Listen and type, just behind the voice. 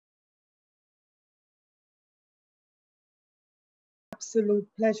absolute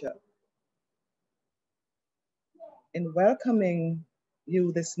pleasure in welcoming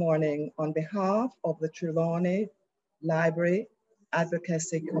you this morning on behalf of the Trelawny Library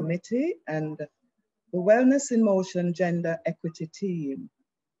Advocacy Committee and the Wellness in Motion Gender Equity Team.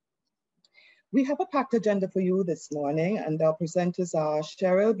 We have a packed agenda for you this morning, and our presenters are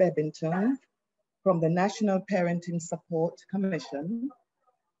Cheryl Bebbington from the National Parenting Support Commission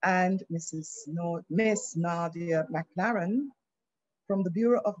and Miss Nardia Mclaren from the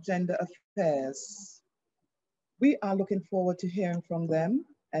Bureau of Gender Affairs. We are looking forward to hearing from them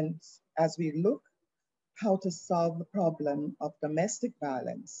and as we look how to solve the problem of domestic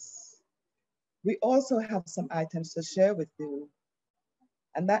violence. We also have some items to share with you.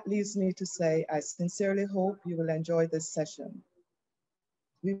 And that leaves me to say, I sincerely hope you will enjoy this session.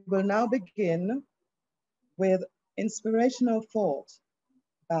 We will now begin with inspirational thought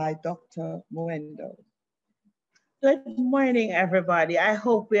by Dr. Mwendo. Good morning, everybody. I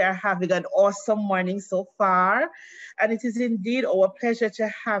hope we are having an awesome morning so far, and it is indeed our pleasure to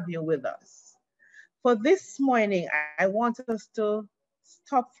have you with us. For this morning, I want us to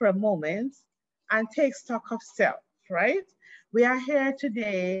stop for a moment and take stock of self, right? We are here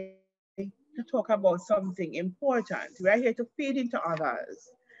today to talk about something important. We are here to feed into others,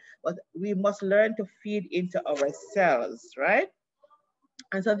 but we must learn to feed into ourselves, right?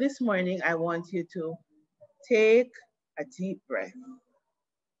 And so this morning, I want you to take a deep breath.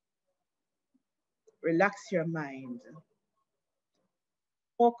 Relax your mind.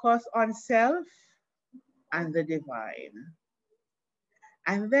 Focus on self and the divine.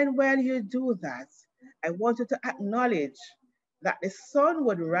 And then while you do that, I want you to acknowledge that the sun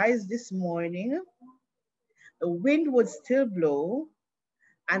would rise this morning, the wind would still blow,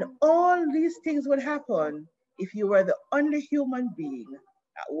 and all these things would happen if you were the only human being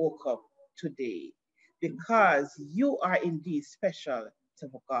that woke up today, because you are indeed special to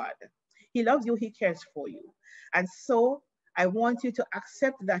God. He loves you, he cares for you. And so I want you to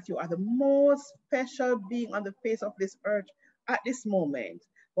accept that you are the most special being on the face of this earth at this moment.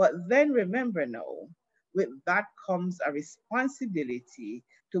 But then remember now, with that comes a responsibility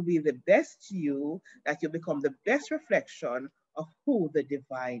to be the best you, that you become the best reflection of who the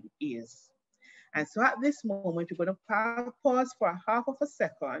divine is. And so at this moment, we're going to pause for half of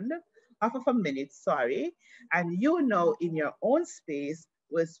a minute, sorry. And you know, in your own space,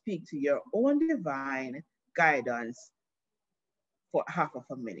 will speak to your own divine guidance for half of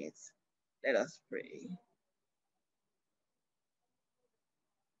a minute. Let us pray.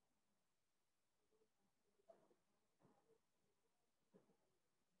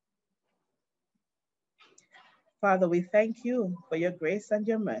 Father, we thank you for your grace and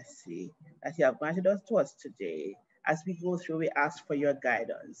your mercy that you have granted us to us today. As we go through, we ask for your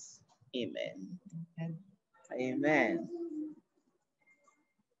guidance. Amen. Amen. Amen.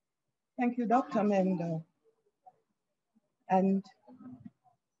 Thank you, Dr. Mwendo. And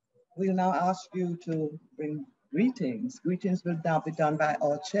we'll now ask you to bring greetings. Greetings will now be done by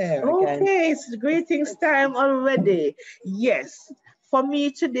our chair again. Okay, it's greetings time already. Yes, for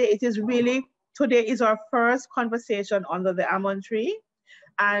me today, today is our first conversation under the almond tree.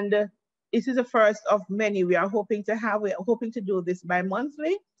 And this is the first of many we are hoping to have. We are hoping to do this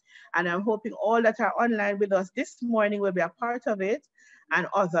bi-monthly. And I'm hoping all that are online with us this morning will be a part of it, and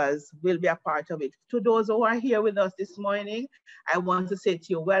others will be a part of it. To those who are here with us this morning, I want to say to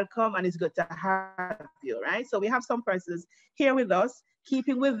you, welcome, and it's good to have you, right? So we have some persons here with us,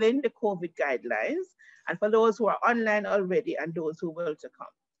 keeping within the COVID guidelines, and for those who are online already and those who will to come.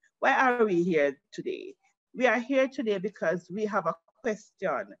 Why are we here today? We are here today because we have a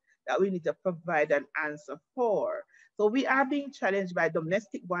question that we need to provide an answer for. So we are being challenged by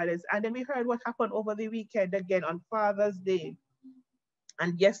domestic violence, and then we heard what happened over the weekend again on Father's Day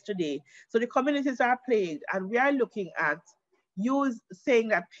and yesterday. So the communities are plagued, and we are looking at saying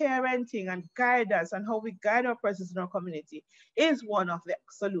that parenting and guidance and how we guide our persons in our community is one of the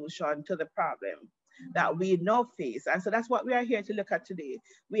solutions to the problem that we now face. And so that's what we are here to look at today.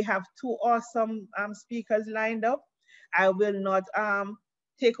 We have two awesome speakers lined up. I will not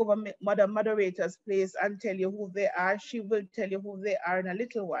take over Mother Moderator's place and tell you who they are. She will tell you who they are in a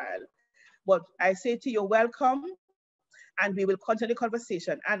little while. But I say to you, welcome, and we will continue the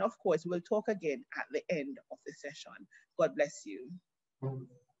conversation. And of course, we'll talk again at the end of the session. God bless you.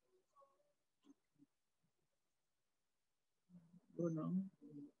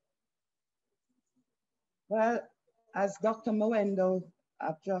 Well, as Dr. Mwendo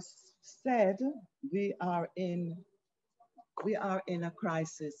have just said, we are in a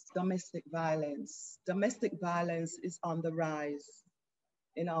crisis. Domestic violence. Domestic violence is on the rise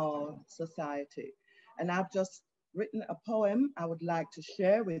in our society. And I've just written a poem I would like to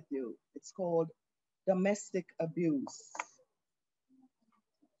share with you. It's called Domestic Abuse.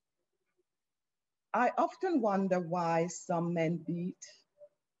 I often wonder why some men beat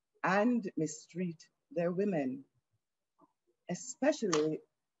and mistreat their women, especially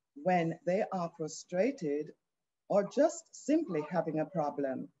when they are frustrated or just simply having a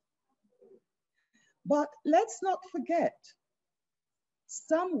problem. But let's not forget,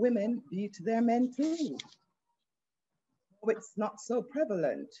 some women beat their men too. It's not so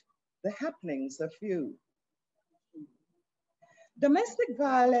prevalent. The happenings are few. Domestic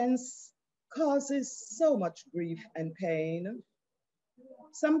violence causes so much grief and pain.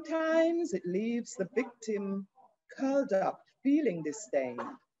 Sometimes it leaves the victim curled up, feeling disdain.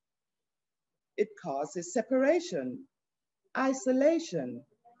 It causes separation, isolation,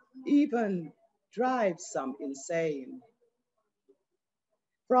 even drives some insane.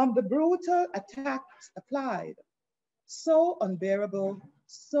 From the brutal attacks applied, so unbearable,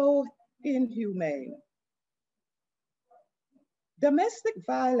 so inhumane. Domestic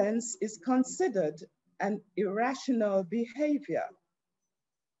violence is considered an irrational behavior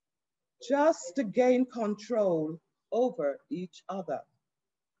just to gain control over each other.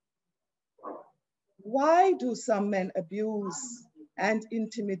 Why do some men abuse and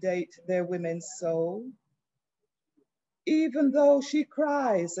intimidate their women so? Even though she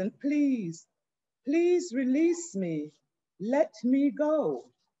cries and please, please release me, let me go.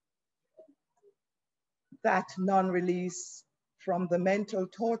 That non-release from the mental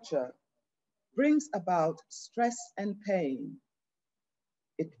torture brings about stress and pain.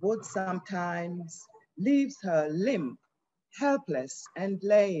 It would sometimes leaves her limp, helpless and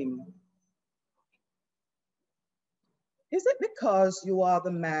lame. Is it because you are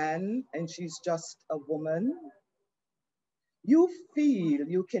the man and she's just a woman? You feel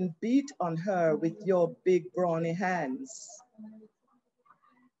you can beat on her with your big brawny hands.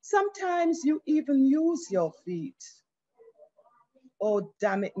 Sometimes you even use your feet. Oh,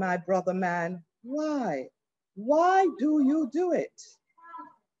 damn it, my brother man, why? Why do you do it?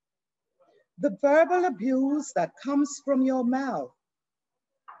 The verbal abuse that comes from your mouth,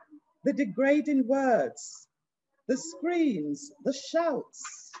 the degrading words, the screams, the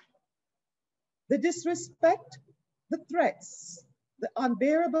shouts, the disrespect, the threats, the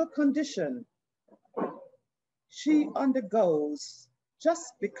unbearable condition she undergoes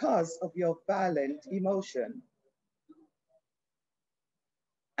just because of your violent emotion.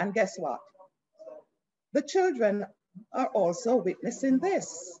 And guess what? The children are also witnessing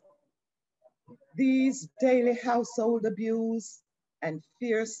this. These daily household abuse and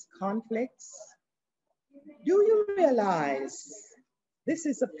fierce conflicts. Do you realize this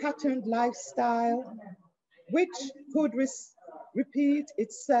is a patterned lifestyle which could repeat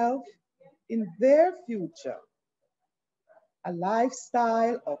itself in their future? A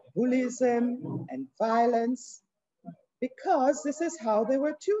lifestyle of bullyism and violence because this is how they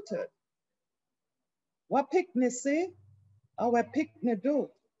were tutored. Wapiknisi or wapiknedu.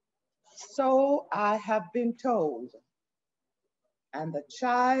 So I have been told. And the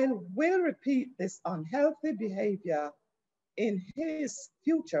child will repeat this unhealthy behavior in his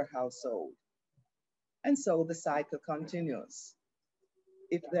future household. And so the cycle continues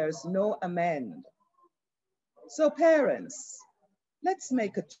if there's no amend. So parents, let's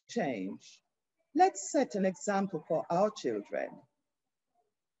make a change. Let's set an example for our children.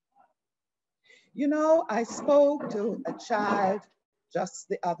 You know, I spoke to a child just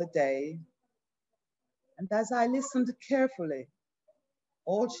the other day, and as I listened carefully,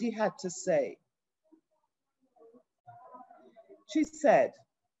 all she had to say, she said,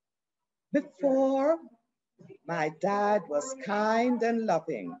 before my dad was kind and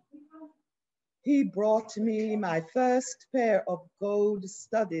loving. He brought me my first pair of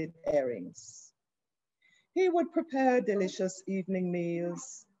gold-studded earrings. He would prepare delicious evening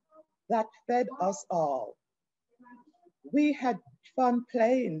meals that fed us all. We had fun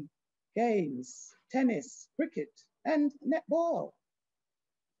playing games, tennis, cricket, and netball.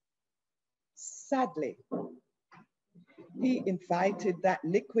 Sadly, he invited that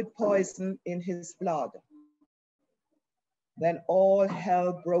liquid poison in his blood. Then all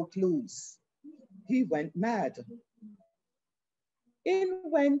hell broke loose. He went mad. In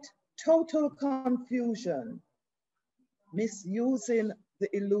went total confusion, misusing the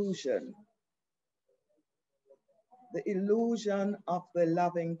illusion of the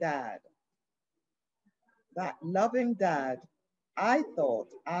loving dad. That loving dad I thought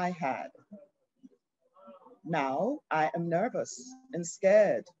I had. Now I am nervous and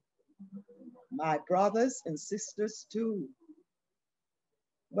scared. My brothers and sisters too.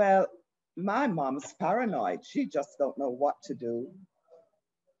 Well, My mom's paranoid. She just don't know what to do.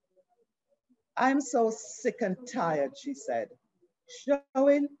 I'm so sick and tired, she said,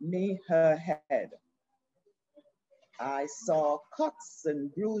 showing me her head. I saw cuts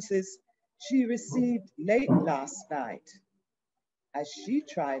and bruises she received late last night as she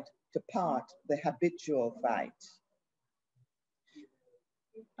tried to part the habitual fight.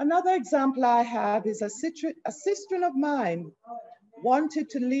 Another example I have is a sister of mine wanted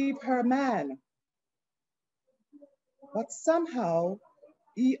to leave her man, but somehow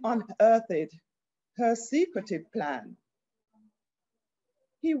he unearthed her secretive plan.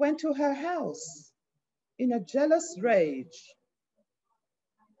 He went to her house in a jealous rage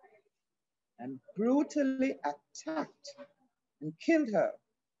and brutally attacked and killed her.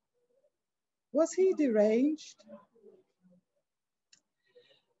 Was he deranged?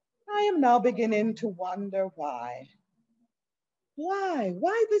 I am now beginning to wonder why.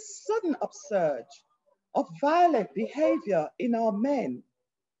 Why this sudden upsurge of violent behavior in our men?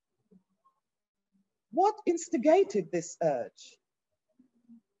 What instigated this urge?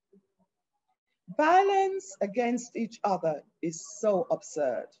 Violence against each other is so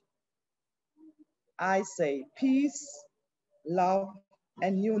absurd. I say peace, love,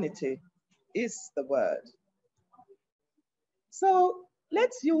 and unity is the word. So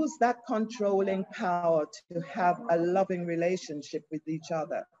let's use that controlling power to have a loving relationship with each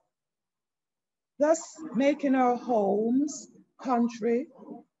other, thus making our homes, country,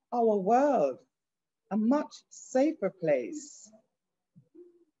 our world a much safer place,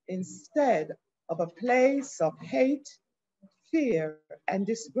 instead of a place of hate, fear, and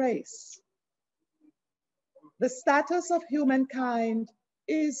disgrace. The status of humankind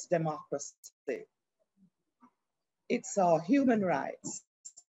is democracy. It's our human rights.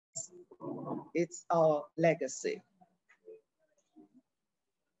 It's our legacy.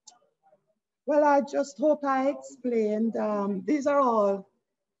 Well, I just hope I explained. These are all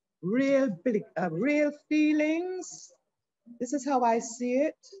real feelings. This is how I see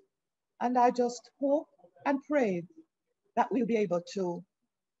it. And I just hope and pray that we'll be able to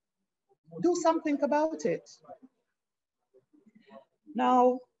do something about it.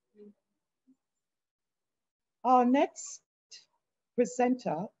 Now, our next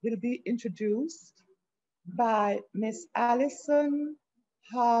presenter will be introduced by Miss Alison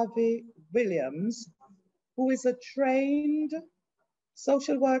Harvey Williams, who is a trained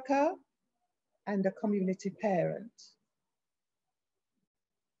social worker and a community parent.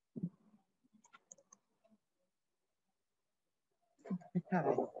 Hi.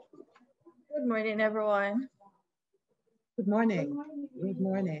 Good morning, everyone. Good morning. Good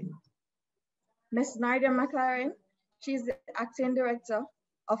morning. Ms. Nardia Mclaren, she's the Acting Director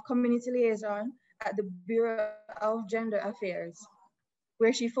of Community Liaison at the Bureau of Gender Affairs,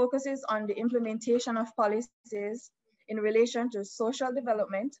 where she focuses on the implementation of policies in relation to social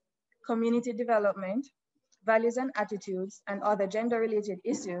development, community development, values and attitudes, and other gender-related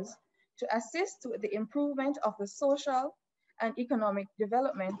issues to assist with the improvement of the social and economic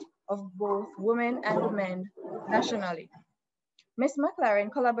development of both women and men nationally. Ms. Mclaren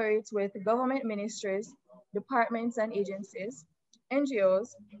collaborates with government ministries, departments and agencies, NGOs,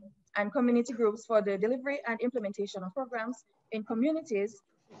 and community groups for the delivery and implementation of programs in communities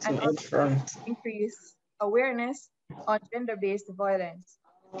and increase awareness on gender-based violence,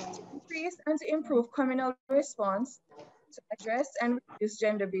 to increase and to improve communal response to address and reduce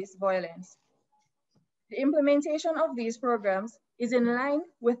gender-based violence. The implementation of these programs is in line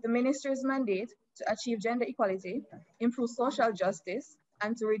with the ministry's mandate to achieve gender equality, improve social justice,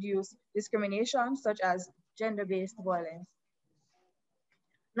 and to reduce discrimination such as gender-based violence.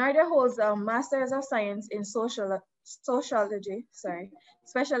 Nardia holds a Master's of Science in Sociology,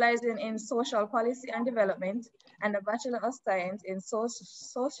 specializing in social policy and development, and a Bachelor of Science in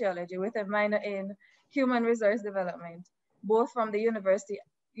Sociology with a minor in Human Resource Development, both from the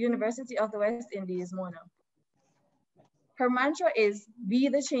University of the West Indies, Mona. Her mantra is, be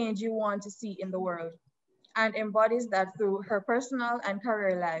the change you want to see in the world, and embodies that through her personal and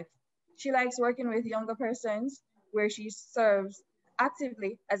career life. She likes working with younger persons, where she serves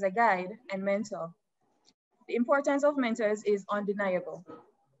actively as a guide and mentor. The importance of mentors is undeniable.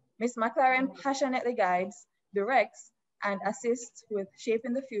 Ms. Mclaren passionately guides, directs, and assists with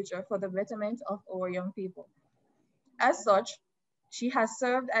shaping the future for the betterment of our young people. As such, she has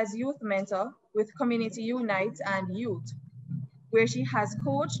served as youth mentor with Community Unite and Youth, where she has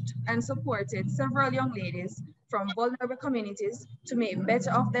coached and supported several young ladies from vulnerable communities to make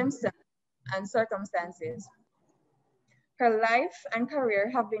better of themselves and circumstances. Her life and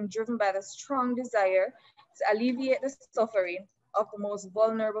career have been driven by the strong desire to alleviate the suffering of the most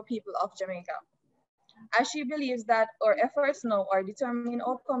vulnerable people of Jamaica. As she believes that our efforts now are determining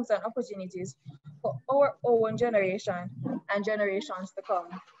outcomes and opportunities for our own generation and generations to come.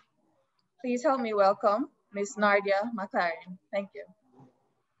 Please help me welcome Ms. Nardia Mclaren. Thank you.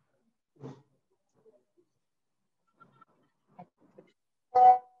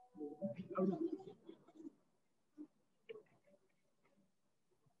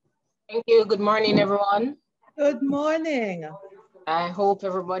 Thank you. Good morning, everyone. Good morning. I hope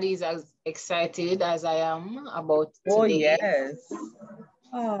everybody is as excited as I am about today. Oh, yes.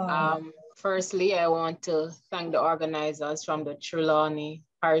 Oh. Firstly, I want to thank the organizers from the Trelawny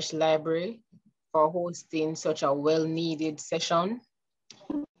Parish Library for hosting such a well-needed session.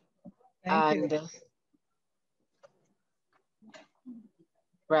 Thank you.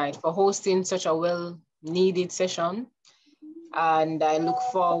 Right, for hosting such a well-needed session. And I look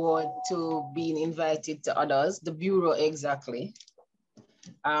forward to being invited to others, the Bureau exactly.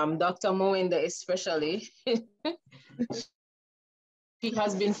 Dr. Mwendo especially, she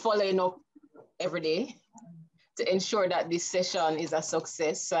has been following up every day to ensure that this session is a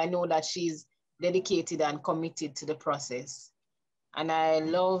success. So I know that she's dedicated and committed to the process. And I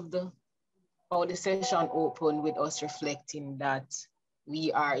loved how the session opened with us reflecting that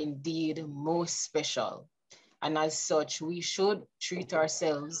we are indeed most special. And as such, we should treat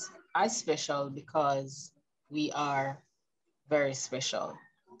ourselves as special because we are very special.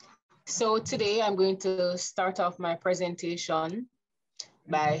 So today I'm going to start off my presentation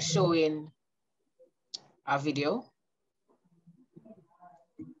by showing a video.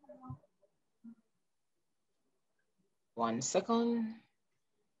 One second.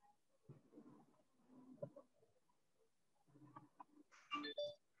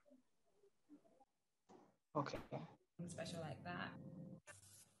 Okay. Special like that.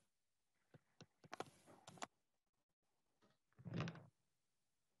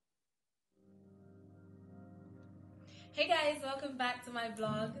 Hey guys, welcome back to my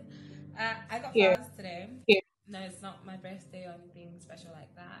vlog. I got flowers today. No, it's not my birthday or anything special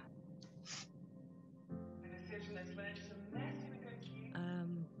like that.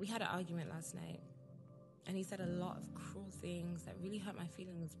 We had an argument last night, and he said a lot of cruel things that really hurt my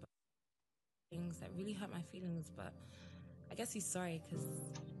feelings. But I guess he's sorry because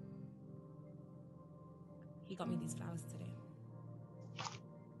he got me these flowers today.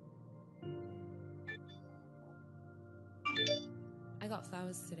 I got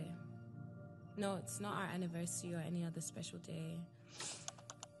flowers today. No, it's not our anniversary or any other special day.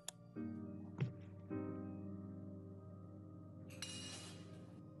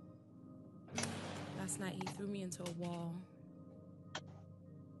 Last night he threw me into a wall.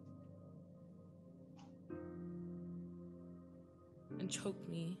 And choked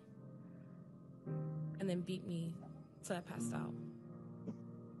me. And then beat me till I passed out.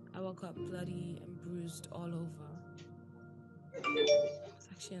 I woke up bloody and bruised all over. It was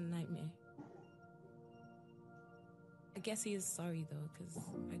actually a nightmare. I guess he is sorry though, because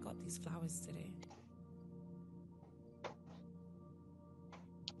I got these flowers today.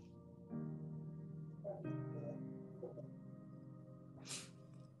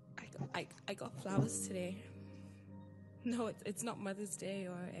 I got flowers today. No, it's not Mother's Day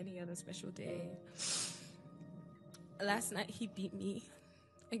or any other special day. Last night he beat me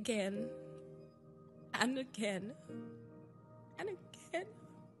again and again and again.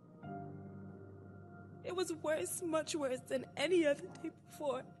 It was worse, much worse than any other day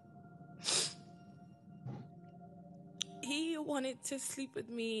before. He wanted to sleep with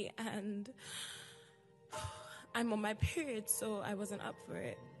me and I'm on my period, so I wasn't up for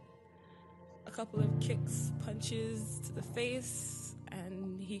it. A couple of kicks, punches to the face,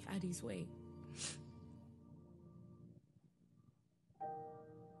 and he had his way.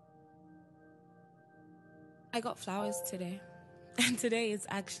 I got flowers today, and today is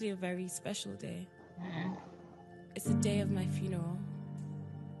actually a very special day. It's the day of my funeral.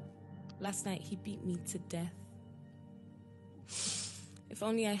 Last night he beat me to death. If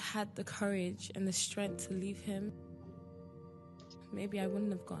only I had the courage and the strength to leave him, maybe I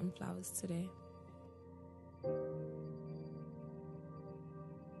wouldn't have gotten flowers today.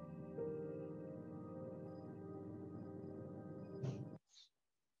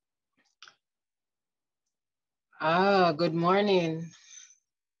 Good morning.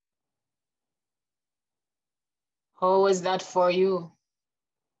 How was that for you?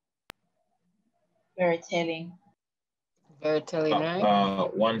 Very telling. Very telling,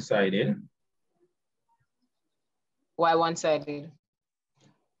 right? One-sided. Why one-sided?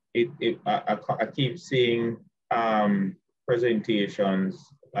 I keep seeing presentations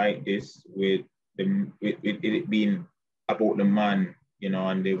like this with it being about the man, you know,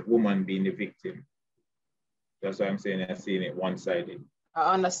 and the woman being the victim. That's why I'm saying I'm seeing it one-sided.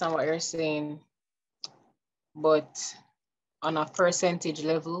 I understand what you're saying, but on a percentage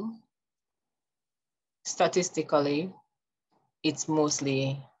level, statistically, it's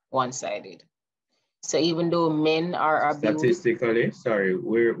mostly one-sided. So even though men are abused, statistically, sorry,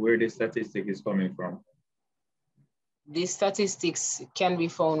 where the statistic is coming from? These statistics can be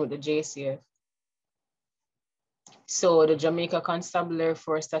found with the JCF. So the Jamaica Constabulary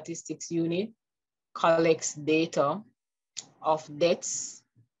for Statistics Unit collects data of deaths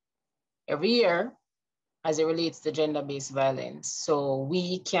every year as it relates to gender-based violence. So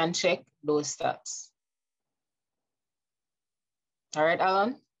we can check those stats. All right,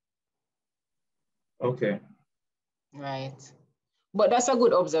 Alan? Okay. Right. But that's a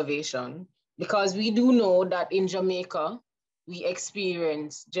good observation because we do know that in Jamaica, we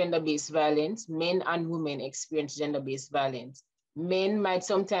experience gender-based violence. Men and women experience gender-based violence. Men might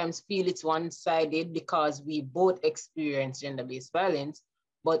sometimes feel it's one-sided because we both experience gender-based violence,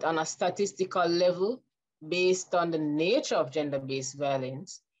 but on a statistical level, based on the nature of gender-based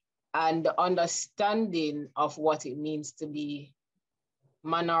violence and the understanding of what it means to be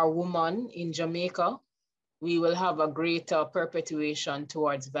man or woman in Jamaica, we will have a greater perpetuation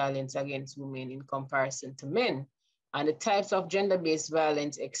towards violence against women in comparison to men. And the types of gender-based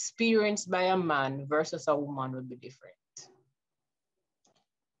violence experienced by a man versus a woman would be different.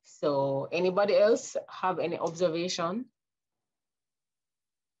 So anybody else have any observation?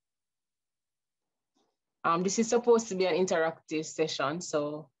 This is supposed to be an interactive session,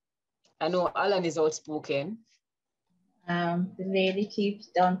 so I know Alan is outspoken. The lady keeps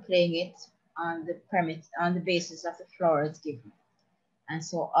downplaying it on the premise, on the basis of the flowers given. And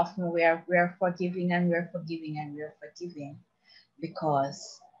so often we are forgiving and we're forgiving and we're forgiving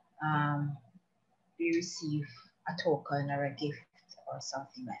because we receive a token or a gift or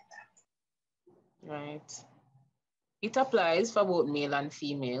something like that. Right. It applies for both male and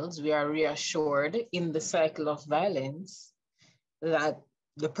females. We are reassured in the cycle of violence that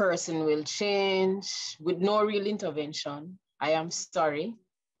the person will change with no real intervention. I am sorry.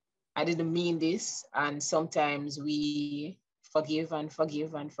 I didn't mean this. And sometimes we forgive and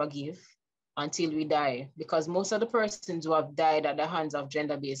forgive and forgive until we die. Because most of the persons who have died at the hands of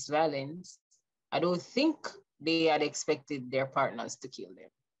gender-based violence, I don't think they had expected their partners to kill them.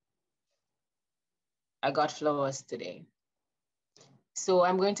 I got flowers today. So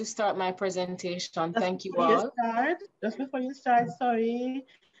I'm going to start my presentation. Thank you all. Just before you start, sorry.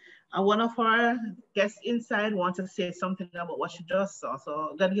 One of our guests inside wants to say something about what she just saw.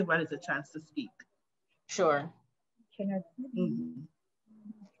 So let's give Alice a chance to speak. Sure.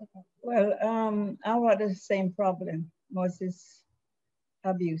 Well, I had the same problem. Was this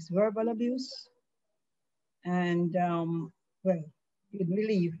abuse, verbal abuse? And well, you'd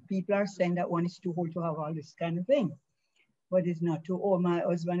believe people are saying that one is too old to have all this kind of thing. But it's not too old. My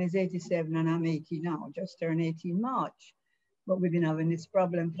husband is 87 and I'm 80 now, just turned 18 March. But we've been having this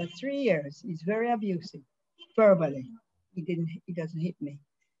problem for 3 years. He's very abusive, verbally. He doesn't hit me,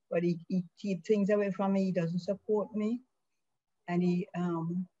 but he keeps things away from me. He doesn't support me. And he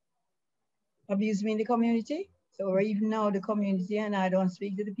abused me in the community. So even now the community, and I don't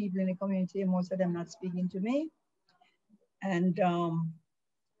speak to the people in the community, most of them not speaking to me. And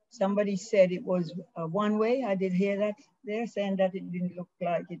somebody said it was one way. I did hear that. They're saying that it didn't look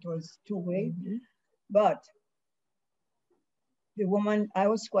like it was two way. But the woman, I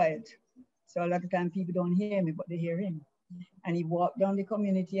was quiet. So a lot of time people don't hear me, but they hear him. And he walked down the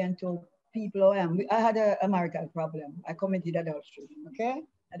community and told people who I am. I had a marital problem. I committed adultery, okay?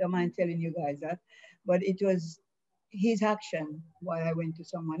 I don't mind telling you guys that. But it was his action why I went to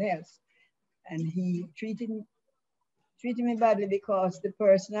someone else. And he treated me badly because the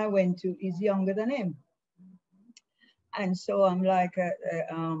person I went to is younger than him. And so I'm like, I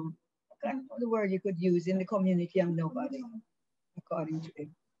can't know the word you could use in the community. I'm nobody, according to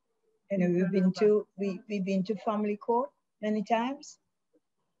him. Anyway, we've been to family court many times.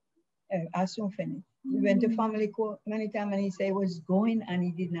 I soon finish. We went to family court many times and he said he was going and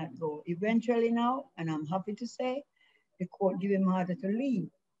he did not go. Eventually now, and I'm happy to say, the court gave him order to leave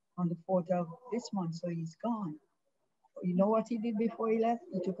on the 4th of this month, so he's gone. You know what he did before he left?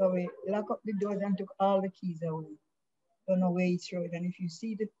 He took away, locked up the doors and took all the keys away. Don't know where he threw it. And if you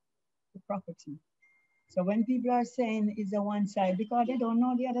see the property. So when people are saying it's a one side, because they don't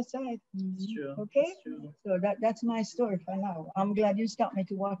know the other side. It's true. Okay? It's true. So that's my story for now. I'm glad you stopped me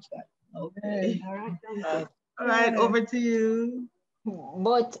to watch that. Okay. All right. All right, over to you.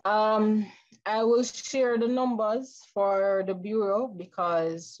 But I will share the numbers for the Bureau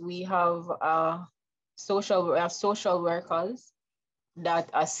because we have a we have social workers that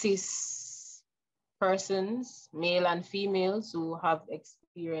assist persons, male and females, who have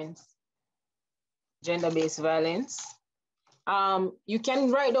experienced gender-based violence. You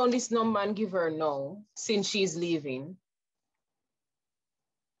can write down this number and give her now, since she's leaving.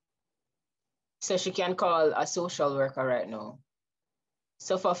 So she can call a social worker right now.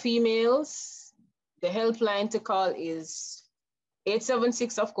 So for females, the helpline to call is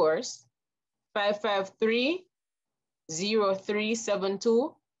 876, of course,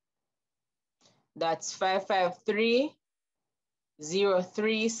 553-0372. That's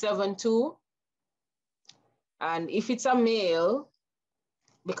 553-0372. And if it's a male,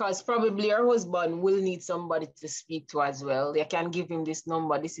 because probably her husband will need somebody to speak to as well, they can give him this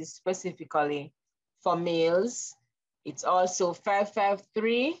number. This is specifically for males. It's also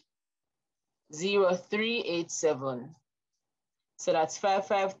 553-0387. So that's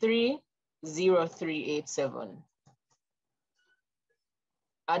 553-0387.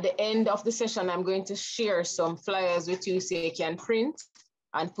 At the end of the session, I'm going to share some flyers with you so you can print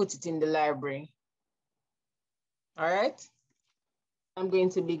and put it in the library. All right, I'm going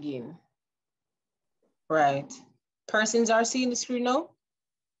to begin. Right, persons are seeing the screen now?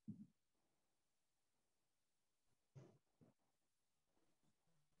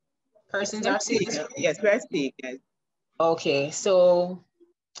 Persons are seeing the screen? Yes, we're speaking. Okay, so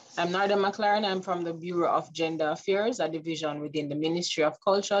I'm Nardia Mclaren. I'm from the Bureau of Gender Affairs, a division within the Ministry of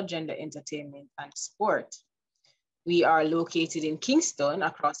Culture, Gender, Entertainment, and Sport. We are located in Kingston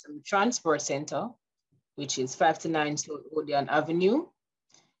across from the Transport Center, which is 529 South Odeon Avenue.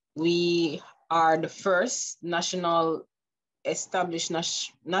 We are the first national established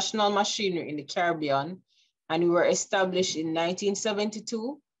national machinery in the Caribbean, and we were established in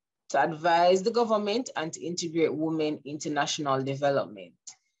 1972 to advise the government and to integrate women into national development.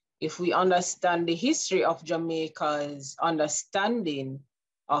 If we understand the history of Jamaica's understanding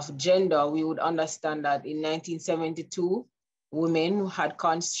of gender, we would understand that in 1972, women had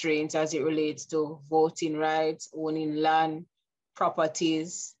constraints as it relates to voting rights, owning land,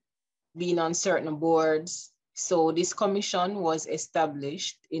 properties, being on certain boards. So this commission was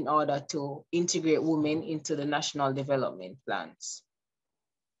established in order to integrate women into the national development plans.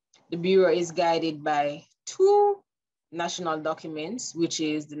 The Bureau is guided by two national documents, which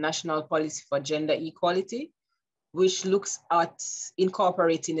is the National Policy for Gender Equality, which looks at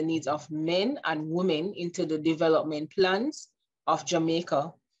incorporating the needs of men and women into the development plans of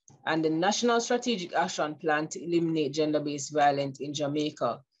Jamaica, and the National Strategic Action Plan to eliminate gender-based violence in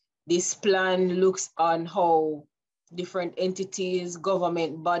Jamaica. This plan looks on how different entities,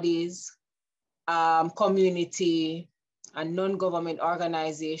 government bodies, community, and non-government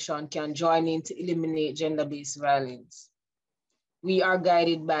organization can join in to eliminate gender-based violence. We are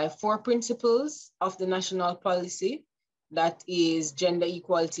guided by 4 principles of the national policy, that is gender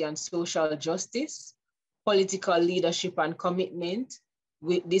equality and social justice, political leadership and commitment.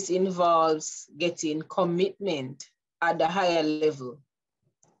 This involves getting commitment at the higher level.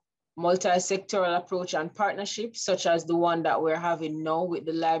 Multi-sectoral approach and partnerships, such as the one that we're having now with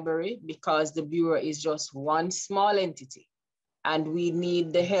the library, because the Bureau is just one small entity. And we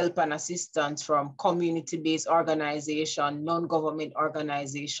need the help and assistance from community-based organizations, non-government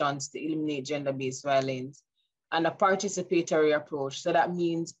organizations to eliminate gender-based violence, and a participatory approach. So that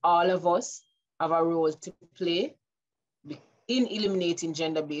means all of us have a role to play in eliminating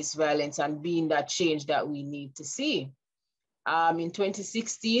gender-based violence and being that change that we need to see. In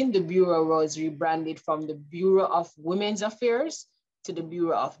 2016, the Bureau was rebranded from the Bureau of Women's Affairs to the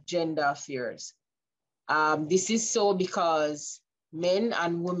Bureau of Gender Affairs. This is so because men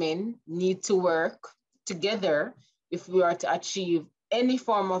and women need to work together if we are to achieve any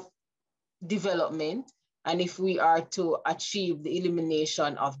form of development, and if we are to achieve the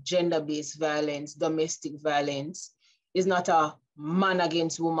elimination of gender-based violence. Domestic violence is not a man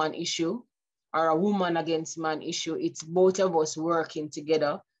against woman issue or a woman against man issue. It's both of us working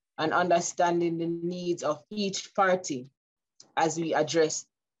together and understanding the needs of each party as we address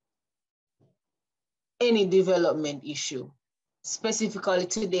any development issue. Specifically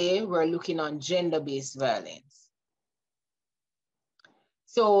today, we're looking on gender-based violence.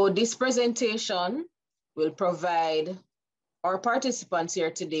 So this presentation will provide our participants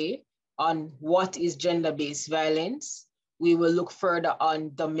here today on what is gender-based violence. We will look further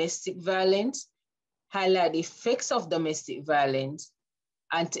on domestic violence, highlight the effects of domestic violence,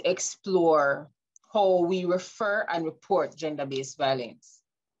 and to explore how we refer and report gender-based violence.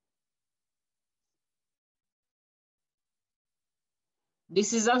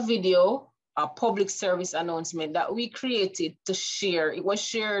 This is a video, a public service announcement that we created to share. It was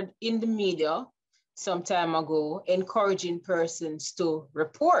shared in the media some time ago, encouraging persons to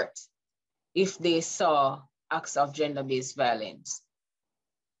report if they saw acts of gender-based violence.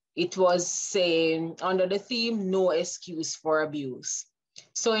 It was saying under the theme, no excuse for abuse.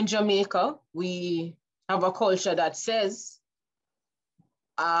 So in Jamaica, we have a culture that says,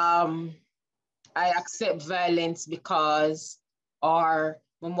 I accept violence because, or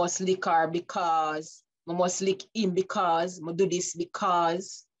I must lick her because, I must lick him because, I do this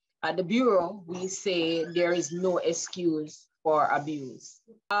because. At the Bureau, we say there is no excuse for abuse.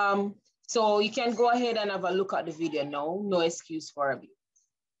 So you can go ahead and have a look at the video now, no excuse for abuse.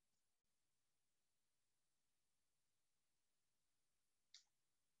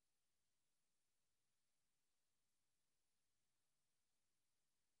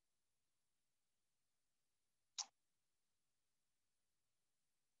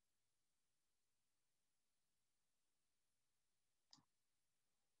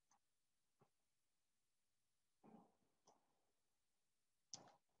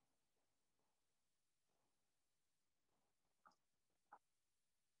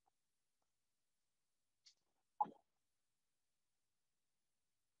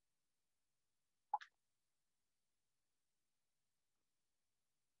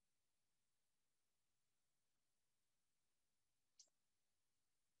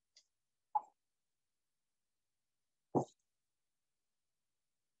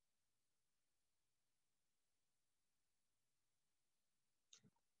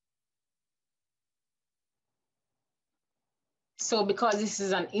 So because this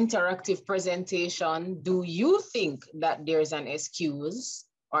is an interactive presentation, do you think that there's an excuse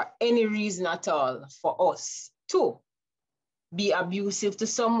or any reason at all for us to be abusive to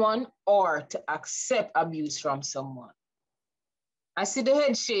someone or to accept abuse from someone? I see the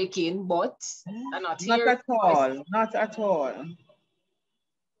head shaking, but I'm not hearing. Not at all, not at all.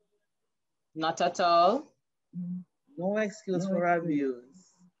 Not at all? No excuse for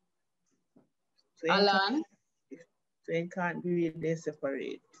abuse. So Alan? So it can't be really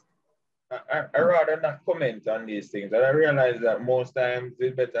separate. I rather not comment on these things. And I realize that most times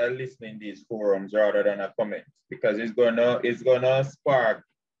it's better listening these forums rather than a comment, because it's gonna spark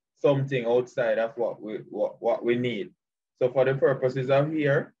something outside of what we need. So for the purposes of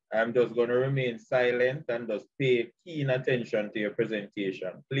here, I'm just gonna remain silent and just pay keen attention to your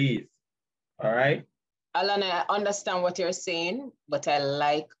presentation, please. All right? Alan, I understand what you're saying, but I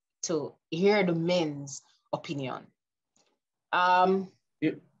like to hear the men's opinion.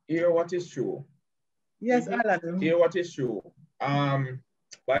 Hear what is true. Yes, Alan. Hear what is true.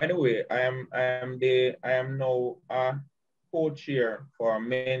 By the way, I am now a co-chair for a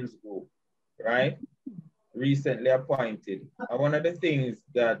men's group, right? Recently appointed. And one of the things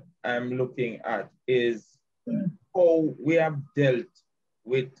that I'm looking at is how we have dealt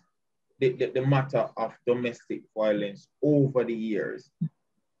with the matter of domestic violence over the years.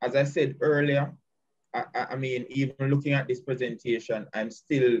 As I said earlier, I mean, even looking at this presentation, I'm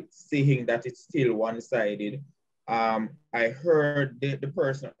still seeing that it's still one-sided. I heard the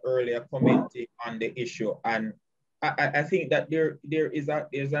person earlier commenting on the issue, and I think that there's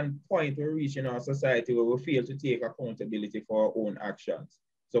a point we reach in our society where we fail to take accountability for our own actions.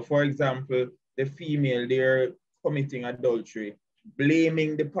 So for example, the female, they're committing adultery,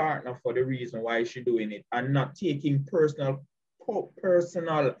 blaming the partner for the reason why she's doing it, and not taking personal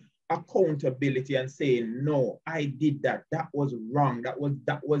accountability and saying, no, I did that. That was wrong. That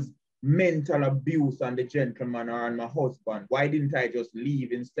was mental abuse on the gentleman or on my husband. Why didn't I just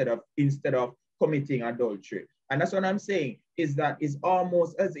leave instead of committing adultery? And that's what I'm saying, is that it's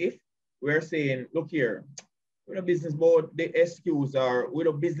almost as if we're saying, look here, we don't business about the excuse, or we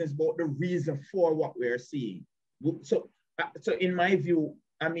don't business about the reason for what we're seeing. So in my view,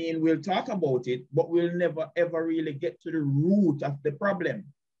 I mean, we'll talk about it, but we'll never ever really get to the root of the problem.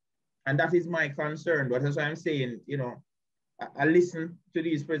 And that is my concern. But that's why I'm saying, you know, I listen to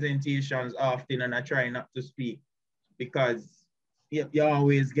these presentations often and I try not to speak, because you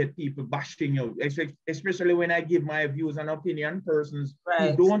always get people bashing you, especially when I give my views and opinion, persons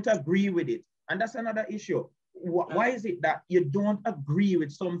who don't agree with it. And that's another issue. Why is it that you don't agree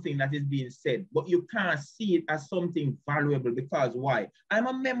with something that is being said, but you can't see it as something valuable? Because why? I'm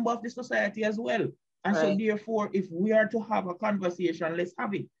a member of the society as well. And so therefore, if we are to have a conversation, let's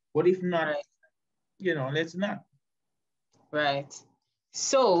have it. But if not, you know, let's not. Right.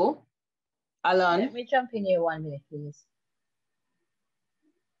 So, Alan. Let me jump in here 1 minute, please.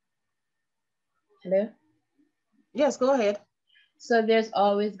 Hello? Yes, go ahead. So there's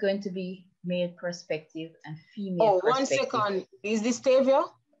always going to be male perspective and female perspective. 1 second. Is this Tavia?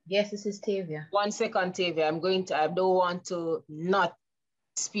 Yes, this is Tavia. 1 second, Tavia. I don't want to not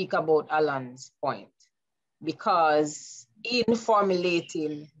speak about Alan's point, because in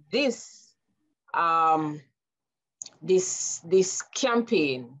formulating this this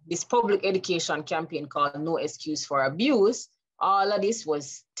campaign, this public education campaign called No Excuse for Abuse, all of this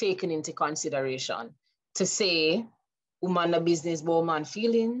was taken into consideration to say, woman a business, but woman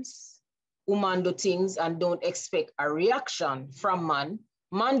feelings, woman do things and don't expect a reaction from man,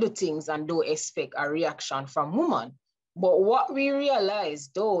 man do things and don't expect a reaction from woman. But what we realize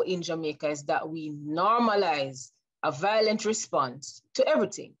though in Jamaica is that we normalize a violent response to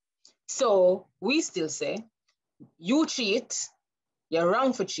everything. So we still say, you cheat, you're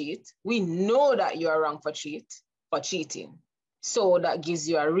wrong for cheat. We know that you are wrong for cheating. So that gives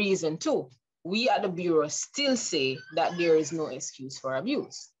you a reason too. We at the Bureau still say that there is no excuse for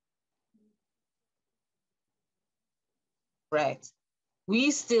abuse. Right.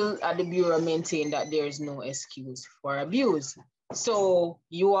 We still at the Bureau maintain that there is no excuse for abuse. So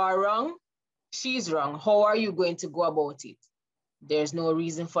you are wrong, she's wrong. How are you going to go about it? There's no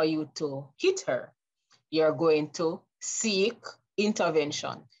reason for you to hit her. You're going to seek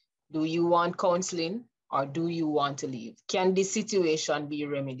intervention. Do you want counseling or do you want to leave? Can this situation be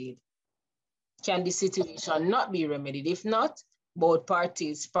remedied? Can the situation not be remedied? If not, both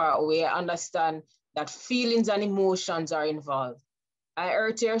parties part way. I understand that feelings and emotions are involved. I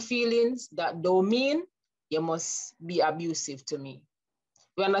hurt your feelings, that don't mean you must be abusive to me.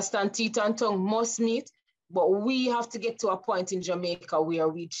 We understand teeth and tongue must meet, but we have to get to a point in Jamaica where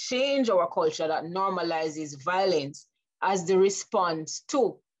we change our culture that normalizes violence as the response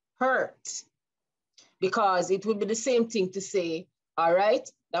to hurt. Because it would be the same thing to say, all right,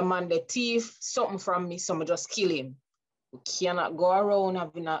 the man, the thief, something from me, someone just kill him. We cannot go around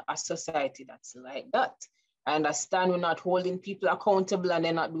having a society that's like that. I understand we're not holding people accountable and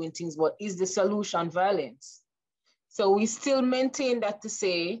they're not doing things, but is the solution violence? So we still maintain that to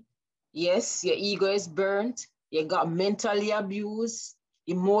say, yes, your ego is burnt, you got mentally abused,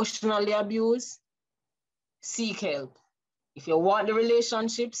 emotionally abused, seek help. If you want the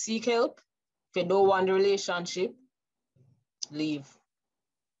relationship, seek help. If you don't want the relationship, leave.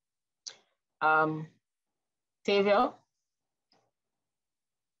 Tavia?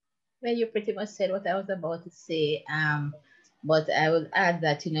 Well, you pretty much said what I was about to say, but I would add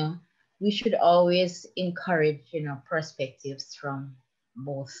that, you know, we should always encourage, you know, perspectives from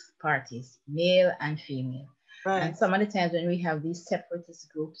both parties, male and female. Right. And some of the times when we have these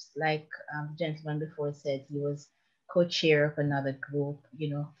separatist groups, like the gentleman before said, he was co-chair of another group, you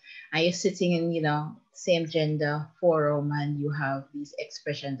know, and you're sitting in, you know, same gender forum and you have these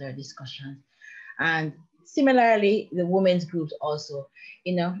expressions or discussions. And similarly, the women's groups also,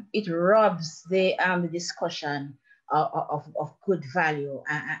 you know, it robs the discussion of good value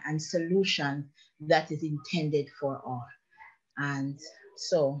and solution that is intended for all. And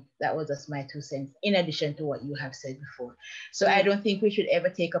so that was just my 2 cents, in addition to what you have said before. So I don't think we should ever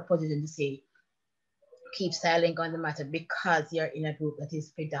take a position to say, keep silent on the matter because you're in a group that is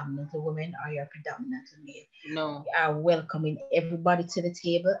predominantly women or you're predominantly male. No. You are welcoming everybody to the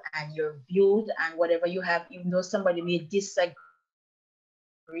table and your views and whatever you have, even though somebody may disagree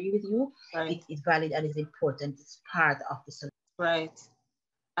with you, right, it is valid and is important. It's part of the solution. Right.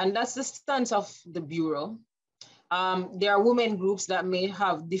 And that's the stance of the Bureau. There are women groups that may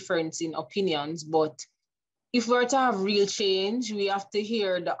have difference in opinions, but if we're to have real change, we have to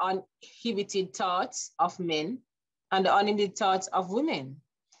hear the uninhibited thoughts of men and the uninhibited thoughts of women.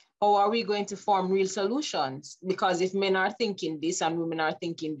 How are we going to form real solutions? Because if men are thinking this and women are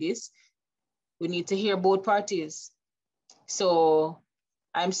thinking this, we need to hear both parties. So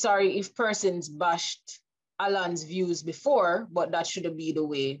I'm sorry if persons bashed Alan's views before, but that shouldn't be the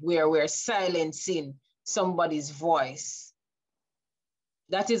way where we're silencing somebody's voice.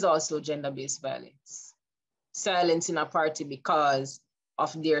 That is also gender-based violence. Silencing a party because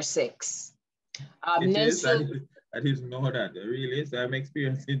of their sex. Nelson, I didn't know that. It really is. I'm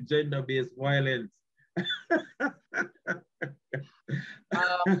experiencing gender-based violence.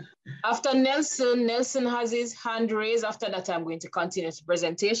 After Nelson has his hand raised. After that, I'm going to continue the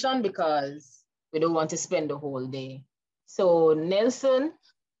presentation because we don't want to spend the whole day. So Nelson,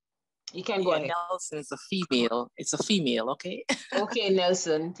 you can go ahead. Nelson is a female. It's a female, okay? Okay,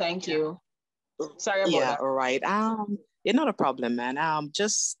 Nelson, thank you. Sorry about that. Yeah, right. Yeah, not a problem, man.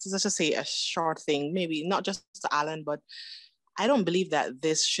 Just to say a short thing, maybe not just to Alan, but I don't believe that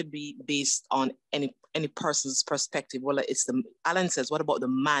this should be based on any person's perspective. Well, Alan says, what about the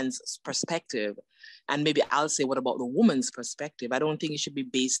man's perspective? And maybe I'll say, what about the woman's perspective? I don't think it should be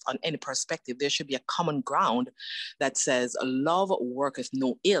based on any perspective. There should be a common ground that says, love worketh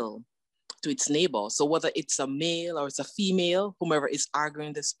no ill. to its neighbor. So whether it's a male or it's a female, whomever is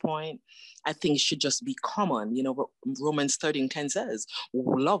arguing this point, I think it should just be common. You know, Romans 13:10 says,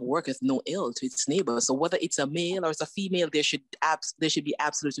 love worketh no ill to its neighbor. So whether it's a male or it's a female, there should be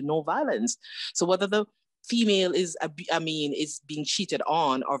absolutely no violence. So whether the female is being cheated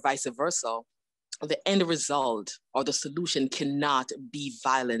on or vice versa, the end result or the solution cannot be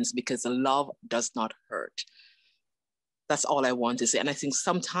violence, because love does not hurt. That's all I want to say. And I think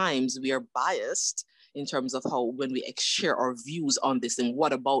sometimes we are biased in terms of how, when we share our views on this and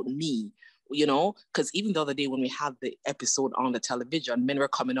what about me, you know, because even the other day when we had the episode on the television, men were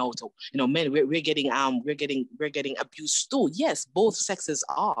coming out, you know, men, we're getting abused too. Yes, both sexes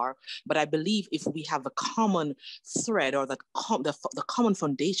are, but I believe if we have a common thread or the common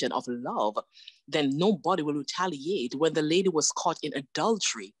foundation of love, then nobody will retaliate. When the lady was caught in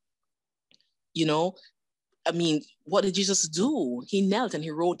adultery, you know, I mean, what did Jesus do? He knelt and he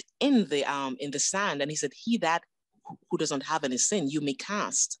wrote in the sand, and he said, "He that who doesn't have any sin, you may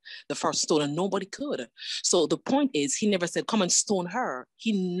cast the first stone," and nobody could. So the point is, he never said, "Come and stone her."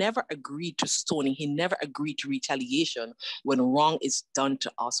 He never agreed to stoning. He never agreed to retaliation when wrong is done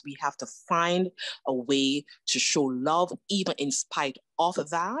to us. We have to find a way to show love, even in spite of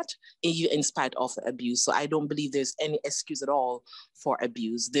that, in spite of the abuse. So I don't believe there's any excuse at all for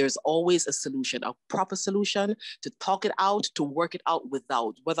abuse. There's always a solution, a proper solution to talk it out, to work it out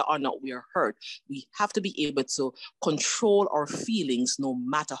without, whether or not we are hurt. We have to be able to control our feelings no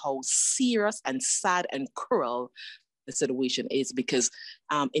matter how serious and sad and cruel the situation is, because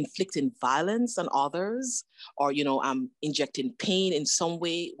inflicting violence on others or, you know, injecting pain in some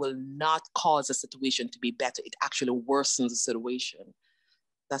way will not cause the situation to be better. It actually worsens the situation.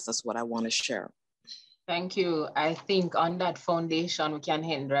 That's just what I want to share. Thank you. I think on that foundation, we can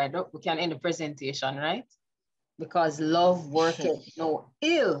end right up. We can end the presentation, right? Because love worketh no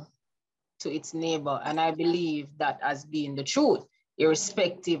ill to its neighbor. And I believe that as being the truth,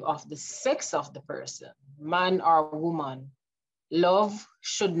 irrespective of the sex of the person, man or woman, love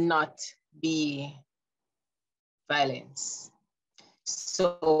should not be violence.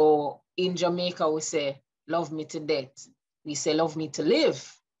 So in Jamaica, we say, love me to death. We say, love me to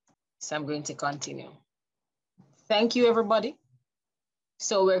live. So I'm going to continue. Thank you, everybody.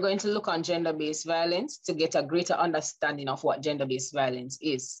 So we're going to look on gender-based violence to get a greater understanding of what gender-based violence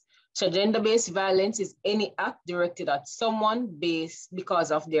is. So gender-based violence is any act directed at someone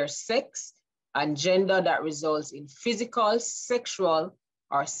because of their sex and gender that results in physical, sexual,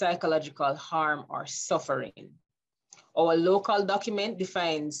 or psychological harm or suffering. Our local document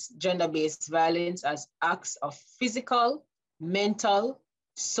defines gender-based violence as acts of physical, mental,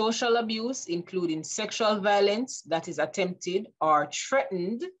 social abuse, including sexual violence that is attempted or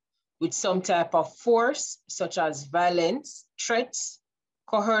threatened with some type of force, such as violence, threats,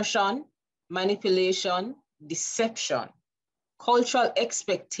 coercion, manipulation, deception, cultural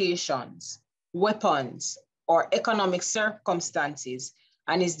expectations, weapons, or economic circumstances,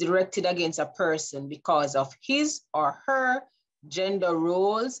 and is directed against a person because of his or her gender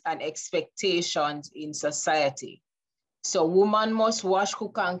roles and expectations in society. So woman must wash,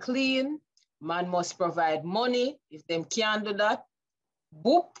 cook, and clean. Man must provide money. If them can't do that,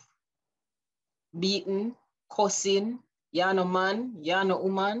 boop, beaten, cussing, you're no man, you're no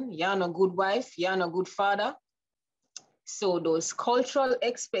woman, you're no good wife, you're no good father. So those cultural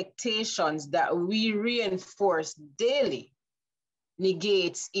expectations that we reinforce daily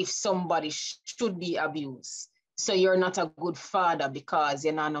negates if somebody should be abused. So you're not a good father because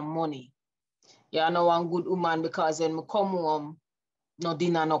you're not no money. You're not one good woman because when we come home, no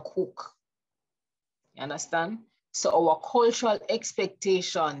dinner, no cook. You understand? So our cultural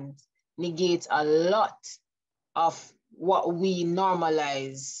expectations negate a lot of what we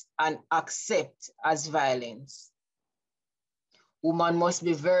normalize and accept as violence. Woman must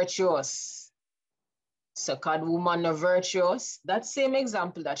be virtuous. So called woman not virtuous, that same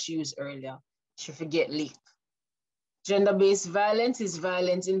example that she used earlier, she forget leap. Gender-based violence is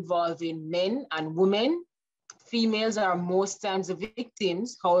violence involving men and women. Females are most times the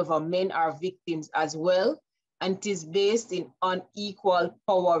victims, however, men are victims as well, and it is based in unequal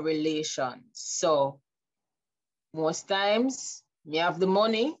power relations. So most times, me have the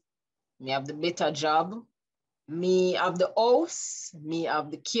money, me have the better job, me have the house, me have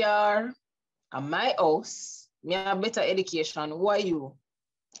the car, and my house, me have better education. Who are you?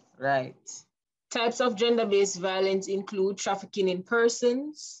 Right. Types of gender-based violence include trafficking in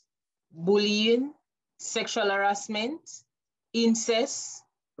persons, bullying, sexual harassment, incest,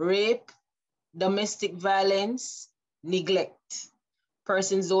 rape, domestic violence, neglect.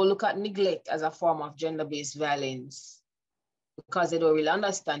 Persons don't look at neglect as a form of gender-based violence. because they don't really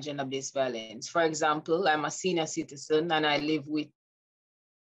understand gender-based violence. For example, I'm a senior citizen and I live with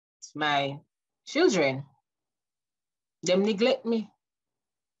my children. Them neglect me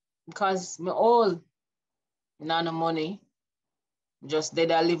because me old, no money, just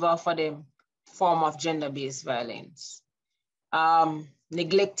did I live off of them form of gender-based violence.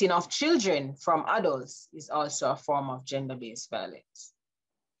 Neglecting of children from adults is also a form of gender-based violence.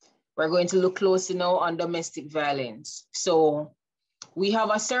 We're going to look closely now on domestic violence. So we have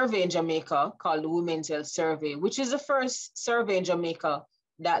a survey in Jamaica called the Women's Health Survey, which is the first survey in Jamaica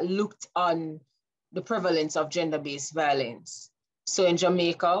that looked on the prevalence of gender-based violence. So in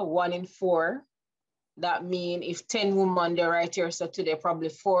Jamaica, 1 in 4, that means if 10 women, they're right here, so today probably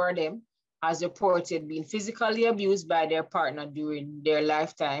 4 of them has reported being physically abused by their partner during their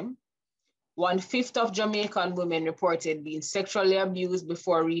lifetime. 1/5 of Jamaican women reported being sexually abused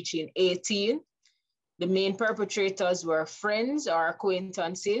before reaching 18. The main perpetrators were friends or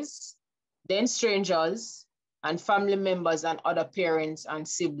acquaintances, then strangers, and family members and other parents and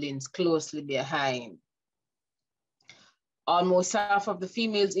siblings closely behind. Almost half of the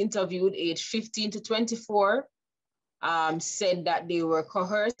females interviewed aged 15 to 24 said that they were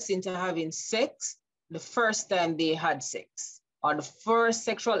coerced into having sex the first time they had sex, or the first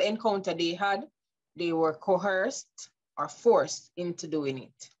sexual encounter they had, they were coerced or forced into doing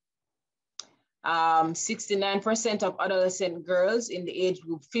it. 69% of adolescent girls in the age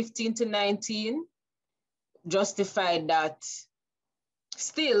group 15 to 19 justified that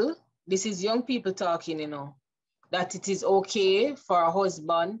still, this is young people talking, you know, that it is okay for a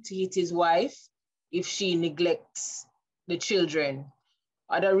husband to hit his wife if she neglects the children.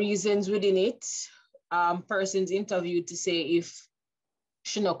 Other reasons within it, persons interviewed to say if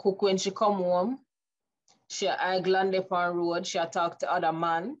she no cook when she come home, she idle upon road, she talk to other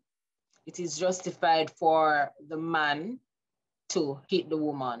man, it is justified for the man to hit the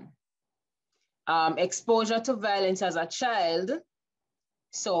woman. Exposure to violence as a child.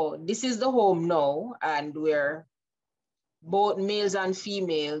 So this is the home now, and where both males and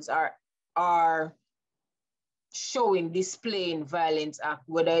females are showing, displaying violence act,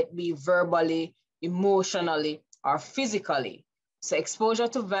 whether it be verbally, emotionally, or physically. So exposure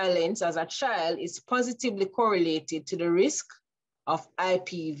to violence as a child is positively correlated to the risk of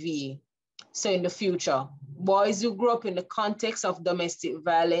IPV. So in the future, boys who grow up in the context of domestic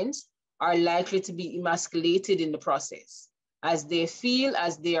violence are likely to be emasculated in the process, as they feel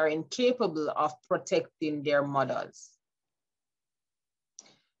as they are incapable of protecting their mothers.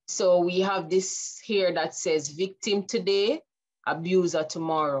 So we have this here that says victim today, abuser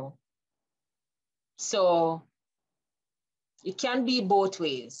tomorrow. So it can be both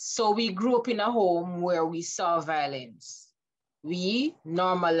ways. So we grew up in a home where we saw violence. We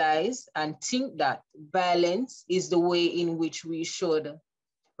normalize and think that violence is the way in which we should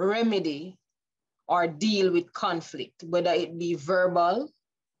remedy or deal with conflict, whether it be verbal,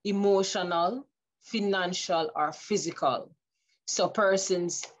 emotional, financial, or physical. So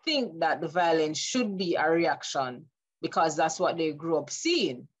persons think that the violence should be a reaction because that's what they grew up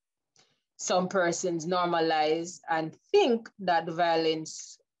seeing. Some persons normalize and think that the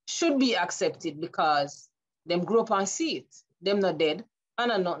violence should be accepted because them grew up and see it. Them not dead, and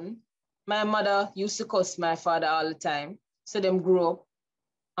not nothing. My mother used to cuss my father all the time. So them grew up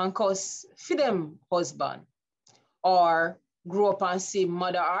and cuss for them husband. Or grew up and see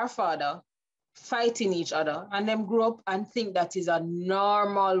mother or father fighting each other, and them grow up and think that is a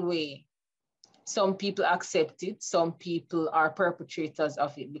normal way. Some people accept it, some people are perpetrators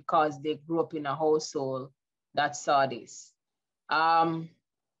of it because they grew up in a household that saw this.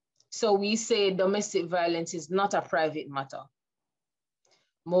 So we say domestic violence is not a private matter.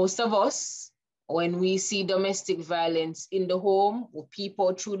 Most of us, when we see domestic violence in the home, we peep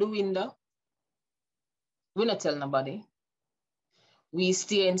out through the window. We not tell nobody. We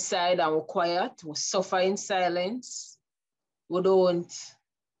stay inside and we're quiet, we suffer in silence. We don't,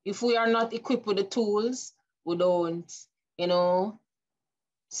 if we are not equipped with the tools, we don't, you know,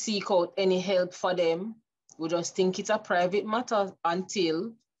 seek out any help for them. We just think it's a private matter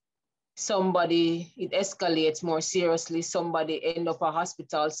until somebody, it escalates more seriously, somebody end up a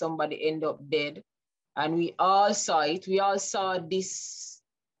hospital, somebody end up dead. And we all saw it. We all saw this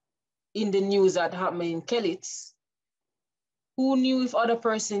in the news that happened in Kellits. Who knew if other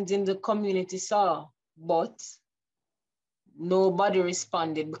persons in the community saw? But nobody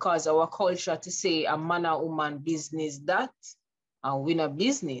responded because our culture to say a man or woman business that, and we not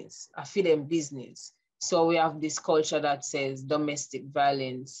business, I feel them business. So we have this culture that says domestic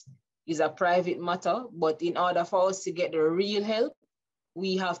violence is a private matter, but in order for us to get the real help,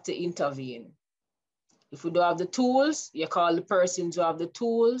 we have to intervene. If we don't have the tools, you call the persons who have the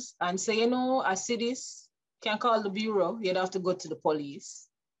tools and say, you know, I see this, can't call the bureau. You'd have to go to the police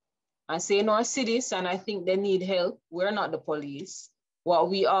and say, you know, I see this and I think they need help. We're not the police. What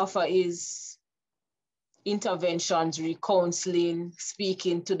we offer is interventions, recounseling,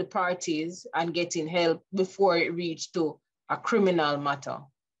 speaking to the parties and getting help before it reaches to a criminal matter.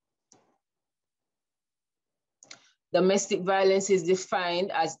 Domestic violence is defined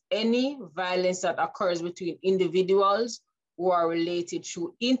as any violence that occurs between individuals who are related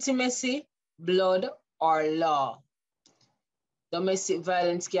through intimacy, blood, or law. Domestic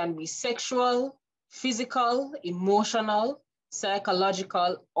violence can be sexual, physical, emotional,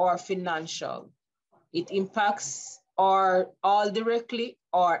 psychological, or financial. It impacts all directly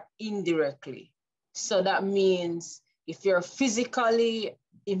or indirectly. So that means if you're physically,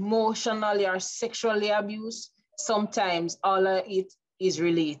 emotionally, or sexually abused, sometimes all of it is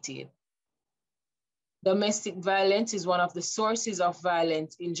related. Domestic violence is one of the sources of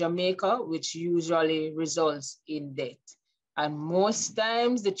violence in Jamaica, which usually results in death. And most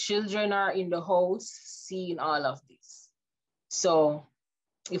times the children are in the house seeing all of this. So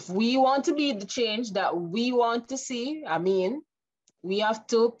if we want to be the change that we want to see, I mean, we have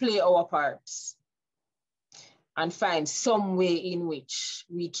to play our parts and find some way in which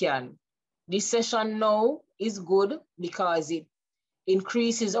we can. This session now is good because it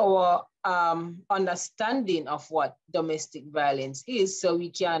increases our understanding of what domestic violence is, so we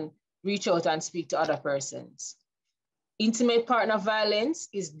can reach out and speak to other persons. Intimate partner violence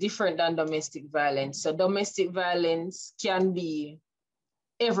is different than domestic violence. So domestic violence can be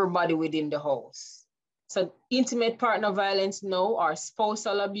everybody within the house. So intimate partner violence now, or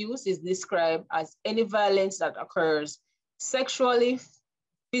spousal abuse, is described as any violence that occurs sexually,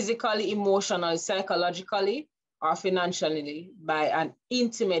 physically, emotionally, psychologically, or financially by an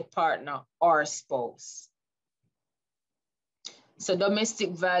intimate partner or spouse. So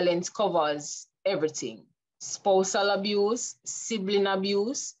domestic violence covers everything: spousal abuse, sibling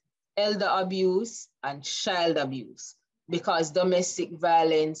abuse, elder abuse, and child abuse, because domestic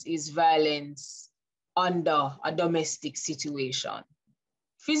violence is violence under a domestic situation.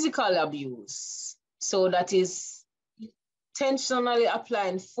 Physical abuse, so that is intentionally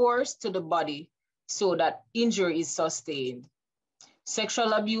applying force to the body so that injury is sustained.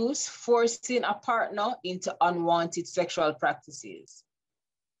 Sexual abuse, forcing a partner into unwanted sexual practices.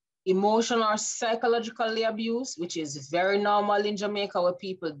 Emotional or psychological abuse, which is very normal in Jamaica, where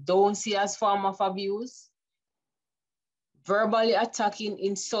people don't see as form of abuse. Verbally attacking,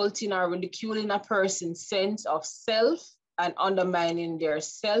 insulting, or ridiculing a person's sense of self and undermining their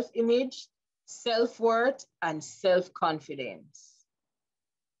self-image, self-worth, and self-confidence.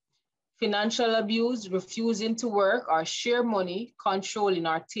 Financial abuse, refusing to work or share money, controlling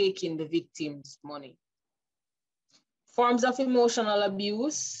or taking the victim's money. Forms of emotional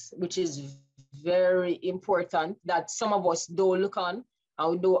abuse, which is very important, that some of us don't look on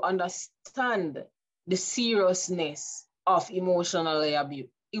and we don't understand the seriousness of emotional abuse.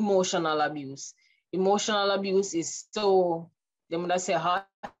 Emotional abuse is so, they would say hot,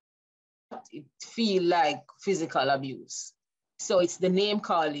 it feels like physical abuse. So it's the name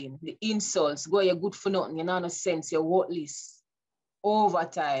calling, the insults, go you're good for nothing, you're not a sense, you're worthless,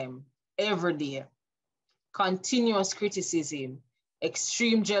 overtime, every day. Continuous criticism,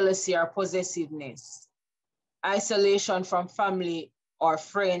 extreme jealousy or possessiveness, isolation from family or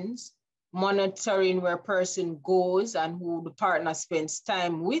friends, monitoring where person goes and who the partner spends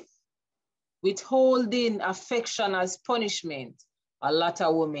time with, withholding affection as punishment. A lot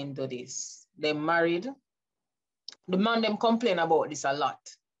of women do this. They're married. The man them complain about this a lot.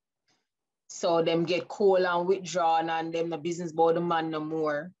 So them get cold and withdrawn and them the business about the man no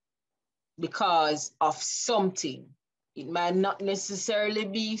more because of something. It might not necessarily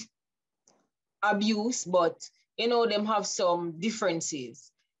be abuse, but you know, them have some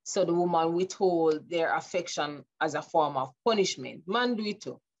differences. So the woman withhold their affection as a form of punishment. Man do it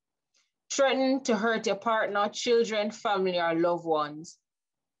too. Threaten to hurt your partner, children, family, or loved ones.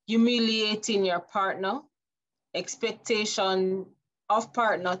 Humiliating your partner. Expectation of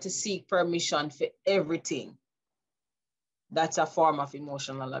partner to seek permission for everything. That's a form of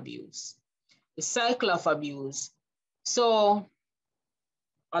emotional abuse. The cycle of abuse. So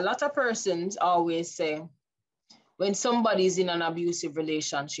a lot of persons always say, when somebody's in an abusive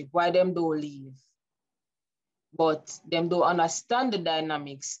relationship, why them don't leave? But them don't understand the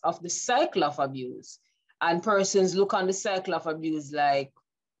dynamics of the cycle of abuse. And persons look on the cycle of abuse like,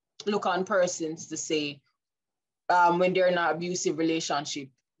 look on persons to say, when they're in an abusive relationship,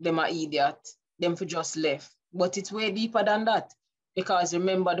 them are idiot, them for just left. But it's way deeper than that. Because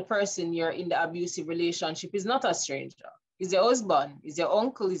remember, the person you're in the abusive relationship is not a stranger. Is your husband, is your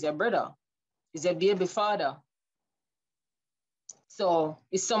uncle, is your brother, is your baby father. So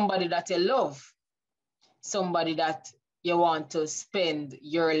it's somebody that you love, somebody that you want to spend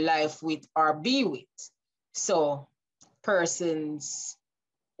your life with or be with. So persons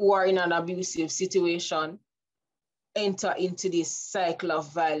who are in an abusive situation enter into this cycle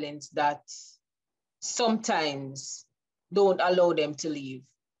of violence that sometimes don't allow them to leave.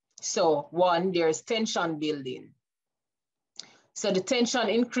 So one, there's tension building. So the tension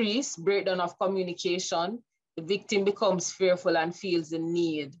increase, breakdown of communication, the victim becomes fearful and feels the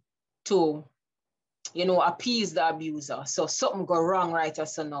need to, you know, appease the abuser. So something go wrong right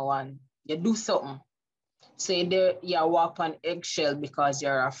as no one, you do something. So you walk on eggshell because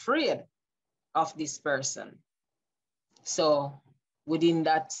you're afraid of this person. So within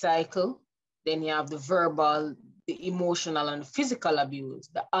that cycle, then you have the verbal, the emotional and physical abuse,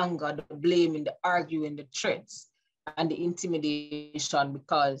 the anger, the blaming, the arguing, the threats, and the intimidation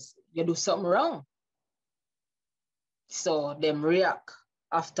because you do something wrong. So them react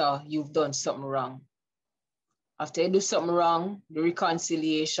after you've done something wrong. After you do something wrong, the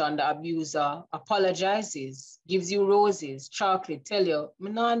reconciliation, the abuser apologizes, gives you roses, chocolate, tell you,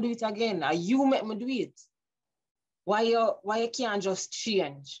 "Me not do it again, or you make me do it." Why you can't just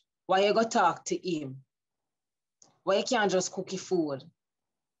change? Why you go talk to him? Why you can't just cook your food?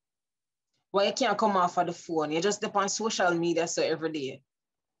 Why you can't come off of the phone? You just depend on social media so every day.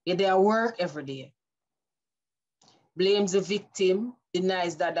 You're there at work every day. Blames the victim,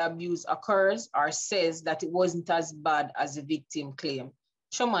 denies that the abuse occurs, or says that it wasn't as bad as the victim claimed.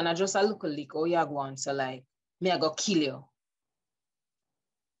 Sure, man, I just a look like, oh, you go on, so like, me I go kill you.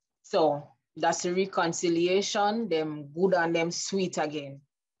 So that's the reconciliation, them good and them sweet again.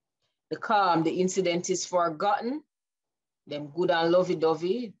 The calm, the incident is forgotten, them good and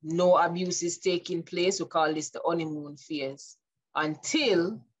lovey-dovey, no abuse is taking place. We call this the honeymoon phase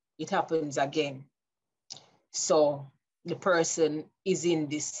until it happens again. So the person is in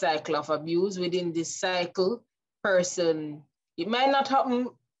this cycle of abuse. Within this cycle, person, it might not happen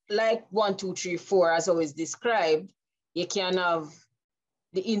like 1, 2, 3, 4 as always described. You can have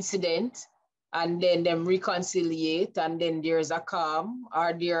the incident and then them reconciliate and then there's a calm,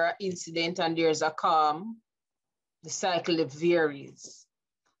 or there incident and there's a calm. The cycle varies,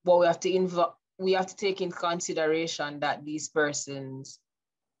 but we have to take in consideration that these persons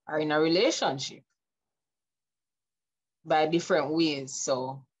are in a relationship by different ways.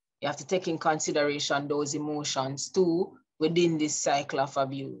 So you have to take in consideration those emotions too within this cycle of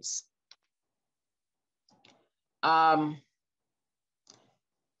abuse.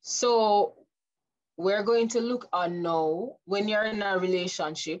 So we're going to look on now, when you're in a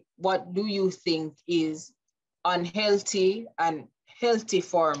relationship, what do you think is unhealthy and healthy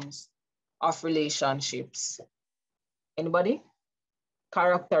forms of relationships? Anybody?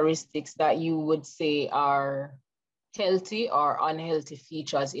 Characteristics that you would say are healthy or unhealthy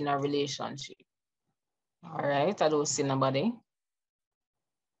features in a relationship. All right, I don't see nobody.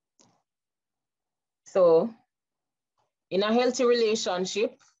 So in a healthy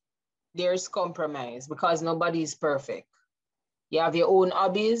relationship, there's compromise because nobody is perfect. You have your own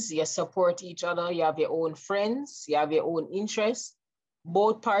hobbies, you support each other, you have your own friends, you have your own interests.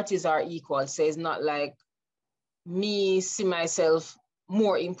 Both parties are equal. So it's not like me see myself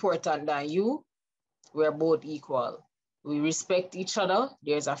more important than you. We're both equal. We respect each other.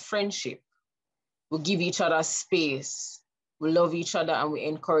 There's a friendship. We give each other space. We love each other and we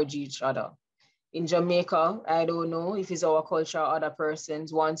encourage each other. In Jamaica, I don't know if it's our culture or other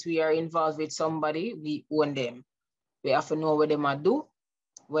persons, once we are involved with somebody, we own them. We have to know what them are do,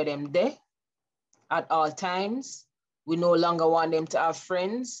 where them there at all times. We no longer want them to have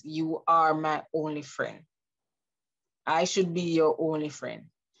friends. You are my only friend. I should be your only friend.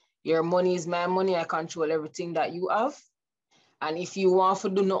 Your money is my money. I control everything that you have. And if you want to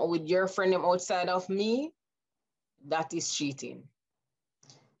do nothing with your friend outside of me, that is cheating.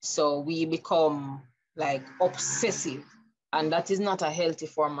 So we become like obsessive, and that is not a healthy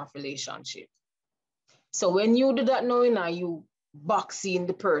form of relationship. So when you do that knowing that you boxing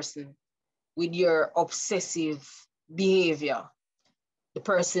the person with your obsessive behavior, the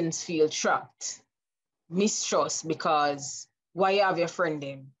persons feel trapped, mistrust, because why you have your friend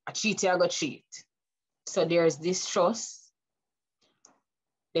them? A cheat, you go cheat. So there's distrust.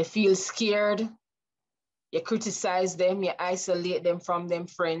 They feel scared. You criticize them, you isolate them from them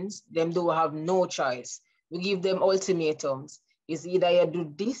friends. Them do have no choice. We give them ultimatums. It's either you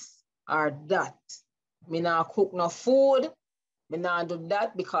do this or that. Me not cook no food. Me not do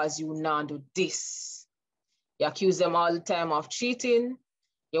that because you not do this. You accuse them all the time of cheating.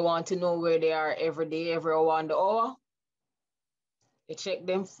 You want to know where they are every day, every hour on the hour. You check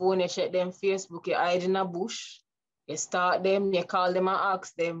them phone, you check them Facebook, you hide in a bush. You start them, you call them and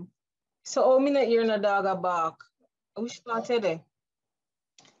ask them. So how many hear a dog a bark? Which part are they?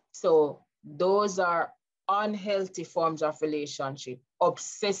 So those are unhealthy forms of relationship,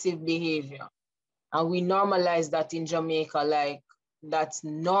 obsessive behavior. And we normalize that in Jamaica, like that's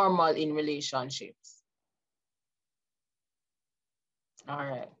normal in relationships. All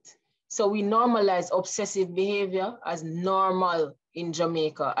right. So we normalize obsessive behavior as normal in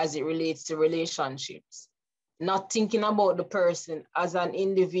Jamaica as it relates to relationships. Not thinking about the person as an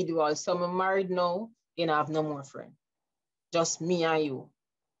individual. So I'm married now, you know, I have no more friends. Just me and you.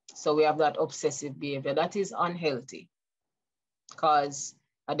 So we have that obsessive behavior. That is unhealthy. Because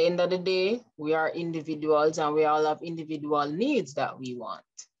at the end of the day, we are individuals and we all have individual needs that we want.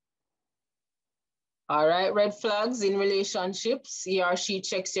 All right, red flags in relationships. He or she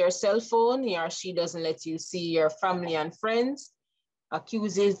checks your cell phone. He or she doesn't let you see your family and friends.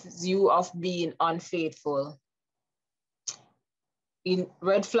 Accuses you of being unfaithful. In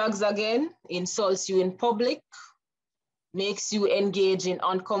red flags again, insults you in public, makes you engage in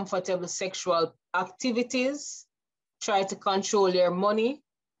uncomfortable sexual activities, try to control your money,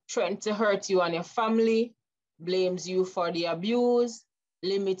 threaten to hurt you and your family, blames you for the abuse,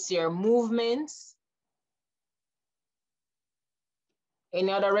 limits your movements.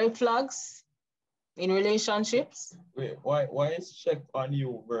 Any other red flags in relationships? Wait, why is check on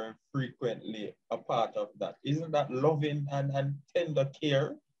you very frequently a part of that? Isn't that loving and tender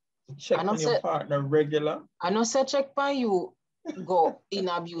care? To check on your partner regular? I know say check on you go in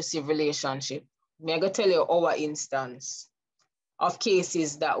abusive relationship. Me I go tell you our instance of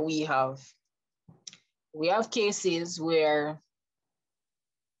cases that we have. We have cases where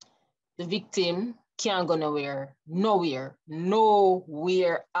the victim can't go nowhere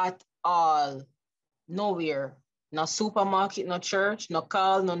at all. Nowhere. No supermarket, no church, no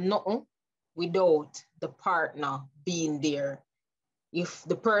call, no nothing without the partner being there. If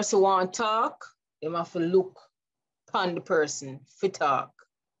the person want to talk, they have to look upon the person for talk.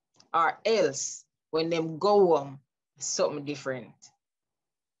 Or else, when them go home, something different.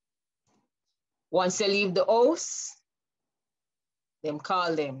 Once they leave the house, them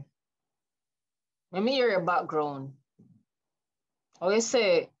call them. Let me hear your background. How you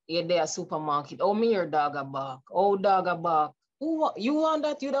say you're there at supermarket? Oh, me your dog a bark. Oh, dog a bark. You want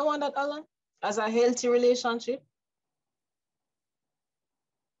that? You don't want that, Alan? As a healthy relationship?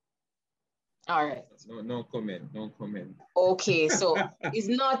 All right. No comment. Okay, so it's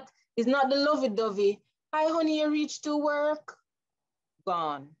not the lovey-dovey. Hi, honey, you reached to work?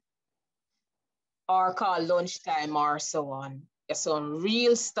 Gone. Or call lunchtime or so on. It's on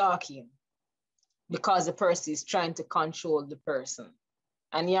real stalking because the person is trying to control the person.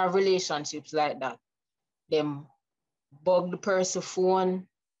 And you have relationships like that. Them bug the person's phone,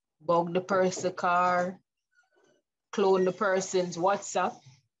 bug the person's car, clone the person's WhatsApp.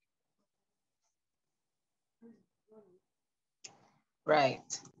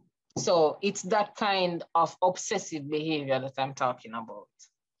 Right. So it's that kind of obsessive behavior that I'm talking about.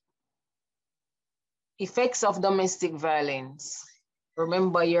 Effects of domestic violence.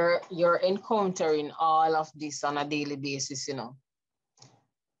 Remember, you're encountering all of this on a daily basis, you know.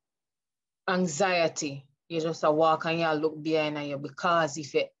 Anxiety. You just walk and you look behind you because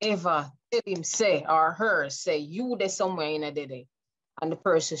if you ever tell him say or her say you there somewhere in a day and the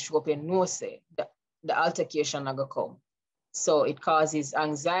person show up and no say the altercation are gonna come. So it causes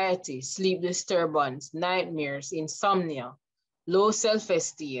anxiety, sleep disturbance, nightmares, insomnia, low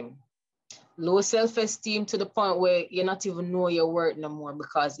self-esteem. Low self-esteem to the point where you not even know your worth no more,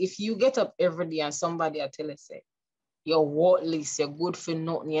 because if you get up every day and somebody tell you say, you're worthless, you're good for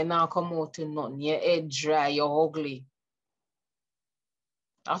nothing, you're not come out to nothing, your head dry, you're ugly.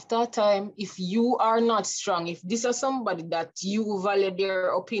 After a time, if you are not strong, if this is somebody that you value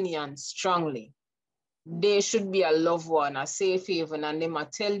their opinion strongly, they should be a loved one, a safe haven, and they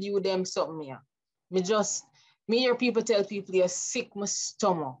might tell you them something here. Me hear people tell people you're sick, my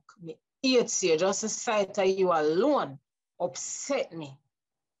stomach. Me hate you, just the sight of you alone upset me.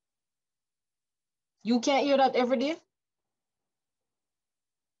 You can't hear that every day?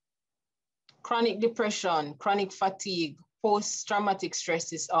 Chronic depression, chronic fatigue, post-traumatic stress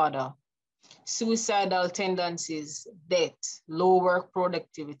disorder, suicidal tendencies, death, low work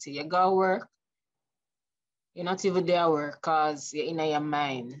productivity. You go to work, you're not even there at work because you're in your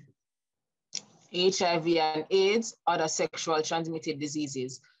mind. HIV and AIDS, other sexual transmitted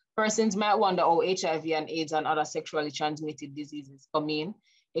diseases. Persons might wonder how HIV and AIDS and other sexually transmitted diseases come in.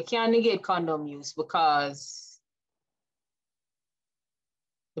 You can't negate condom use because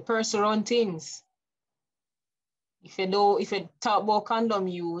The person run things. If you talk about condom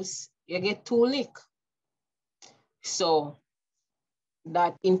use, you get 2 lick. So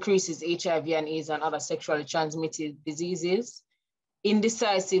that increases HIV and AIDS and other sexually transmitted diseases.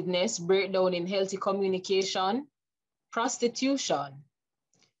 Indecisiveness, breakdown in healthy communication, prostitution,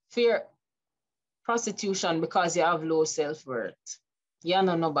 fear, prostitution because you have low self-worth. You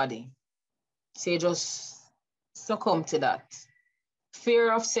know nobody. So you just succumb to that.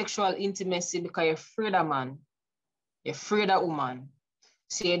 Fear of sexual intimacy because you're afraid of man. You're afraid of woman.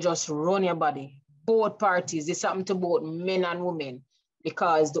 So you just run your body. Both parties, it's happened to both men and women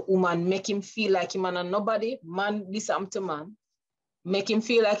because the woman make him feel like him and nobody. Man, this happened to man. Make him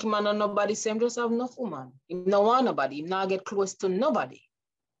feel like him and nobody. Same just have enough woman. He no want nobody. He not get close to nobody.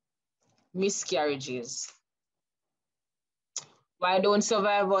 Miscarriages. Why don't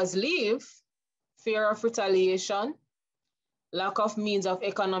survivors leave? Fear of retaliation, lack of means of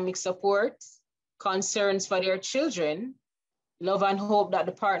economic support, concerns for their children, love and hope that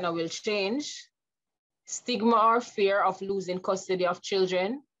the partner will change, stigma or fear of losing custody of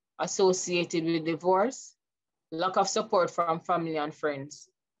children associated with divorce, lack of support from family and friends.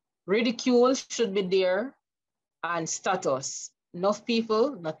 Ridicule should be there, and status. Enough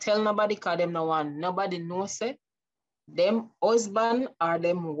people not tell nobody because them no one, nobody knows it. Them husband or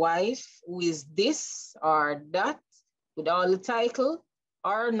them wife who is this or that with all the title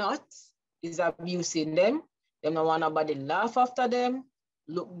or not is abusing them. Them no want nobody laugh after them,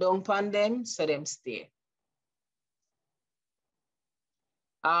 look down upon them, so them stay.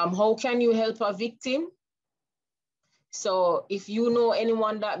 How can you help a victim? So if you know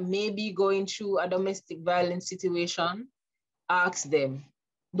anyone that may be going through a domestic violence situation, ask them.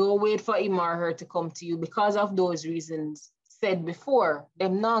 Don't wait for him or her to come to you because of those reasons said before.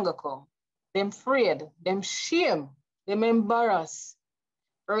 Them not gonna come. Them afraid, them shame, them embarrassed.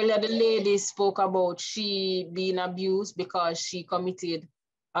 Earlier, the lady spoke about she being abused because she committed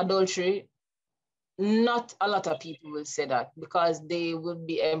adultery. Not a lot of people will say that because they would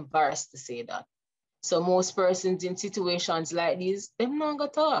be embarrassed to say that. So most persons in situations like these, them not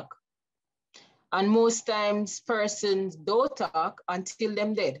gonna talk. And most times persons don't talk until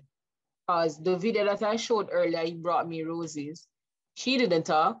them dead. Because the video that I showed earlier, he brought me roses. She didn't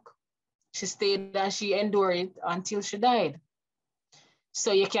talk. She stayed and she endured it until she died.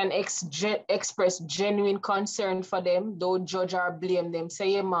 So you can express genuine concern for them. Don't judge or blame them. Say,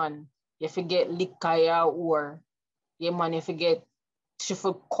 yeah, man, you forget likaya or, yeah, man, you forget, she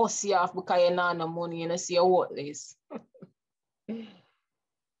for cuss you off because you not no money, you know, see your worthless.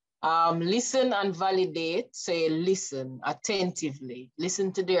 Listen and validate. So you listen attentively.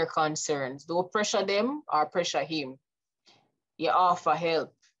 Listen to their concerns. Don't pressure them or pressure him. You offer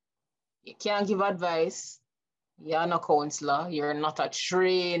help. You can't give advice. You're not a counselor. You're not a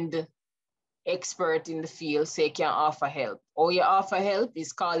trained expert in the field, so you can't offer help. Or you offer help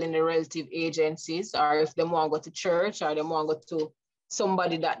is calling the relative agencies, or if they want to go to church or they want to go to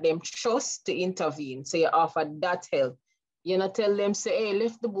somebody that them trust to intervene. So you offer that help. You not tell them, say, hey,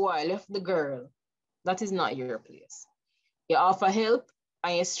 left the boy, left the girl. That is not your place. You offer help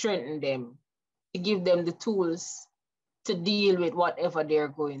and you strengthen them. You give them the tools to deal with whatever they're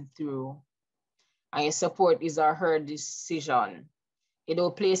going through. And your support is or her decision. You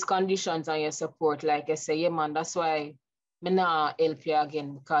don't place conditions on your support. Like I say, yeah, man, that's why I not help you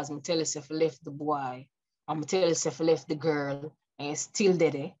again because I tell you if you left the boy, I'm tell you if you left the girl and you still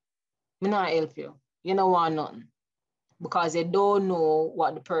did it, I not help you. You don't want nothing. Because they don't know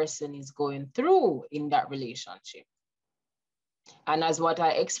what the person is going through in that relationship. And as what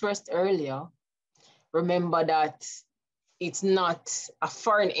I expressed earlier, remember that it's not a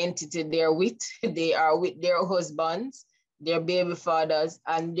foreign entity they're with. They are with their husbands, their baby fathers,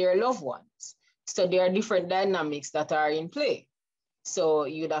 and their loved ones. So there are different dynamics that are in play. So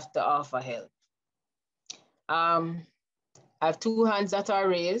you'd have to offer help. I have 2 hands that are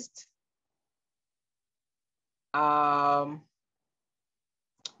raised. The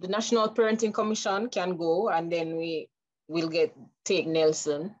National Parenting Commission can go, and then we will take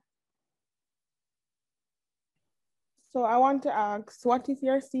Nelson. So I want to ask, what if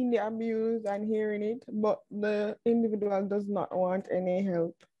you're seeing the abuse and hearing it, but the individual does not want any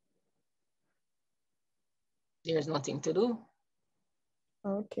help? There's nothing to do.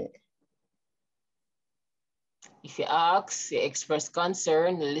 Okay. If you ask, you express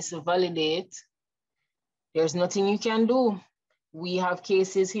concern, listen, validate, there's nothing you can do. We have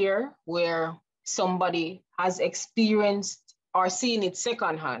cases here where somebody has experienced or seen it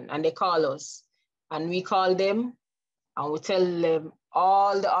secondhand and they call us and we call them and we tell them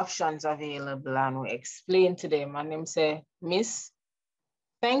all the options available and we explain to them and them say, Miss,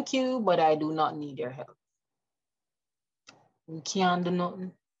 Thank you, but I do not need your help. We can't do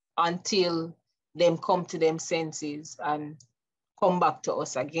nothing until them come to them senses and come back to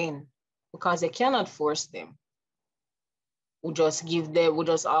us again, because they cannot force them. We just give them, we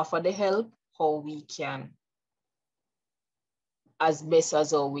just offer the help how we can, as best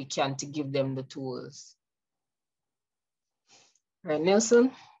as how we can, to give them the tools. Right,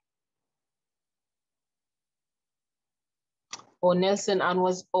 Nelson? Oh, Nelson Ann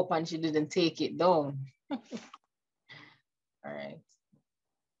was up and she didn't take it down. All right.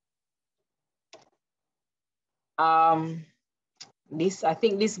 I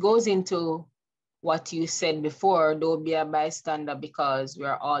think this goes into what you said before, don't be a bystander because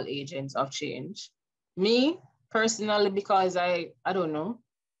we're all agents of change. Me, personally, because I don't know.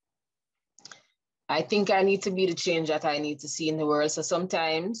 I think I need to be the change that I need to see in the world. So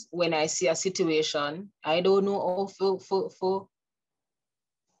sometimes when I see a situation, I don't know how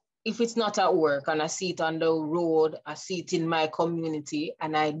if it's not at work and I see it on the road, I see it in my community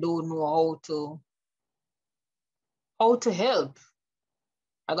and I don't know how to help.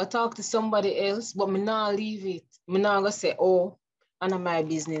 I gotta talk to somebody else, but me not leave it. Me not gonna say, oh, I know my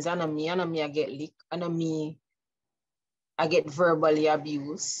business, I know me I get licked, I know me, I get verbally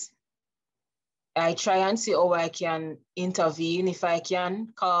abused. I try and see how I can intervene, if I can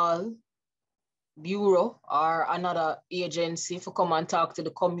call bureau or another agency to come and talk to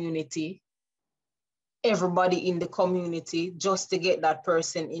the community, everybody in the community, just to get that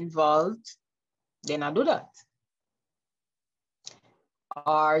person involved, then I do that.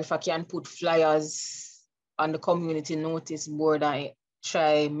 Or if I can put flyers on the community notice board, I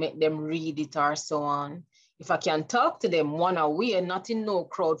try make them read it or so on. If I can talk to them one away, not in no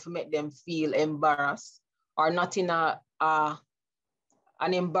crowd to make them feel embarrassed, or not in an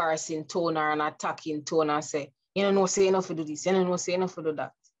embarrassing tone or an attacking tone and say, you know, say enough to do this, you know, say enough to do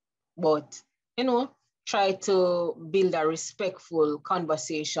that. But, you know, try to build a respectful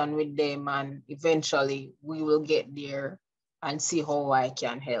conversation with them, and eventually we will get there and see how I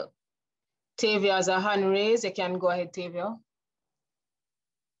can help. Tavia has a hand raised. You can go ahead, Tavia.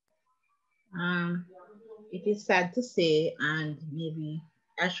 It is sad to say, and maybe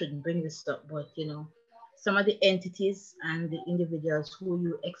I shouldn't bring this up, but you know, some of the entities and the individuals who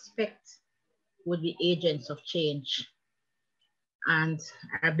you expect would be agents of change and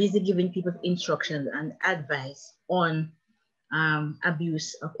are busy giving people instructions and advice on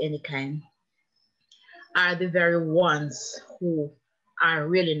abuse of any kind are the very ones who are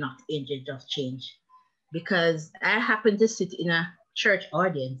really not agents of change. Because I happen to sit in a church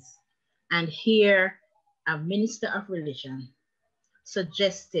audience and hear a minister of religion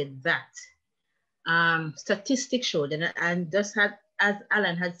suggested that statistics showed, and just had, as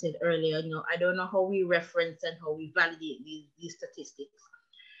Alan had said earlier, you know, I don't know how we reference and how we validate these statistics,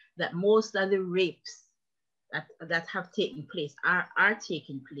 that most of the rapes that have taken place are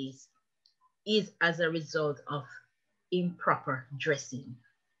taking place is as a result of improper dressing.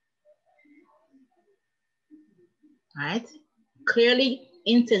 Right? Clearly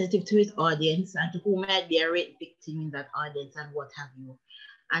insensitive to his audience and to who might be a rape victim in that audience and what have you.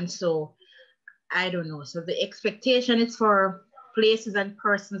 And so, I don't know. So the expectation is for places and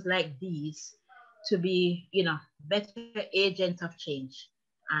persons like these to be, you know, better agents of change.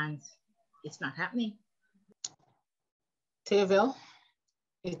 And it's not happening. Tavia,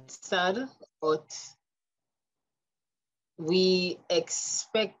 it's sad, but we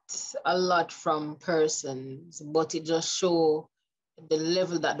expect a lot from persons, but it just shows the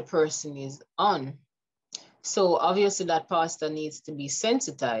level that the person is on. So obviously that pastor needs to be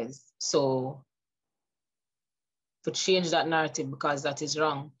sensitized. So to change that narrative, because that is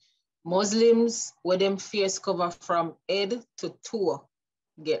wrong. Muslims with them face cover from head to toe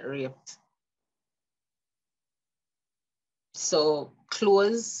get raped. So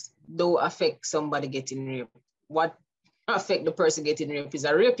clothes don't affect somebody getting raped. What affect the person getting raped is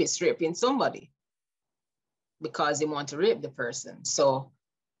a rapist raping somebody because they want to rape the person. So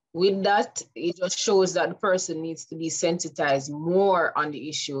with that, it just shows that the person needs to be sensitized more on the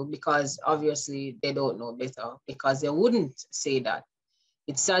issue, because obviously they don't know better, because they wouldn't say that.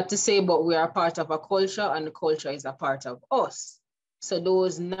 It's sad to say, but we are part of a culture and the culture is a part of us. So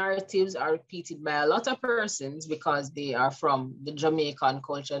those narratives are repeated by a lot of persons because they are from the Jamaican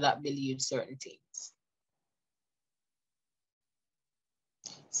culture that believes certain things.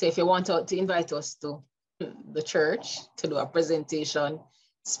 So if you want to invite us to the church to do a presentation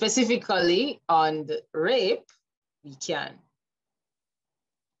specifically on the rape, we can.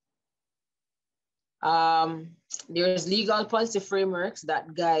 There's legal policy frameworks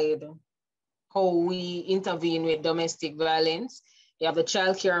that guide how we intervene with domestic violence. You have the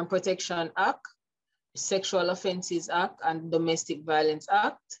Child Care and Protection Act, Sexual Offences Act, and Domestic Violence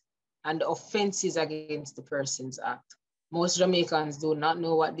Act, and the Offences Against the Persons Act. Most Jamaicans do not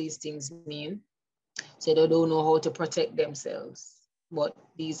know what these things mean, so they don't know how to protect themselves, but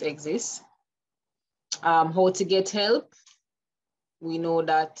these exist. How to get help? We know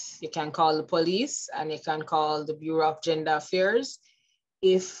that you can call the police and you can call the Bureau of Gender Affairs.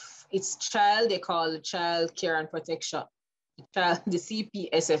 If it's child, they call the Child Care and Protection, the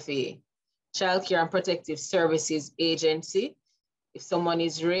CPSFA, Child Care and Protective Services Agency. If someone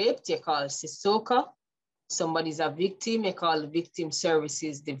is raped, you call CISOCA. Somebody's a victim, you call the Victim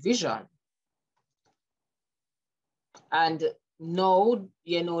Services Division. And now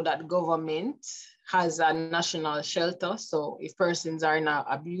you know that government has a national shelter. So if persons are in an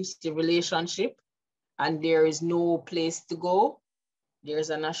abusive relationship and there is no place to go, there's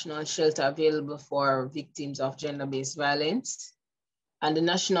a national shelter available for victims of gender-based violence. And the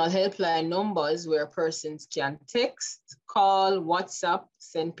national helpline numbers where persons can text, call, WhatsApp,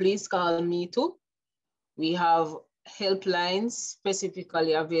 send please call me too. We have helplines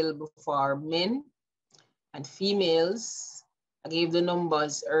specifically available for men and females. I gave the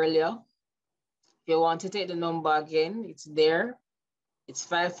numbers earlier. If you want to take the number again, it's there. It's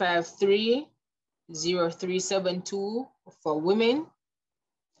 553-0372 for women.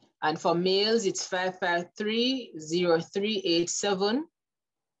 And for males, it's 553-0387.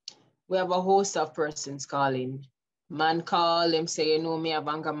 We have a host of persons calling. Man call them say, you know, me have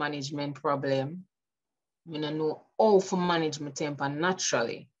anger management problem. I don't know how to manage my temper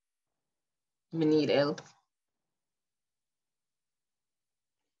naturally. Me need help.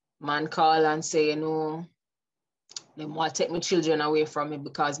 Man call and say, you know, they want to take my children away from me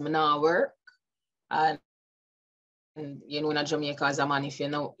because me not work. And you know, in Jamaica as a man, if you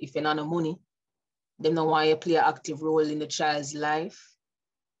not no money, they don't want you to play an active role in the child's life.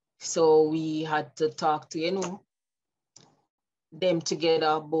 So we had to talk to, you know, them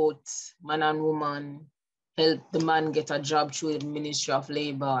together, both man and woman, help the man get a job through the Ministry of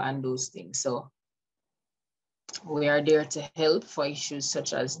Labor and those things. So we are there to help for issues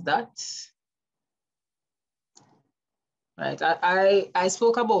such as that. Right, I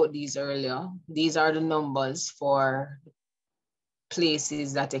spoke about these earlier. These are the numbers for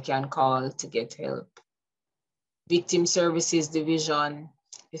places that you can call to get help. Victim Services Division,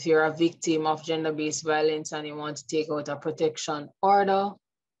 if you're a victim of gender-based violence and you want to take out a protection order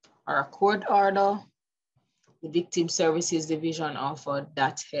or a court order, the Victim Services Division offer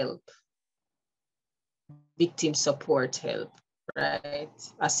that help. Victim support help, right?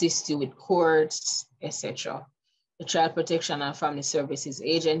 Assist you with courts, etc. The Child Protection and Family Services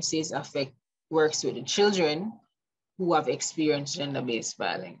Agencies works with the children who have experienced gender-based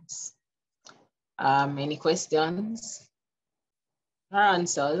violence. Any questions or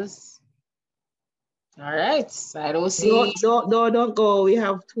answers? All right, I don't see. Don't go. We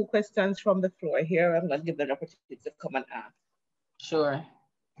have 2 questions from the floor here. I'm gonna give them an opportunity to come and ask. Sure.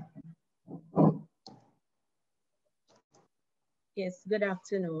 Yes, good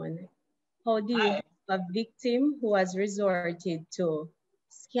afternoon. How do you help a victim who has resorted to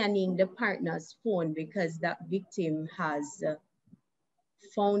scanning the partner's phone because that victim has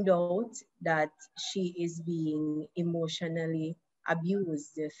found out that she is being emotionally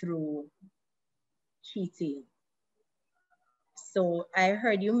abused through cheating? So I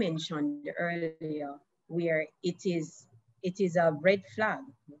heard you mentioned earlier where it is a red flag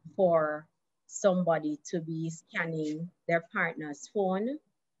for somebody to be scanning their partner's phone,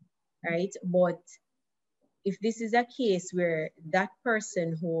 right? But if this is a case where that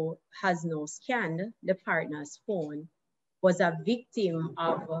person who has now scanned the partner's phone was a victim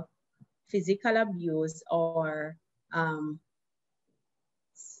of physical abuse or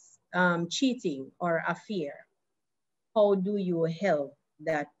cheating or affair, how do you help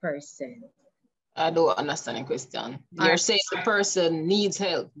that person? I don't understand the question. You're saying the person needs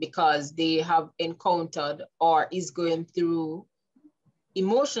help because they have encountered or is going through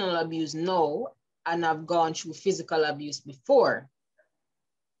emotional abuse now and have gone through physical abuse before.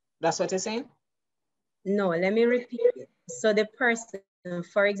 That's what you're saying? No, let me repeat it. So the person,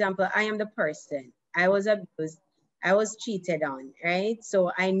 for example, I am the person. I was abused. I was cheated on, right?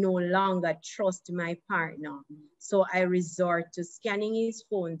 So I no longer trust my partner. So I resort to scanning his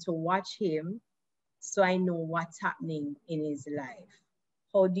phone to watch him so I know what's happening in his life.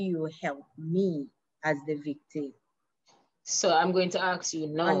 How do you help me as the victim? So I'm going to ask you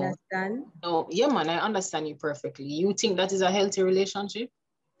now. Understand? No, yeah, man, I understand you perfectly. You think that is a healthy relationship?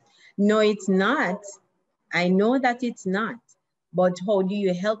 No, it's not. I know that it's not. But how do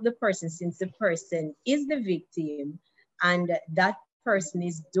you help the person since the person is the victim and that person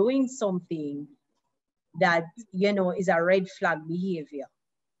is doing something that, you know, is a red flag behavior.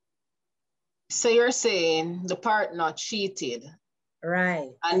 So you're saying the partner cheated. Right.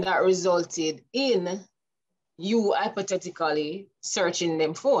 And that resulted in you hypothetically searching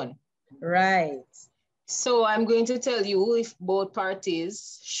them phone. Right. So I'm going to tell you if both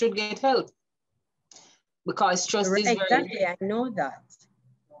parties should get help. Because trust is very... Exactly, I know that.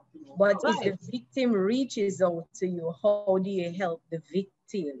 But if the victim reaches out to you, how do you help the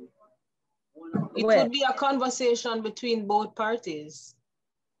victim? It would be a conversation between both parties.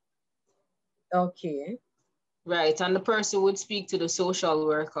 Okay. Right, and the person would speak to the social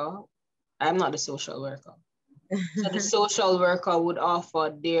worker. I'm not the social worker. So the social worker would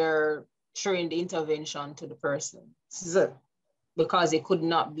offer their trained intervention to the person. Because it could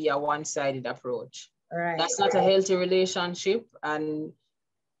not be a one-sided approach. Right. That's not a healthy relationship. And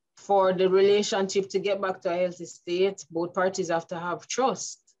for the relationship to get back to a healthy state, both parties have to have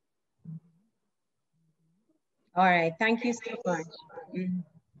trust. All right, thank you so much.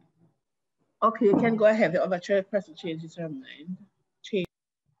 Okay, you can go ahead. The other person changes her mind.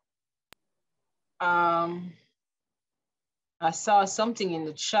 I saw something in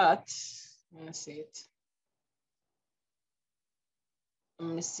the chat. Let me see it.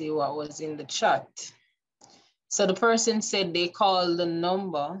 Let me see what was in the chat. So the person said they called the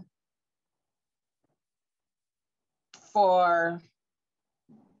number for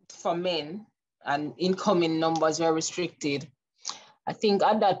men and incoming numbers were restricted. I think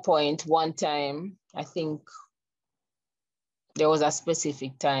at that point, one time, I think there was a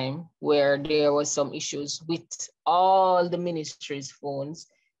specific time where there was some issues with all the ministry's phones,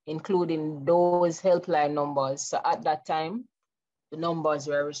 including those helpline numbers. So at that time, the numbers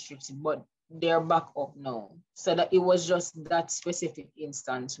were restricted, but they're back up now. So that it was just that specific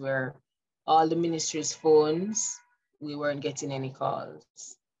instance where all the ministry's phones, we weren't getting any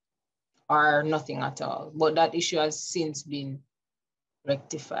calls or nothing at all. But that issue has since been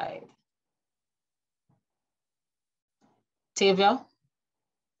rectified. Tavia?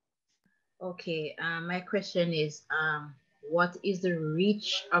 Okay, my question is, what is the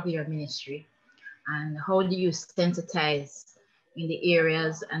reach of your ministry and how do you sensitize in the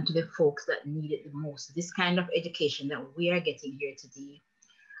areas and to the folks that need it the most? This kind of education that we are getting here today,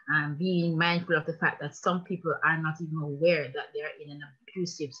 and being mindful of the fact that some people are not even aware that they're in an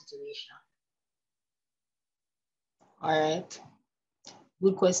abusive situation. All right,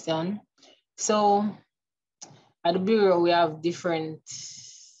 good question. So at the Bureau, we have different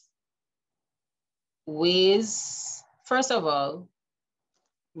ways. First of all,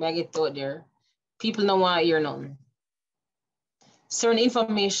 I get out there, people don't want to hear nothing. Certain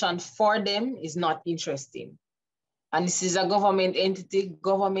information for them is not interesting. And this is a government entity,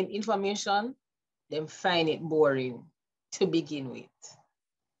 government information, them find it boring to begin with.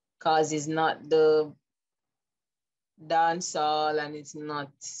 Because it's not the dance hall and it's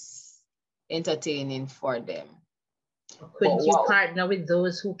not entertaining for them. Could you partner with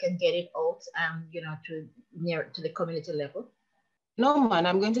those who can get it out, you know, to the community level? No, man,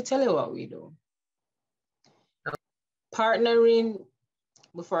 I'm going to tell you what we do. Partnering,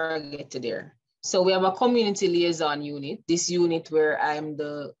 before I get to there. So we have a community liaison unit. This unit where I'm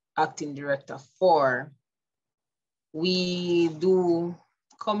the acting director for. We do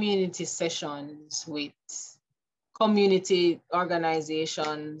community sessions with community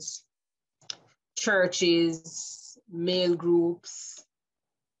organizations, churches, male groups,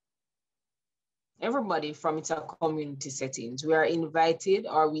 everybody from its community settings. We are invited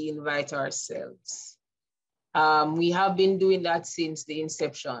or we invite ourselves. We have been doing that since the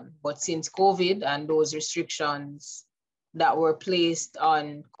inception, but since COVID and those restrictions that were placed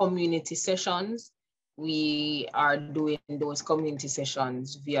on community sessions, we are doing those community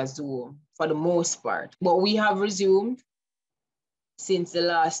sessions via Zoom for the most part. But we have resumed since the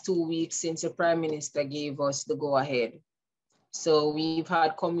last 2 weeks, since the Prime Minister gave us the go-ahead. So we've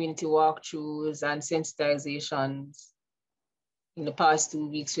had community walkthroughs and sensitizations. In the past 2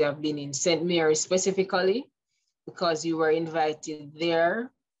 weeks, we have been in St. Mary specifically, because you were invited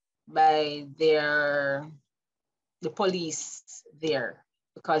there by the police there,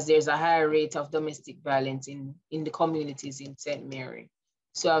 because there's a higher rate of domestic violence in the communities in St. Mary.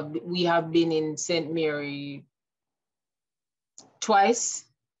 So we have been in St. Mary twice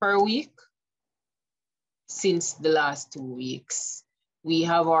per week since the last 2 weeks. We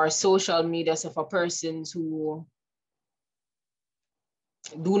have our social media, so for persons who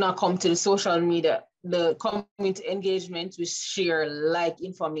do not come to the social media, the community engagement, we share like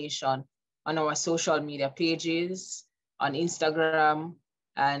information on our social media pages, on Instagram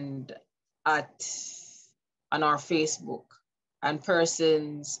and on our Facebook. And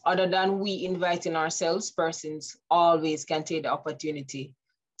persons, other than we inviting ourselves, persons always can take the opportunity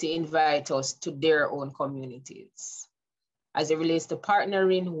to invite us to their own communities. As it relates to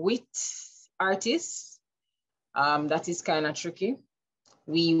partnering with artists, that is kind of tricky.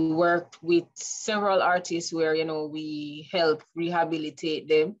 We worked with several artists where, you know, we help rehabilitate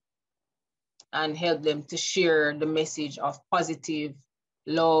them and help them to share the message of positive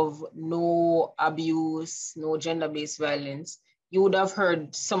love, no abuse, no gender-based violence. You would have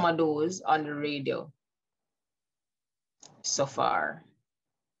heard some of those on the radio so far.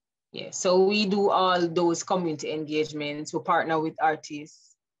 Yeah, so we do all those community engagements. We partner with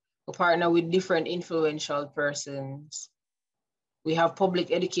artists. We partner with different influential persons. We have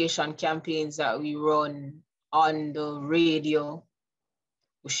public education campaigns that we run on the radio.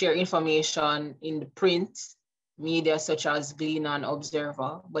 We share information in the print media such as Gleaner and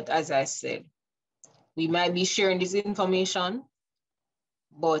Observer. But as I said, we might be sharing this information,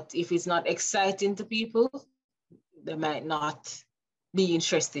 but if it's not exciting to people, they might not be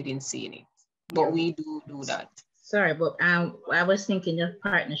interested in seeing it. But we do that. Sorry, but I was thinking of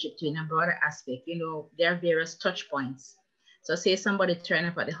partnership too in a broader aspect. You know, there are various touch points. So say somebody turn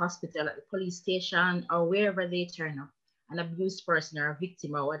up at the hospital, at the police station, or wherever they turn up, an abused person or a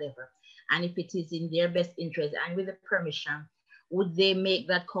victim or whatever. And if it is in their best interest and with the permission, would they make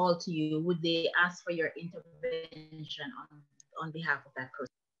that call to you? Would they ask for your intervention on behalf of that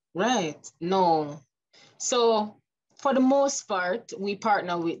person? Right, no. So for the most part, we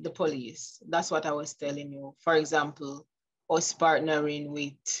partner with the police. That's what I was telling you. For example, us partnering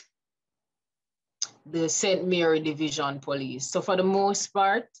with the St. Mary Division Police. So for the most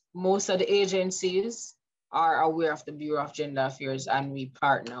part, most of the agencies are aware of the Bureau of Gender Affairs and we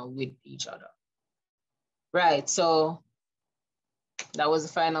partner with each other. Right, so that was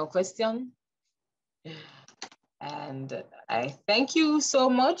the final question. And I thank you so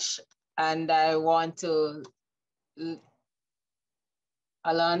much. And I want to,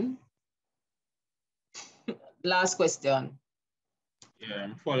 Alan, last question. Yeah,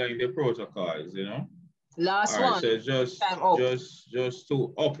 I'm following the protocols, you know. Last all right, one. So just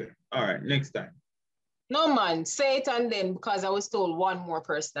two. Okay. All right. Next time. No, man. Say it and then because I was told one more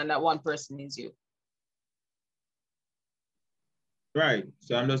person and that one person is you. Right.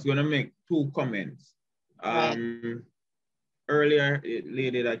 So I'm just gonna make two comments. Earlier, a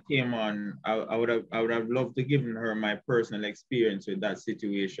lady that came on, I would have loved to give her my personal experience with that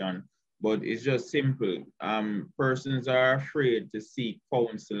situation. But it's just simple. Persons are afraid to seek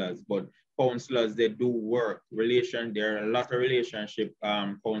counselors, but counselors, they do work. There are a lot of relationship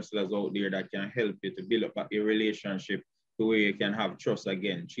counselors out there that can help you to build up a relationship to where you can have trust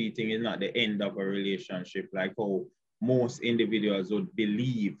again. Cheating is not the end of a relationship, like how most individuals would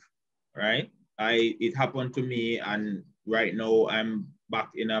believe, right? It happened to me, and right now I'm back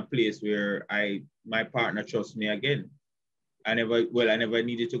in a place where my partner trusts me again. I never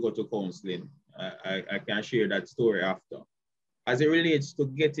needed to go to counseling. I can share that story after. As it relates to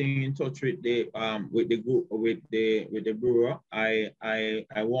getting in touch with the group, with the bureau, I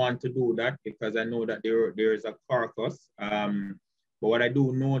want to do that because I know that there is a carcass. But what I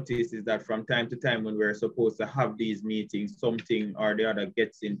do notice is that from time to time when we're supposed to have these meetings, something or the other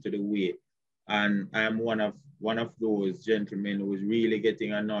gets into the way. And I'm one of those gentlemen who is really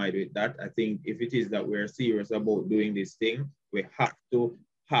getting annoyed with that. I think if it is that we're serious about doing this thing, we have to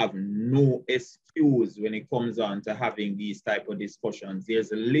have no excuse when it comes on to having these type of discussions.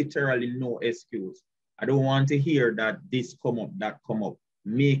 There's literally no excuse. I don't want to hear that this come up, that come up.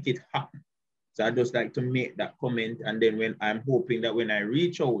 Make it happen. So I just like to make that comment. And then when I'm hoping that when I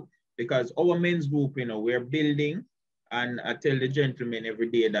reach out, because our men's group, you know, we're building. And I tell the gentlemen every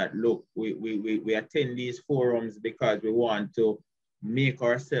day that, look, we attend these forums because we want to make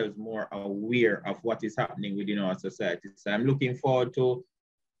ourselves more aware of what is happening within our society. So I'm looking forward to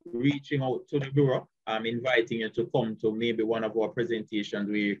reaching out to the bureau. I'm inviting you to come to maybe one of our presentations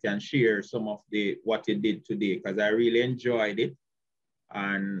where you can share some of what you did today, because I really enjoyed it.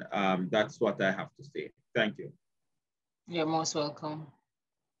 And that's what I have to say. Thank you. You're most welcome.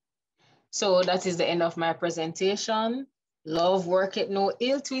 So that is the end of my presentation. Love worketh no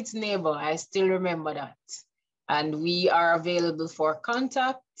ill to its neighbor. I still remember that. And we are available for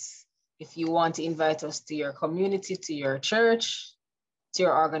contact if you want to invite us to your community, to your church, to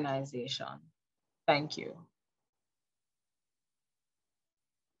your organization. Thank you.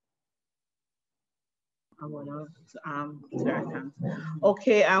 I want to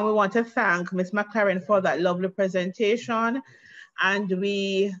okay, and we want to thank Ms. Mclaren for that lovely presentation. And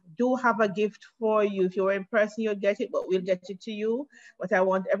we do have a gift for you. If you're in person, you'll get it, but we'll get it to you. But I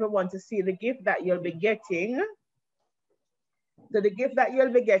want everyone to see the gift that you'll be getting. So the gift that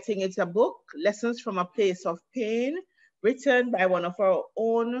you'll be getting is a book, Lessons from a Place of Pain, written by one of our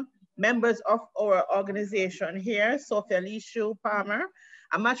own members of our organization here, Sophia Leishu Palmer.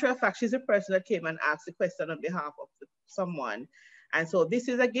 A matter of fact, she's the person that came and asked the question on behalf of someone. And so this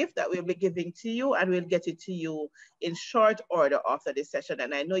is a gift that we'll be giving to you, and we'll get it to you in short order after this session.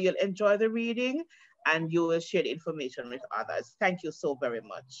 And I know you'll enjoy the reading and you will share the information with others. Thank you so very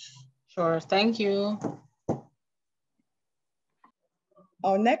much. Sure, thank you.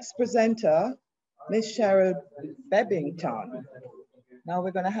 Our next presenter, Ms. Cheryl Bebbington. Now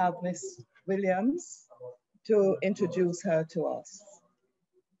we're going to have Ms. Williams to introduce her to us.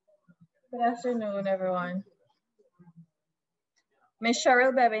 Good afternoon, everyone. Ms.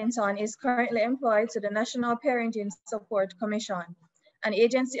 Cheryl Bebbington is currently employed to the National Parenting Support Commission, an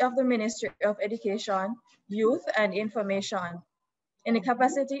agency of the Ministry of Education, Youth and Information, in the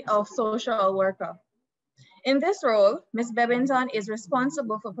capacity of social worker. In this role, Ms. Bebbington is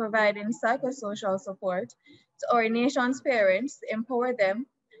responsible for providing psychosocial support to our nation's parents to empower them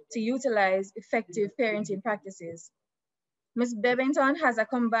to utilize effective parenting practices. Ms. Bebbington has a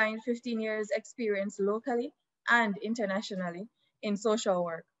combined 15 years experience locally and internationally in social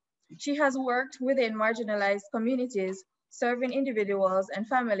work. She has worked within marginalized communities, serving individuals and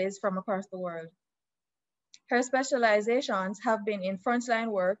families from across the world. Her specializations have been in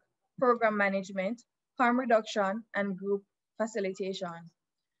frontline work, program management, harm reduction, and group facilitation.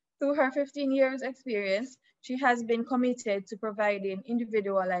 Through her 15 years experience, she has been committed to providing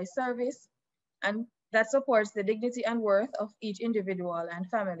individualized service and that supports the dignity and worth of each individual and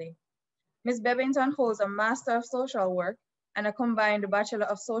family. Ms. Bebbington holds a Master of Social Work and a combined Bachelor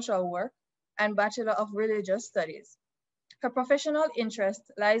of Social Work and Bachelor of Religious Studies. Her professional interest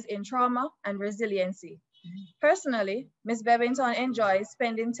lies in trauma and resiliency. Personally, Ms. Bebbington enjoys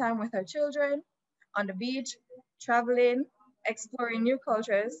spending time with her children, on the beach, traveling, exploring new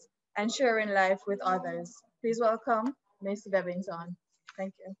cultures, and sharing life with others. Please welcome Ms. Bebbington.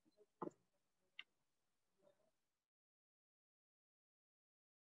 Thank you.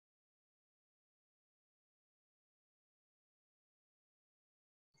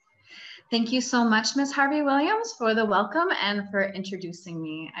 Thank you so much, Ms. Harvey Williams, for the welcome and for introducing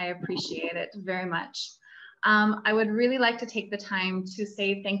me. I appreciate it very much. I would really like to take the time to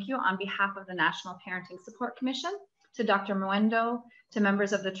say thank you on behalf of the National Parenting Support Commission to Dr. Mwendo, to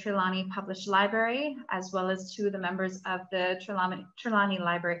members of the Trelawny Published Library, as well as to the members of the Trelawny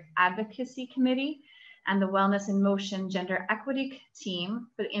Library Advocacy Committee and the Wellness in Motion Gender Equity team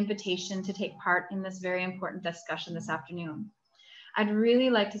for the invitation to take part in this very important discussion this afternoon. I'd really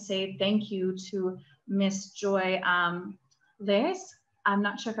like to say thank you to Miss Joy Laesch. I'm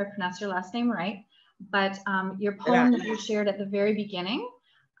not sure if I pronounced your last name right, but your poem that you shared at the very beginning,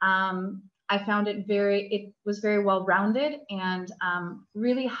 I found it was very well-rounded and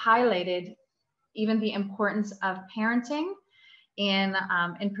really highlighted even the importance of parenting in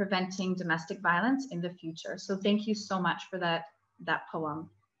preventing domestic violence in the future. So thank you so much for that poem.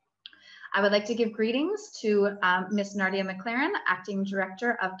 I would like to give greetings to Ms. Nardia Mclaren, Acting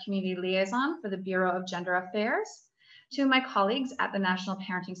Director of Community Liaison for the Bureau of Gender Affairs, to my colleagues at the National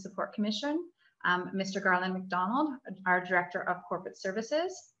Parenting Support Commission, Mr. Garland McDonald, our Director of Corporate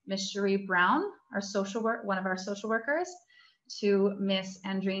Services, Ms. Cherie Brown, one of our social workers, to Ms.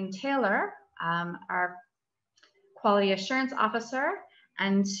 Andreen Taylor, our Quality Assurance Officer,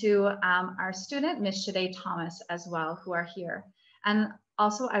 and to our student, Ms. Shade Thomas as well, who are here. And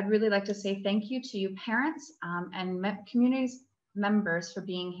also, I'd really like to say thank you to you parents and community members for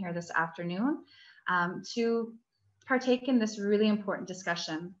being here this afternoon to partake in this really important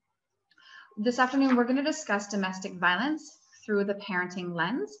discussion. This afternoon, we're going to discuss domestic violence through the parenting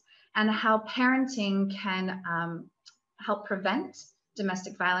lens and how parenting can help prevent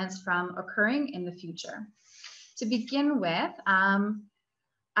domestic violence from occurring in the future. To begin with, I'm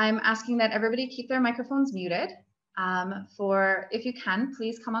asking that everybody keep their microphones muted. If you can,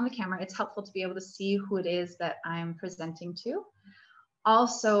 please come on the camera. It's helpful to be able to see who it is that I'm presenting to.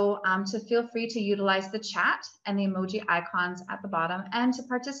 Also, to feel free to utilize the chat and the emoji icons at the bottom and to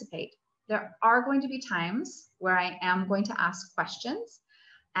participate. There are going to be times where I am going to ask questions.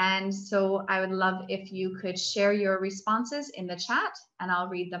 And so I would love if you could share your responses in the chat and I'll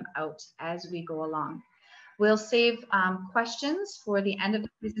read them out as we go along. We'll save questions for the end of the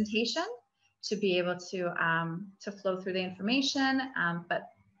presentation to be able to flow through the information, but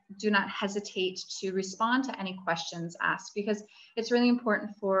do not hesitate to respond to any questions asked because it's really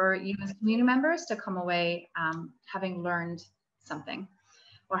important for you as community members to come away having learned something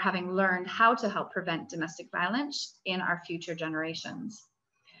or having learned how to help prevent domestic violence in our future generations.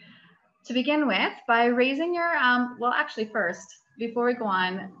 To begin with, by raising your, well, actually first, before we go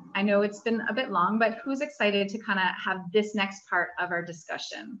on, I know it's been a bit long, but who's excited to kind of have this next part of our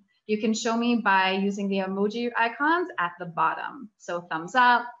discussion? You can show me by using the emoji icons at the bottom. So thumbs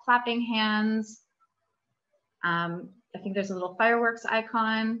up, clapping hands. I think there's a little fireworks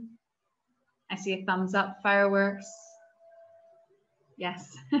icon. I see a thumbs up, fireworks.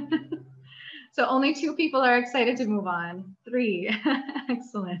 Yes. So only 2 people are excited to move on. 3,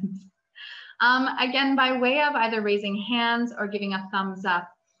 excellent. Again, by way of either raising hands or giving a thumbs up,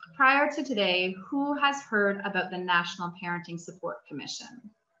 prior to today, who has heard about the National Parenting Support Commission?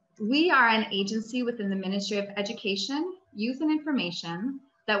 We are an agency within the Ministry of Education, Youth and Information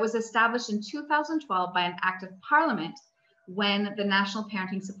that was established in 2012 by an act of Parliament when the National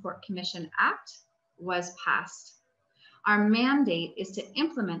Parenting Support Commission Act was passed. Our mandate is to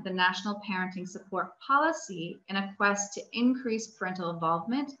implement the National Parenting Support Policy in a quest to increase parental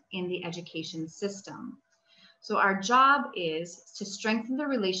involvement in the education system. So our job is to strengthen the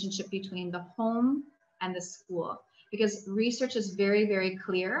relationship between the home and the school, because research is very, very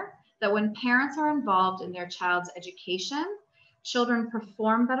clear that when parents are involved in their child's education, children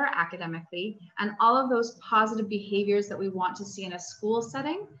perform better academically, and all of those positive behaviors that we want to see in a school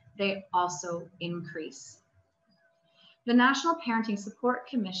setting, they also increase. The National Parenting Support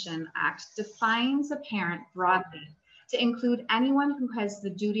Commission Act defines a parent broadly to include anyone who has the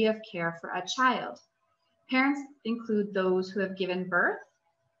duty of care for a child. Parents include those who have given birth,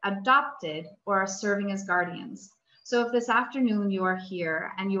 adopted, or are serving as guardians. So if this afternoon you are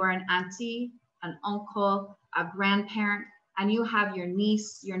here and you are an auntie, an uncle, a grandparent, and you have your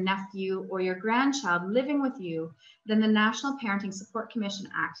niece, your nephew, or your grandchild living with you, then the National Parenting Support Commission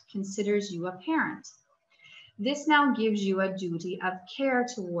Act considers you a parent. This now gives you a duty of care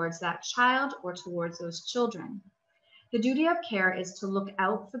towards that child or towards those children. The duty of care is to look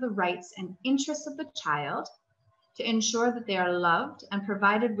out for the rights and interests of the child, to ensure that they are loved and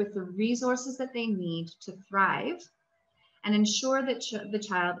provided with the resources that they need to thrive, and ensure that the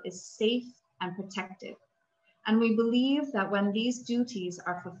child is safe and protected. And we believe that when these duties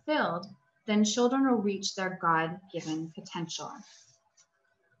are fulfilled, then children will reach their God-given potential.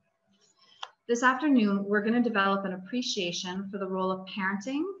 This afternoon, we're going to develop an appreciation for the role of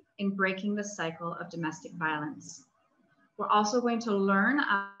parenting in breaking the cycle of domestic violence. We're also going to learn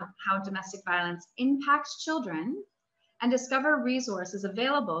how domestic violence impacts children and discover resources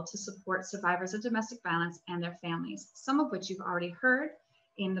available to support survivors of domestic violence and their families, some of which you've already heard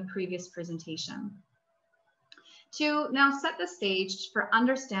in the previous presentation. To now set the stage for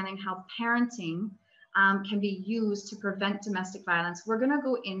understanding how parenting can be used to prevent domestic violence, we're going to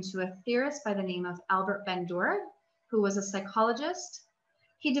go into a theorist by the name of Albert Bandura, who was a psychologist.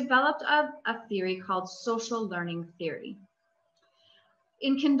 He developed a theory called social learning theory.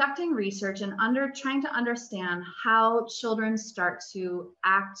 In conducting research and trying to understand how children start to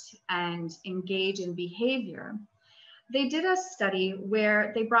act and engage in behavior, they did a study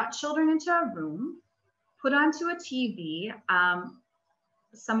where they brought children into a room, put onto a TV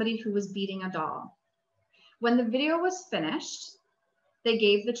somebody who was beating a doll. When the video was finished, they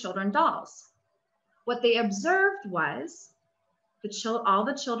gave the children dolls. What they observed was all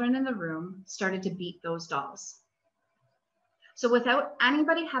the children in the room started to beat those dolls. So without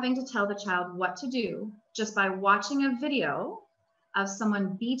anybody having to tell the child what to do, just by watching a video of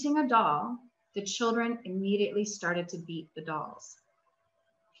someone beating a doll, the children immediately started to beat the dolls.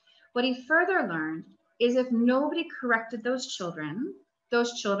 What he further learned is if nobody corrected those children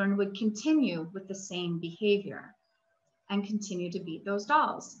would continue with the same behavior and continue to beat those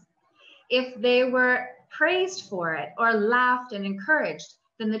dolls. If they were praised for it or laughed and encouraged,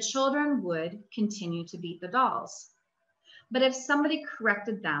 then the children would continue to beat the dolls. But if somebody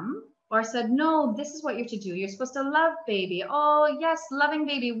corrected them or said, no, this is what you have to do. You're supposed to love baby. Oh yes, loving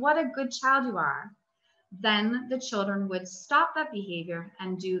baby, what a good child you are. Then the children would stop that behavior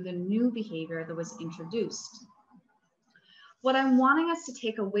and do the new behavior that was introduced. What I'm wanting us to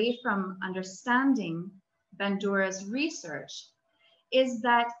take away from understanding Bandura's research is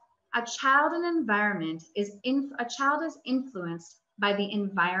that a child is influenced by the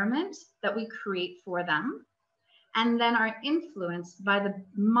environment that we create for them, and then are influenced by the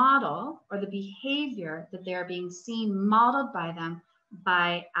model or the behavior that they're being seen modeled by them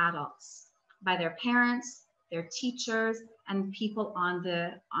by adults, by their parents, their teachers, and people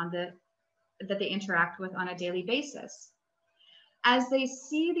that they interact with on a daily basis. As they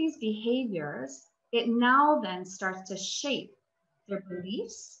see these behaviors, it now then starts to shape their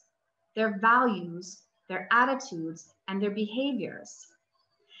beliefs, their values, their attitudes, and their behaviors.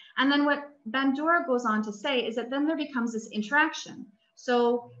 And then what Bandura goes on to say is that then there becomes this interaction.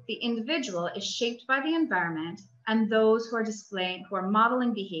 So the individual is shaped by the environment and those who are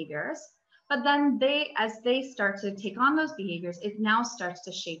modeling behaviors, but then as they start to take on those behaviors, it now starts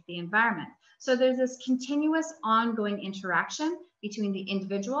to shape the environment. So there's this continuous ongoing interaction between the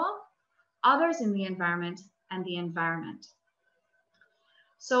individual, others in the environment, and the environment.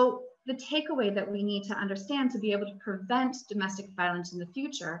 So the takeaway that we need to understand to be able to prevent domestic violence in the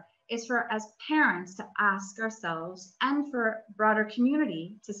future is for as parents to ask ourselves, and for broader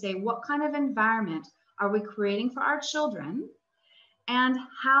community to say, what kind of environment are we creating for our children? And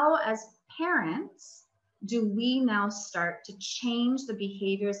how, as parents, do we now start to change the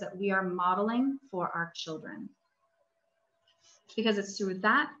behaviors that we are modeling for our children? Because it's through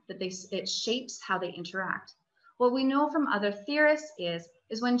that it shapes how they interact. What we know from other theorists is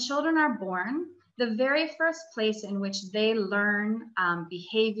when children are born, the very first place in which they learn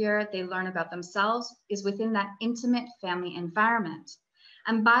behavior, they learn about themselves, is within that intimate family environment.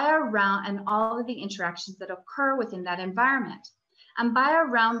 And and all of the interactions that occur within that environment. And by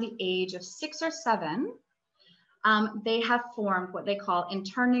around the age of 6 or 7, they have formed what they call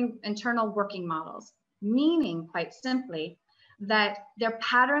internal working models, meaning quite simply that their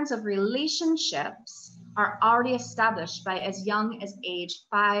patterns of relationships are already established by as young as age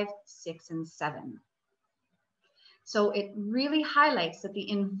 5, 6, and 7. So it really highlights that the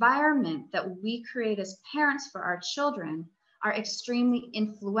environment that we create as parents for our children are extremely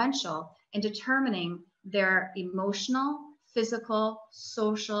influential in determining their emotional, physical,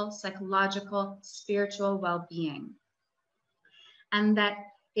 social, psychological, spiritual well-being. And that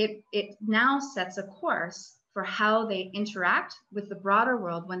it now sets a course for how they interact with the broader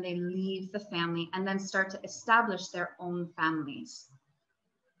world when they leave the family and then start to establish their own families.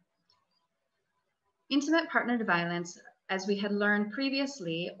 Intimate partner violence, as we had learned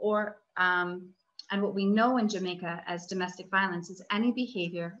previously, and what we know in Jamaica as domestic violence, is any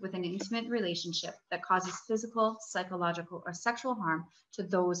behavior with an intimate relationship that causes physical, psychological, or sexual harm to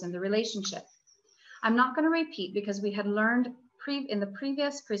those in the relationship. I'm not going to repeat because we had learned in the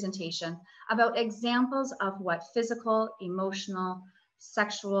previous presentation about examples of what physical, emotional,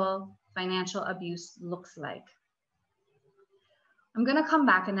 sexual, financial abuse looks like. I'm going to come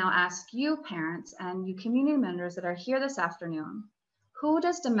back and now ask you parents and you community members that are here this afternoon, who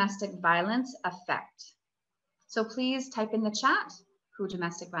does domestic violence affect? So please type in the chat who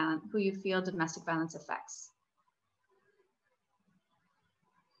you feel domestic violence affects.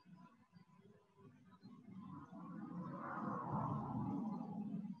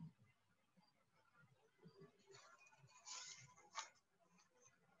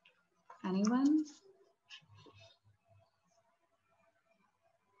 Anyone?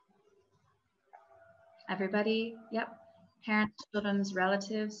 Everybody? Yep. Parents, children's,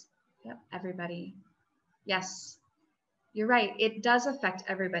 relatives? Yep, everybody. Yes, you're right. It does affect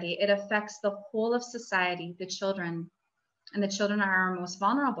everybody. It affects the whole of society, the children, and the children are our most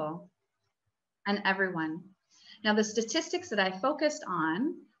vulnerable, and everyone. Now, the statistics that I focused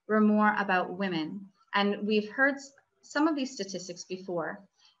on were more about women, and we've heard some of these statistics before.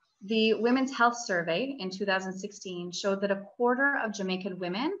 The Women's Health Survey in 2016 showed that 1/4 of Jamaican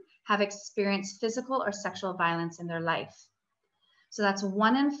women have experienced physical or sexual violence in their life. So that's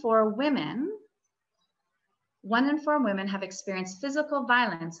 1 in 4 women. 1 in 4 women have experienced physical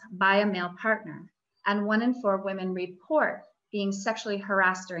violence by a male partner, and 1 in 4 women report being sexually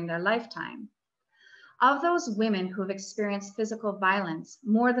harassed during their lifetime. Of those women who have experienced physical violence,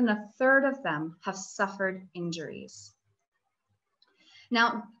 more than 1/3 of them have suffered injuries.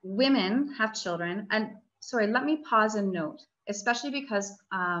 Now, women have children, and sorry, let me pause and note, especially because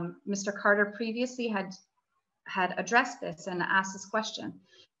Mr. Carter previously had addressed this and asked this question.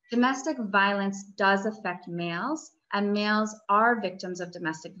 Domestic violence does affect males, and males are victims of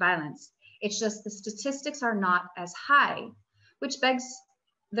domestic violence. It's just the statistics are not as high, which begs,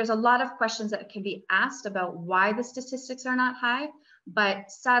 there's a lot of questions that can be asked about why the statistics are not high,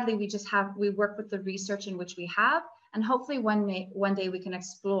 but sadly we work with the research in which we have, and hopefully one day we can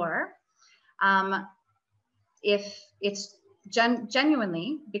explore if it's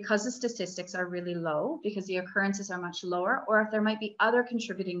genuinely because the statistics are really low, because the occurrences are much lower, or if there might be other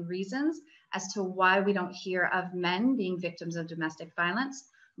contributing reasons as to why we don't hear of men being victims of domestic violence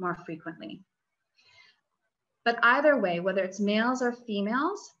more frequently. But either way, whether it's males or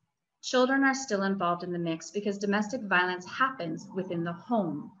females, children are still involved in the mix because domestic violence happens within the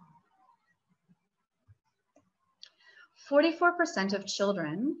home. 44% of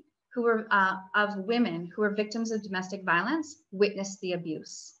children of women who were victims of domestic violence witnessed the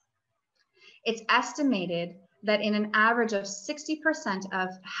abuse. It's estimated that in an average of 60% of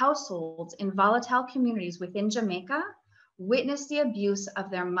households in volatile communities within Jamaica witnessed the abuse of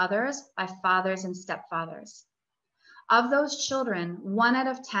their mothers by fathers and stepfathers. Of those children, 1 out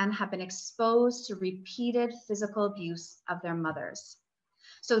of 10 have been exposed to repeated physical abuse of their mothers.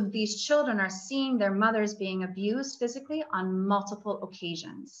 So these children are seeing their mothers being abused physically on multiple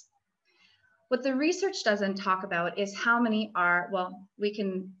occasions. What the research doesn't talk about is how many are, well, we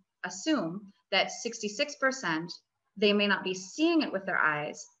can assume that 66%, they may not be seeing it with their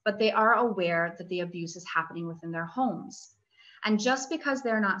eyes, but they are aware that the abuse is happening within their homes. And just because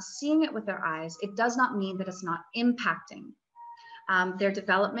they're not seeing it with their eyes, it does not mean that it's not impacting their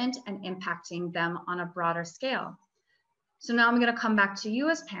development and impacting them on a broader scale. So now I'm going to come back to you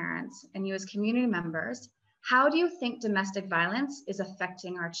as parents and you as community members. How do you think domestic violence is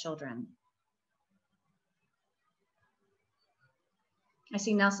affecting our children? I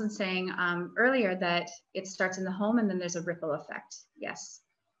see Nelson saying earlier that it starts in the home and then there's a ripple effect. Yes.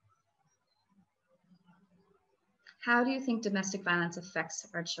 How do you think domestic violence affects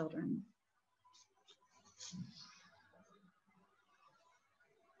our children?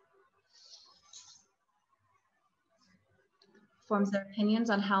 Forms their opinions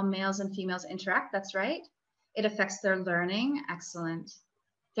on how males and females interact. That's right. It affects their learning. Excellent.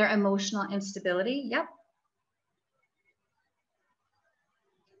 Their emotional instability. Yep.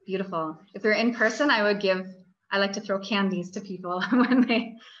 Beautiful. If they're in person, I like to throw candies to people when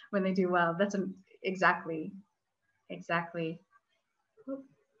they do well. That's exactly. Oop,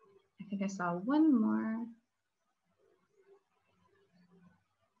 I think I saw one more.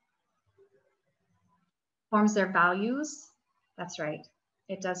 Forms their values. That's right.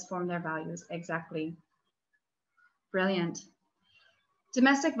 It does form their values. Exactly. Brilliant.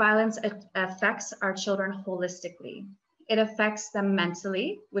 Domestic violence affects our children holistically. It affects them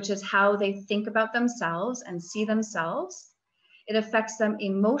mentally, which is how they think about themselves and see themselves. It affects them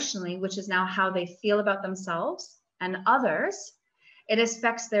emotionally, which is now how they feel about themselves and others. It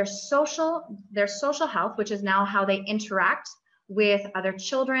affects their social health, which is now how they interact with other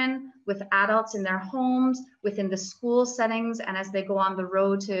children, with adults in their homes, within the school settings, and as they go on the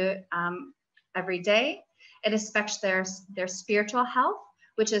road to every day. It affects their spiritual health,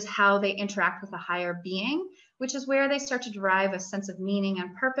 which is how they interact with a higher being, which is where they start to derive a sense of meaning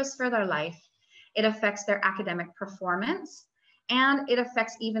and purpose for their life. It affects their academic performance, and it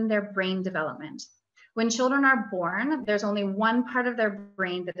affects even their brain development. When children are born, there's only one part of their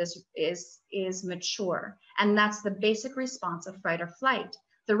brain that is mature, and that's the basic response of fight or flight.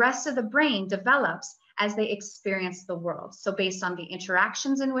 The rest of the brain develops as they experience the world. So based on the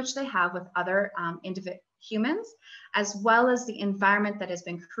interactions in which they have with other humans, as well as the environment that has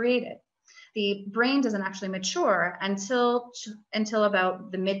been created. The brain doesn't actually mature until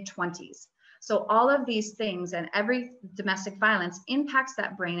about the mid-20s. So all of these things and every domestic violence impacts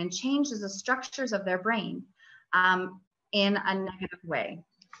that brain and changes the structures of their brain in a negative way.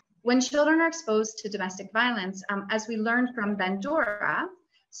 When children are exposed to domestic violence, as we learned from Bandura,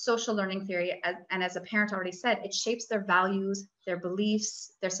 social learning theory, and as a parent already said, it shapes their values, their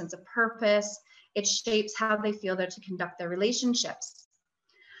beliefs, their sense of purpose. It shapes how they feel they're to conduct their relationships.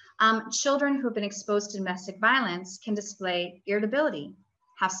 Children who have been exposed to domestic violence can display irritability,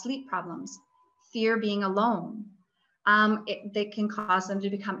 have sleep problems, fear being alone. They can cause them to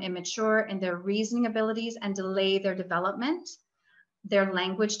become immature in their reasoning abilities and delay their development. Their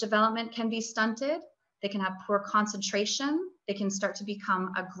language development can be stunted. They can have poor concentration. They can start to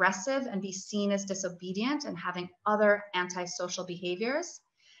become aggressive and be seen as disobedient and having other antisocial behaviors.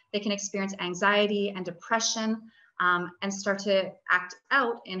 They can experience anxiety and depression and start to act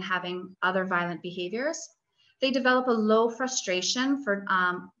out in having other violent behaviors. They develop a low frustration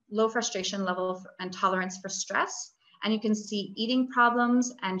level and tolerance for stress. And you can see eating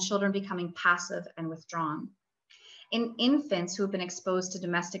problems and children becoming passive and withdrawn. In infants who have been exposed to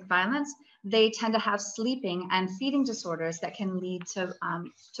domestic violence, they tend to have sleeping and feeding disorders that can lead to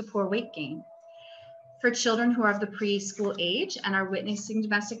poor weight gain. For children who are of the preschool age and are witnessing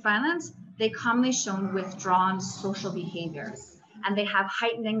domestic violence, they commonly show withdrawn social behaviors, and they have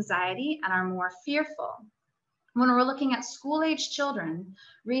heightened anxiety and are more fearful. When we're looking at school-age children,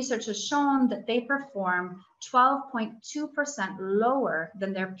 research has shown that they perform 12.2% lower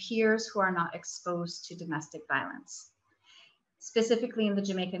than their peers who are not exposed to domestic violence. Specifically in the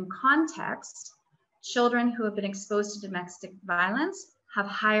Jamaican context, children who have been exposed to domestic violence have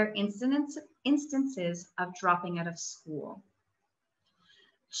higher instances of dropping out of school.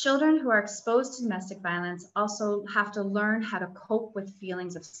 Children who are exposed to domestic violence also have to learn how to cope with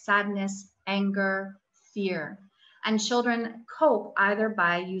feelings of sadness, anger, fear. And children cope either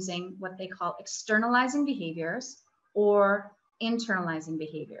by using what they call externalizing behaviors or internalizing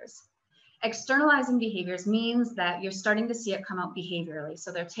behaviors. Externalizing behaviors means that you're starting to see it come out behaviorally.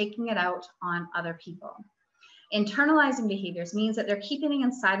 So they're taking it out on other people. Internalizing behaviors means that they're keeping it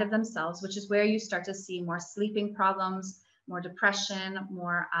inside of themselves, which is where you start to see more sleeping problems, more depression,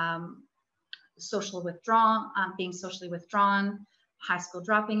 more social withdrawal, being socially withdrawn, high school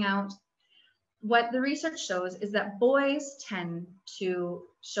dropping out. What the research shows is that boys tend to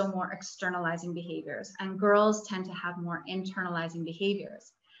show more externalizing behaviors and girls tend to have more internalizing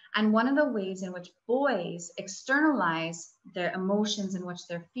behaviors. And one of the ways in which boys externalize their emotions in which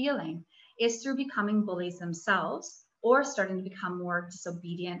they're feeling is through becoming bullies themselves or starting to become more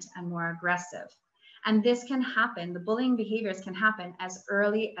disobedient and more aggressive. And this can happen, the bullying behaviors can happen as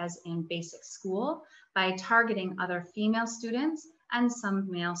early as in basic school by targeting other female students and some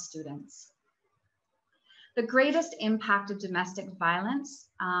male students. The greatest impact of domestic violence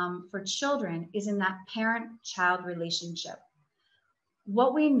for children is in that parent-child relationship.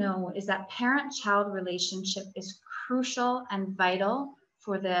 What we know is that parent-child relationship is crucial and vital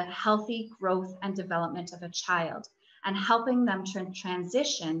for the healthy growth and development of a child and helping them to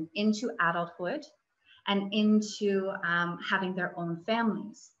transition into adulthood and into having their own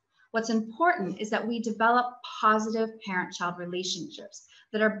families. What's important is that we develop positive parent-child relationships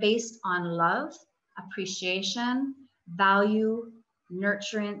that are based on love, appreciation, value,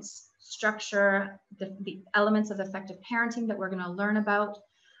 nurturance, structure, the elements of effective parenting that we're going to learn about.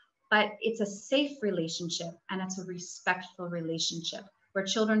 But it's a safe relationship and it's a respectful relationship where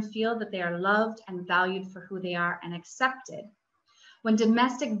children feel that they are loved and valued for who they are and accepted. When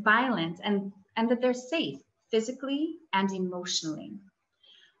domestic violence and that they're safe physically and emotionally.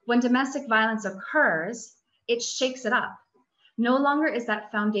 When domestic violence occurs, it shakes it up. No longer is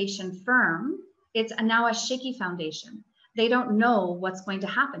that foundation firm. It's now a shaky foundation. They don't know what's going to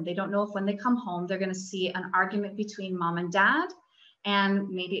happen. They don't know if when they come home, they're going to see an argument between mom and dad, and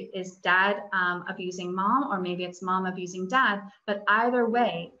maybe it is dad abusing mom, or maybe it's mom abusing dad, but either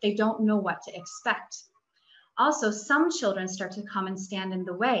way, they don't know what to expect. Also, some children start to come and stand in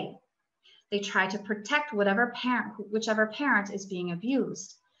the way. They try to protect whichever parent is being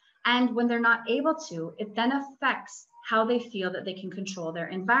abused. And when they're not able to, it then affects how they feel that they can control their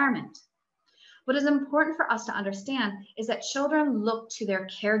environment. What is important for us to understand is that children look to their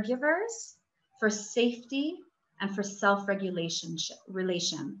caregivers for safety and for self-regulation.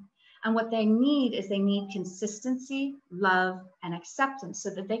 And what they need is they need consistency, love, and acceptance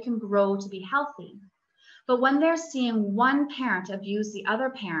so that they can grow to be healthy. But when they're seeing one parent abuse the other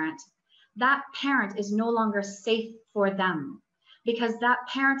parent, that parent is no longer safe for them because that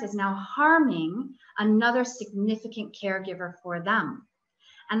parent is now harming another significant caregiver for them.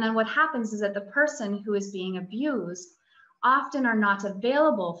 And then what happens is that the person who is being abused often are not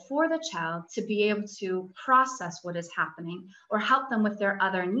available for the child to be able to process what is happening or help them with their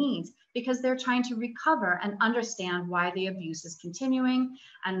other needs because they're trying to recover and understand why the abuse is continuing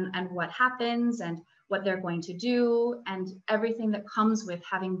and what happens and what they're going to do and everything that comes with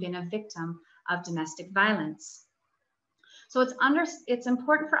having been a victim of domestic violence. So it's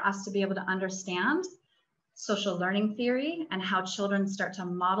important for us to be able to understand social learning theory and how children start to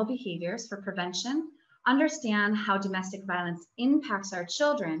model behaviors for prevention, understand how domestic violence impacts our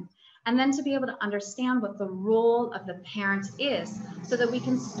children, and then to be able to understand what the role of the parent is so that we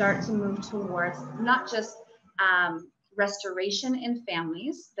can start to move towards not just restoration in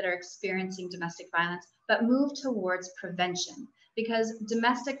families that are experiencing domestic violence, but move towards prevention because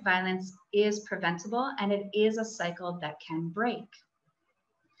domestic violence is preventable and it is a cycle that can break.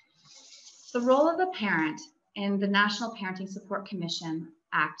 The role of the parent in the National Parenting Support Commission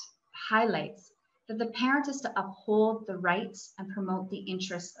Act highlights that the parent is to uphold the rights and promote the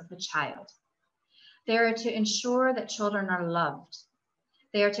interests of the child. They are to ensure that children are loved.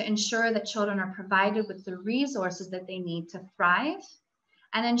 They are to ensure that children are provided with the resources that they need to thrive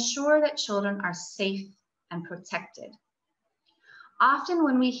and ensure that children are safe and protected. Often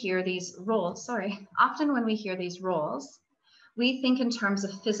when we hear these roles, we think in terms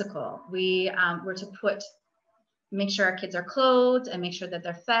of physical. We were to make sure our kids are clothed and make sure that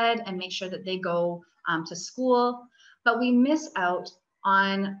they're fed and make sure that they go to school. But we miss out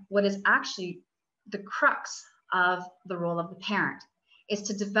on what is actually the crux of the role of the parent, is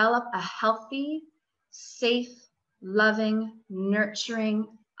to develop a healthy, safe, loving, nurturing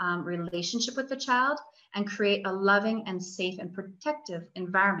relationship with the child and create a loving and safe and protective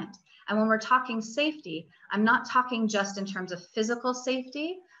environment. And when we're talking safety, I'm not talking just in terms of physical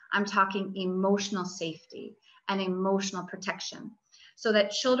safety, I'm talking emotional safety and emotional protection so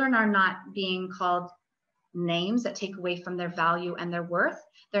that children are not being called names that take away from their value and their worth.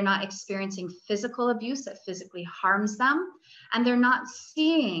 They're not experiencing physical abuse that physically harms them. And they're not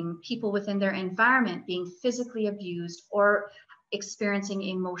seeing people within their environment being physically abused or experiencing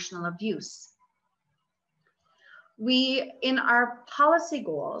emotional abuse. We, in our policy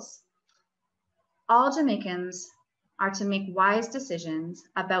goals, all Jamaicans are to make wise decisions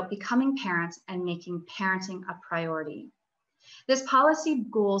about becoming parents and making parenting a priority. This policy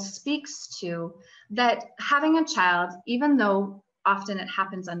goal speaks to that having a child, even though often it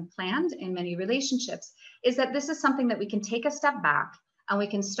happens unplanned in many relationships, is that this is something that we can take a step back and we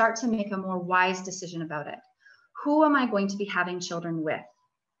can start to make a more wise decision about it. Who am I going to be having children with?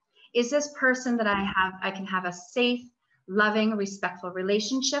 Is this person that I can have a safe, loving, respectful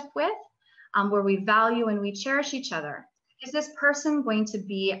relationship with, where we value and we cherish each other? Is this person going to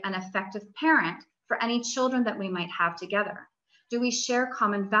be an effective parent for any children that we might have together? Do we share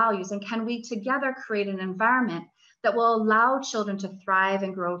common values, and can we together create an environment that will allow children to thrive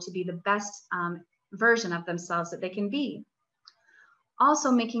and grow to be the best version of themselves that they can be?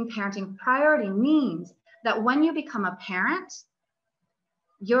 Also, making parenting priority means that when you become a parent,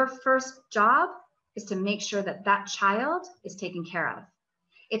 your first job is to make sure that that child is taken care of.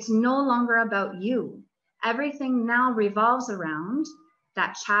 It's no longer about you. Everything now revolves around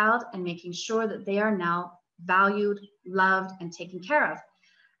that child and making sure that they are now valued, loved, and taken care of.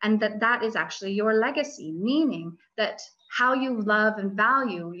 And that is actually your legacy, meaning that how you love and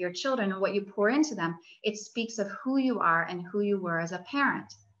value your children and what you pour into them, it speaks of who you are and who you were as a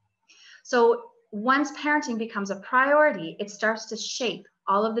parent. So once parenting becomes a priority, it starts to shape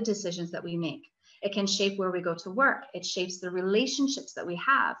all of the decisions that we make. It can shape where we go to work. It shapes the relationships that we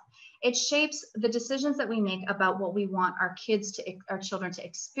have. It shapes the decisions that we make about what we want our children to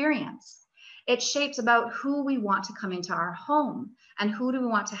experience. It shapes about who we want to come into our home and who do we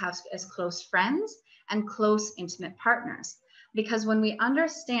want to have as close friends and close intimate partners. Because when we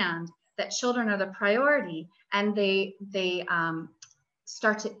understand that children are the priority and they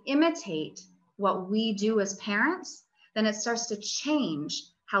start to imitate what we do as parents, then it starts to change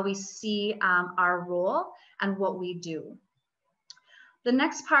how we see our role and what we do. The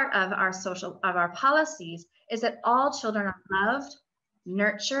next part of our policies is that all children are loved,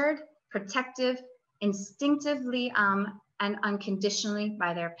 nurtured, protective, instinctively and unconditionally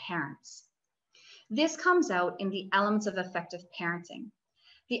by their parents. This comes out in the elements of effective parenting.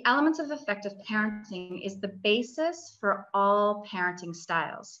 The elements of effective parenting is the basis for all parenting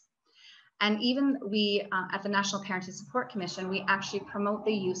styles. And even we at the National Parenting Support Commission, we actually promote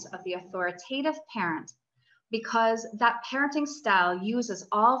the use of the authoritative parent, because that parenting style uses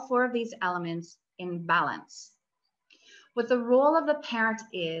all four of these elements in balance. What the role of the parent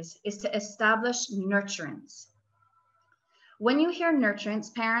is to establish nurturance. When you hear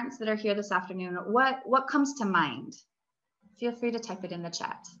nurturance, parents that are here this afternoon, what comes to mind? Feel free to type it in the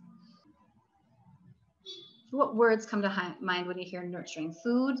chat. What words come to mind when you hear nurturing?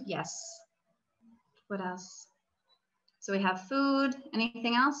 Food, yes. What else? So we have food.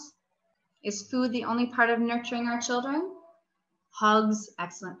 Anything else? Is food the only part of nurturing our children? Hugs,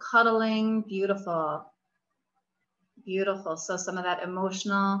 excellent. Cuddling, beautiful. Beautiful. So some of that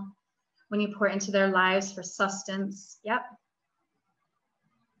emotional, when you pour into their lives for sustenance. Yep.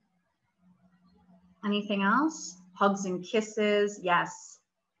 Anything else? Hugs and kisses. Yes.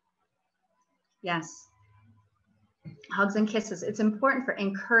 Yes. Hugs and kisses. It's important for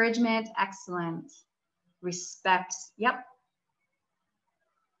encouragement. Excellent. Respect. Yep.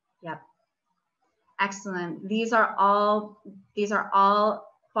 Yep. Excellent. These are all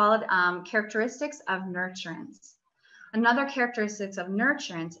quality characteristics of nurturance. Another characteristic of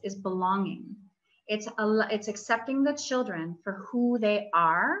nurturance is belonging. It's accepting the children for who they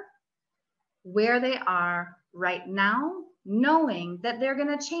are, where they are right now, knowing that they're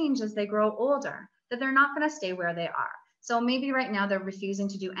going to change as they grow older, that they're not going to stay where they are. So maybe right now they're refusing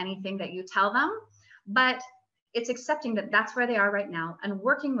to do anything that you tell them, but it's accepting that that's where they are right now and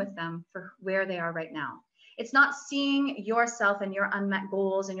working with them for where they are right now. It's not seeing yourself and your unmet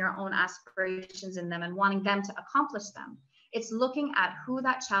goals and your own aspirations in them and wanting them to accomplish them. It's looking at who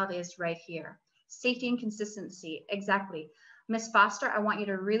that child is right here. Safety and consistency, exactly. Ms. Foster, I want you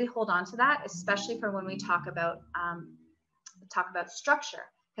to really hold on to that, especially for when we talk about structure,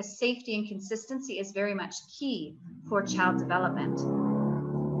 because safety and consistency is very much key for child development.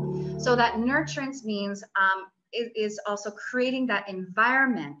 So that nurturance means is also creating that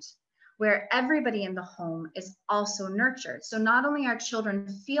environment where everybody in the home is also nurtured. So not only are children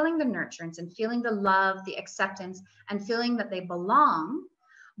feeling the nurturance and feeling the love, the acceptance, and feeling that they belong,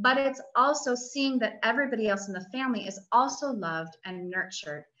 but it's also seeing that everybody else in the family is also loved and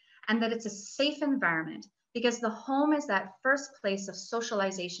nurtured, and that it's a safe environment because the home is that first place of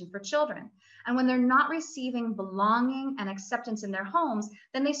socialization for children. And when they're not receiving belonging and acceptance in their homes,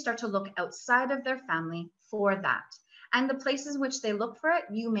 then they start to look outside of their family for that. And the places which they look for it,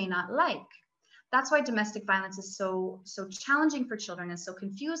 you may not like. That's why domestic violence is so challenging for children and so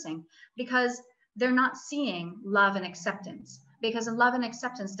confusing, because they're not seeing love and acceptance. Because love and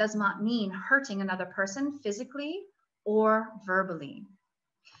acceptance does not mean hurting another person physically or verbally.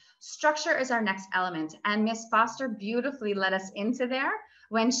 Structure is our next element, and Miss Foster beautifully led us into there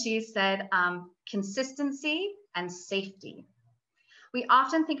when she said consistency and safety. We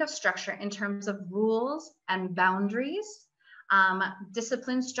often think of structure in terms of rules and boundaries,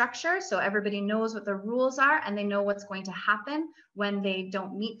 discipline structure, so everybody knows what the rules are and they know what's going to happen when they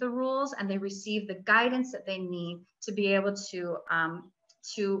don't meet the rules, and they receive the guidance that they need to be able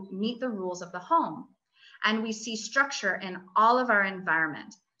to meet the rules of the home. And we see structure in all of our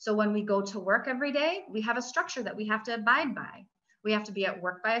environment. So when we go to work every day, we have a structure that we have to abide by. We have to be at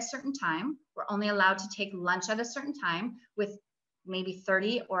work by a certain time. We're only allowed to take lunch at a certain time, with maybe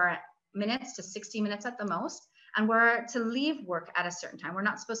 30 minutes to 60 minutes at the most. And we're to leave work at a certain time. We're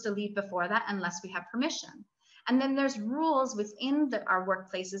not supposed to leave before that unless we have permission. And then there's rules within our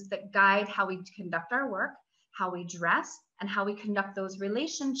workplaces that guide how we conduct our work, how we dress, and how we conduct those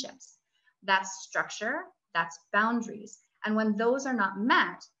relationships. That's structure, that's boundaries. And when those are not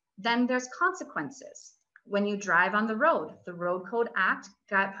met, then there's consequences. When you drive on the Road Code Act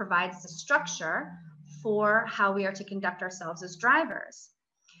provides the structure for how we are to conduct ourselves as drivers.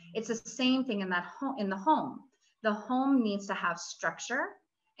 It's the same thing in the home. The home needs to have structure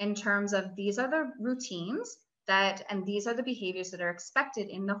in terms of these are the routines and these are the behaviors that are expected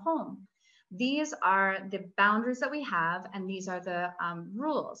in the home. These are the boundaries that we have, and these are the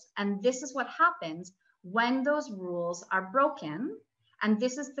rules. And this is what happens when those rules are broken. And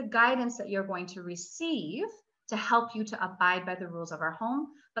this is the guidance that you're going to receive to help you to abide by the rules of our home,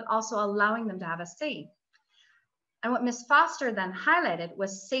 but also allowing them to have a say. And what Ms. Foster then highlighted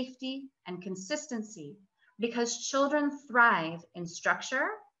was safety and consistency, because children thrive in structure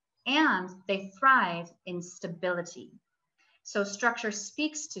and they thrive in stability. So structure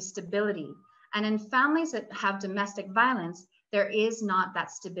speaks to stability. And in families that have domestic violence, there is not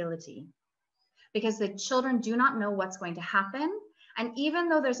that stability, because the children do not know what's going to happen. And even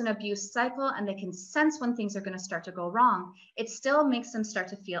though there's an abuse cycle and they can sense when things are going to start to go wrong, it still makes them start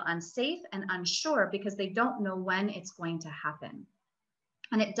to feel unsafe and unsure because they don't know when it's going to happen.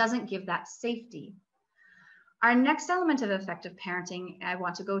 And it doesn't give that safety. Our next element of effective parenting I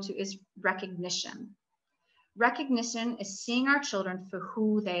want to go to is recognition. Recognition is seeing our children for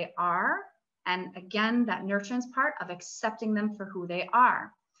who they are. And again, that nurturance part of accepting them for who they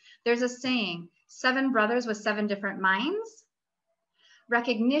are. There's a saying, 7 brothers with 7 different minds.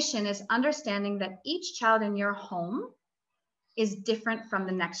 Recognition is understanding that each child in your home is different from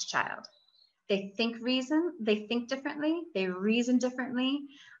the next child. They think differently, they reason differently.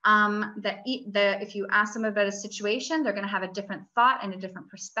 If you ask them about a situation, they're going to have a different thought and a different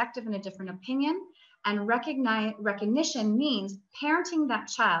perspective and a different opinion. And recognition means parenting that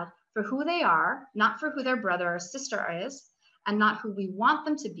child for who they are, not for who their brother or sister is, and not who we want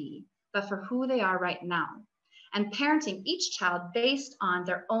them to be, but for who they are right now. And parenting each child based on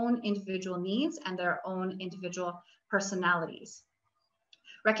their own individual needs and their own individual personalities.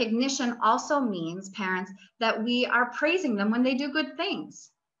 Recognition also means, parents, that we are praising them when they do good things.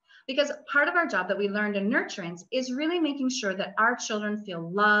 Because part of our job that we learned in nurturance is really making sure that our children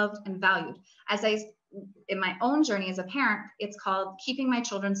feel loved and valued. In my own journey as a parent, it's called keeping my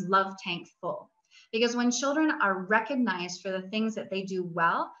children's love tank full. Because when children are recognized for the things that they do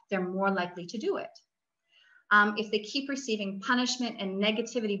well, they're more likely to do it. If they keep receiving punishment and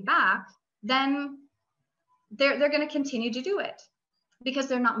negativity back, then they're going to continue to do it because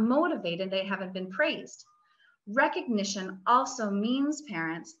they're not motivated, they haven't been praised. Recognition also means,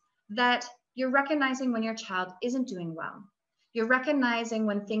 parents, that you're recognizing when your child isn't doing well. You're recognizing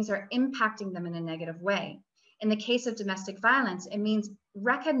when things are impacting them in a negative way. In the case of domestic violence, it means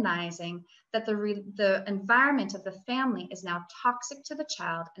recognizing that the environment of the family is now toxic to the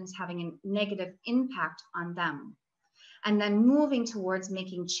child and is having a negative impact on them. And then moving towards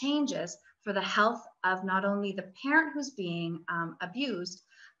making changes for the health of not only the parent who's being abused,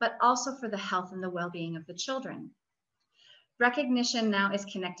 but also for the health and the well-being of the children. Recognition now is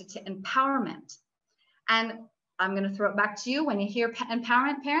connected to empowerment. And I'm going to throw it back to you. When you hear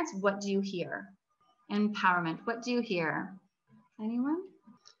empowerment, parents, what do you hear? Empowerment, what do you hear? Anyone?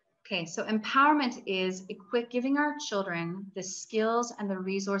 Okay, so empowerment is giving our children the skills and the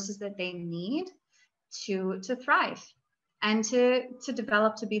resources that they need to thrive and to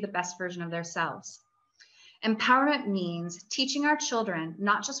develop to be the best version of themselves. Empowerment means teaching our children,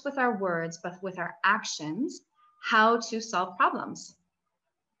 not just with our words, but with our actions, how to solve problems.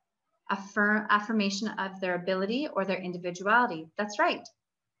 Affirmation of their ability or their individuality. That's right.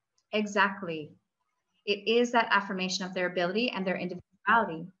 Exactly. It is that affirmation of their ability and their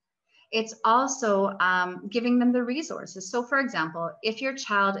individuality. It's also giving them the resources. So for example, if your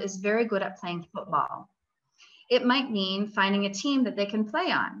child is very good at playing football, it might mean finding a team that they can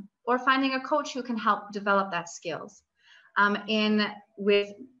play on, or finding a coach who can help develop that skills. With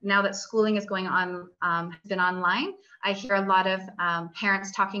now that schooling is going on, has been online, I hear a lot of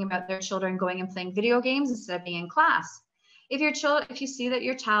parents talking about their children going and playing video games instead of being in class. If you see that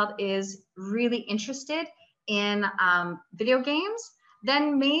your child is really interested in video games,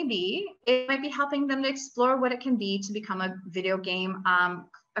 then maybe it might be helping them to explore what it can be to become a video game,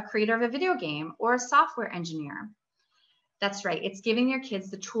 a creator of a video game or a software engineer. That's right. It's giving your kids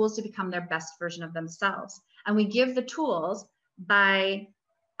the tools to become their best version of themselves. And we give the tools by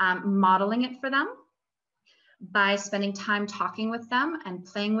modeling it for them, by spending time talking with them and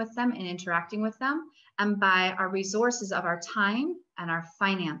playing with them and interacting with them, and by our resources of our time and our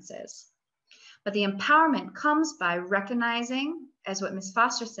finances. But the empowerment comes by recognizing, as what Ms.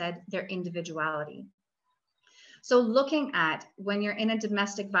 Foster said, their individuality. So looking at when you're in a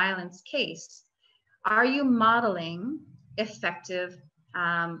domestic violence case, are you modeling effective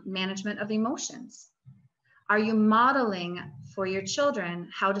management of emotions? Are you modeling for your children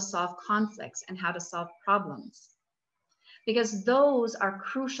how to solve conflicts and how to solve problems? Because those are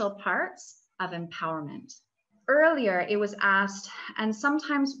crucial parts of empowerment. Earlier, it was asked, and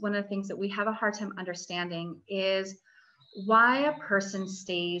sometimes one of the things that we have a hard time understanding is why a person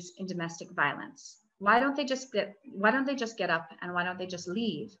stays in domestic violence. Why don't they just get up, and why don't they just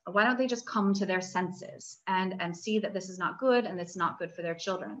leave? Why don't they just come to their senses and see that this is not good and it's not good for their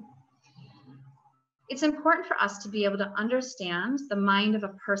children? It's important for us to be able to understand the mind of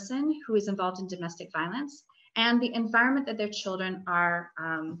a person who is involved in domestic violence and the environment that their children are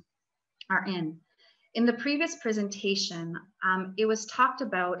in. In the previous presentation, it was talked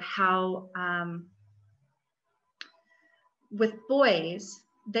about how with boys,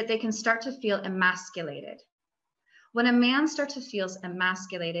 that they can start to feel emasculated. When a man starts to feel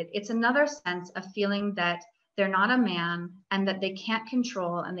emasculated, it's another sense of feeling that they're not a man and that they can't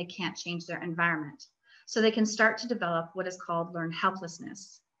control and they can't change their environment. So they can start to develop what is called learned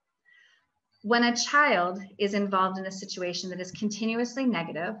helplessness. When a child is involved in a situation that is continuously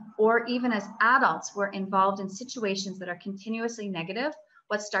negative, or even as adults, we're involved in situations that are continuously negative,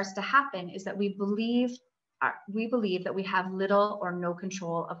 what starts to happen is that we believe that we have little or no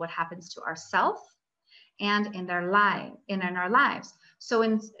control of what happens to ourselves and in our lives. So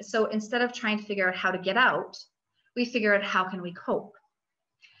instead of trying to figure out how to get out, we figure out how can we cope.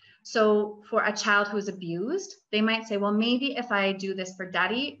 So for a child who is abused, they might say, well, maybe if I do this for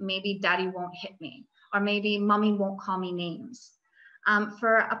daddy, maybe daddy won't hit me, or maybe mommy won't call me names.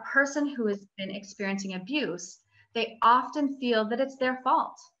 For a person who has been experiencing abuse, they often feel that it's their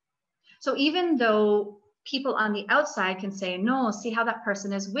fault. So even though people on the outside can say, no, see how that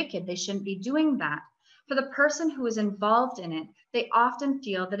person is wicked, they shouldn't be doing that. For the person who is involved in it, they often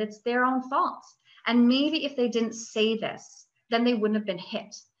feel that it's their own fault. And maybe if they didn't say this, then they wouldn't have been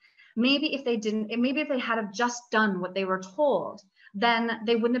hit. Maybe if they had have just done what they were told, then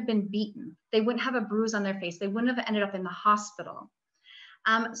they wouldn't have been beaten. They wouldn't have a bruise on their face. They wouldn't have ended up in the hospital.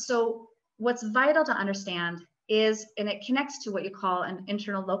 So what's vital to understand is, and it connects to what you call an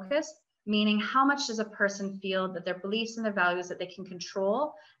internal locus, meaning how much does a person feel that their beliefs and their values, that they can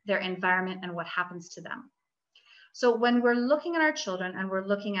control their environment and what happens to them. So when we're looking at our children and we're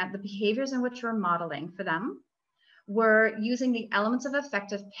looking at the behaviors in which we're modeling for them, we're using the elements of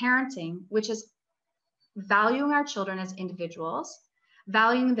effective parenting, which is valuing our children as individuals,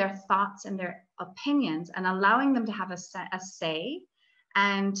 valuing their thoughts and their opinions, and allowing them to have a say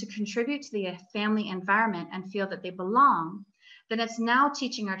and to contribute to the family environment and feel that they belong. Then it's now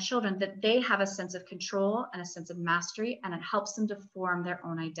teaching our children that they have a sense of control and a sense of mastery, and it helps them to form their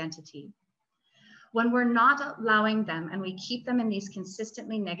own identity. When we're not allowing them and we keep them in these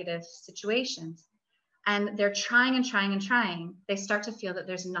consistently negative situations, and they're trying and trying and trying, they start to feel that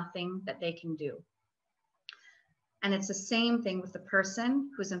there's nothing that they can do. And it's the same thing with the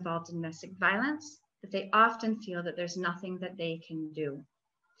person who's involved in domestic violence, that they often feel that there's nothing that they can do.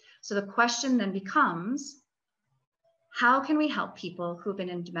 So the question then becomes, how can we help people who've been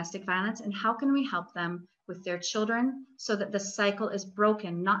in domestic violence, and how can we help them with their children so that the cycle is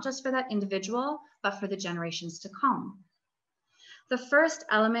broken, not just for that individual, but for the generations to come? The first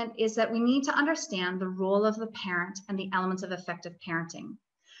element is that we need to understand the role of the parent and the elements of effective parenting.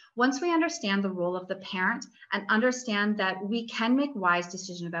 Once we understand the role of the parent and understand that we can make wise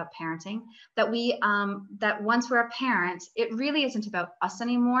decisions about parenting, that once we're a parent, it really isn't about us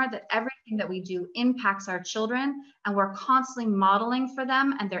anymore, that everything that we do impacts our children and we're constantly modeling for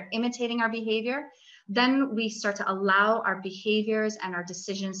them and they're imitating our behavior, then we start to allow our behaviors and our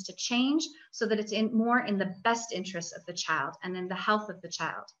decisions to change so that it's more in the best interest of the child and in the health of the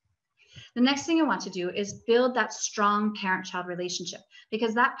child. The next thing you want to do is build that strong parent-child relationship,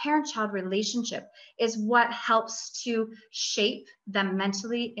 because that parent-child relationship is what helps to shape them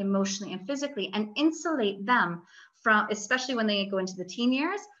mentally, emotionally, and physically, and insulate them from, especially when they go into the teen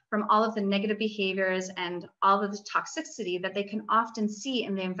years, from all of the negative behaviors and all of the toxicity that they can often see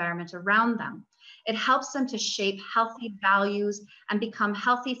in the environment around them. It helps them to shape healthy values and become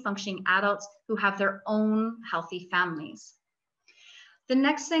healthy functioning adults who have their own healthy families. The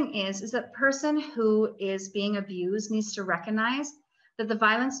next thing is that person who is being abused needs to recognize that the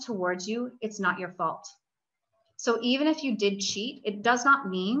violence towards you, it's not your fault. So even if you did cheat, it does not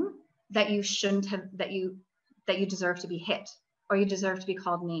mean that you shouldn't have, that you deserve to be hit or you deserve to be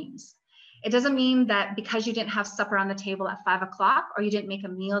called names. It doesn't mean that because you didn't have supper on the table at 5 o'clock or you didn't make a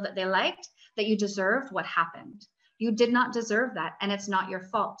meal that they liked, that you deserved what happened. You did not deserve that, and it's not your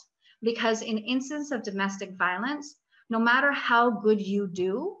fault. Because in instances of domestic violence, no matter how good you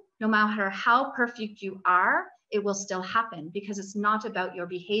do, no matter how perfect you are, it will still happen, because it's not about your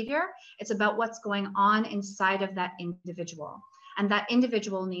behavior, it's about what's going on inside of that individual. And that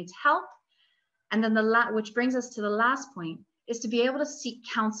individual needs help. And then which brings us to the last point, is to be able to seek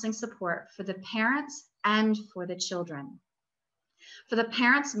counseling support for the parents and for the children. For the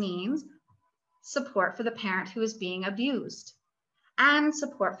parents means support for the parent who is being abused, and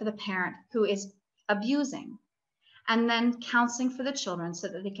support for the parent who is abusing, and then counseling for the children so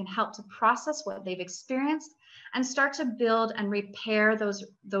that they can help to process what they've experienced and start to build and repair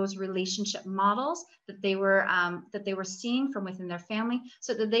those relationship models that they were seeing from within their family,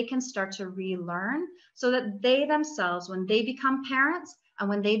 so that they can start to relearn, so that they themselves, when they become parents and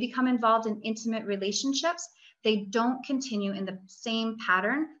when they become involved in intimate relationships, they don't continue in the same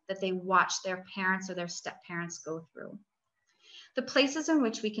pattern that they watch their parents or their step-parents go through. The places in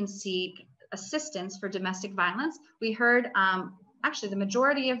which we can seek assistance for domestic violence, we heard actually the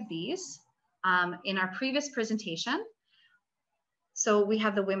majority of these in our previous presentation. So we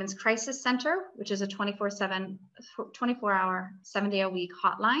have the Women's Crisis Center, which is a 24-hour, 7-day-a-week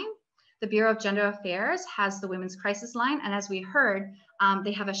hotline. The Bureau of Gender Affairs has the Women's Crisis Line, and as we heard,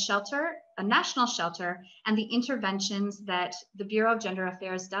 they have a shelter, a national shelter, and the interventions that the Bureau of Gender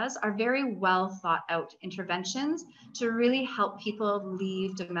Affairs does are very well thought out interventions to really help people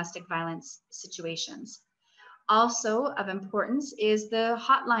leave domestic violence situations. Also of importance is the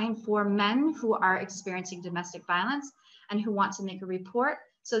hotline for men who are experiencing domestic violence and who want to make a report,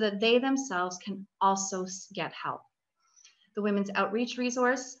 so that they themselves can also get help. The Women's Outreach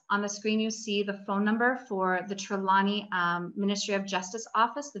Resource, on the screen you see the phone number for the Trelawny Ministry of Justice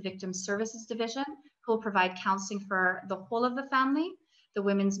Office, the Victim Services Division, who will provide counseling for the whole of the family, the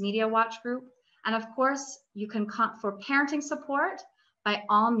Women's Media Watch Group, and of course, you can, for parenting support, by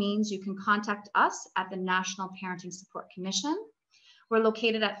all means, you can contact us at the National Parenting Support Commission. We're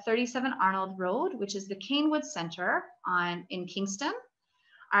located at 37 Arnold Road, which is the Canewood Center in Kingston.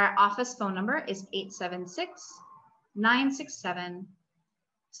 Our office phone number is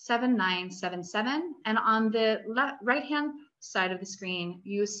 876-967-7977. And on the right-hand side of the screen,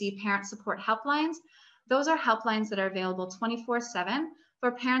 you see parent support helplines. Those are helplines that are available 24/7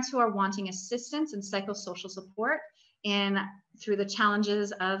 for parents who are wanting assistance and psychosocial support through the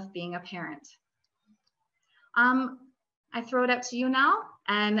challenges of being a parent. I throw it out to you now,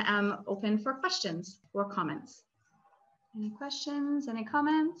 and I'm open for questions or comments. Any questions, any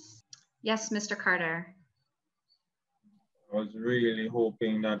comments? Yes, Mr. Carter. I was really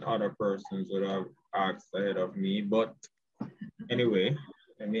hoping that other persons would have asked ahead of me, but anyway,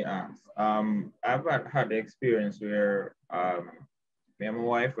 let me ask. I've had the experience where me and my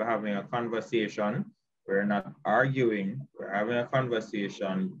wife were having a conversation. We're not arguing, we're having a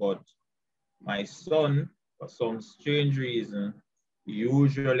conversation, but my son, for some strange reason,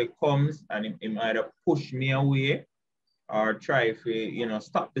 usually comes and he might have pushed me away or try to,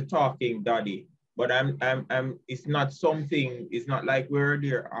 stop the talking, daddy. But it's not something, it's not like we're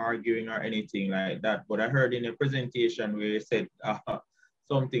there arguing or anything like that. But I heard in a presentation where it said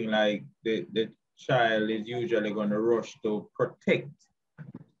something like the child is usually going to rush to protect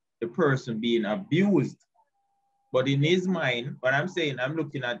the person being abused. But in his mind, what I'm saying, I'm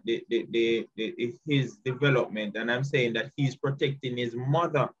looking at his development, and I'm saying that he's protecting his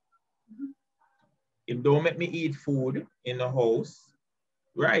mother. He don't make me eat food in the house.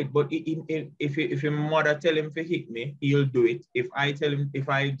 Right, but if your mother tell him to hit me, he'll do it. If I tell him, if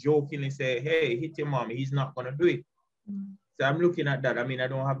I jokingly say, hey, hit your mom, he's not gonna do it. So I'm looking at that. I mean, I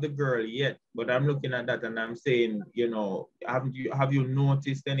don't have the girl yet, but I'm looking at that and I'm saying, you know, have you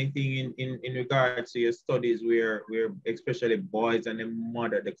noticed anything in regards to your studies where especially boys and the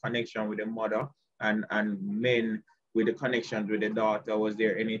mother, the connection with the mother and men with the connections with the daughter? Was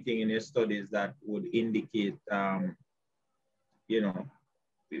there anything in your studies that would indicate, you know,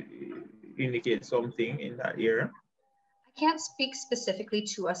 indicate something in that area? I can't speak specifically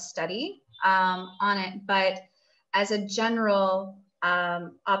to a study on it, but as a general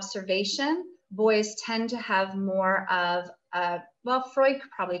observation, boys tend to have more of, well, Freud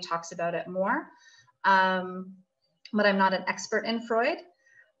probably talks about it more, but I'm not an expert in Freud.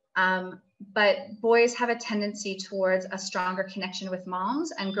 But boys have a tendency towards a stronger connection with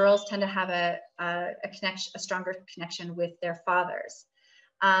moms, and girls tend to have a stronger connection with their fathers.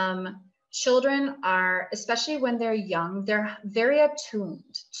 Children are, especially when they're young, they're very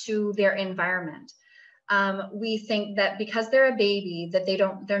attuned to their environment. We think that because they're a baby that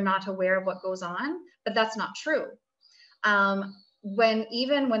they're not aware of what goes on, but that's not true.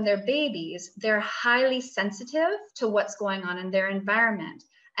 Even when they're babies, they're highly sensitive to what's going on in their environment.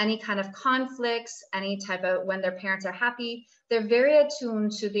 Any kind of conflicts, any type of, when their parents are happy, they're very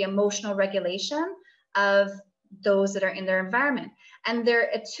attuned to the emotional regulation of those that are in their environment. And they're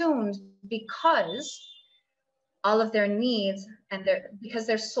attuned because all of their needs because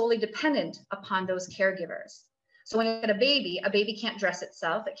they're solely dependent upon those caregivers. So when you get a baby can't dress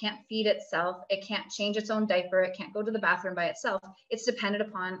itself, it can't feed itself, it can't change its own diaper, it can't go to the bathroom by itself. It's dependent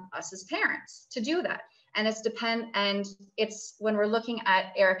upon us as parents to do that. And it's when we're looking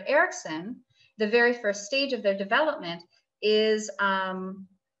at Erik Erikson, the very first stage of their development is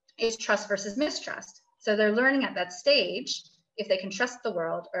trust versus mistrust. So they're learning at that stage if they can trust the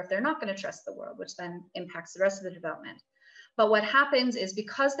world or if they're not going to trust the world, which then impacts the rest of the development. But what happens is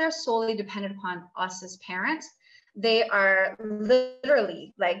because they're solely dependent upon us as parents, they are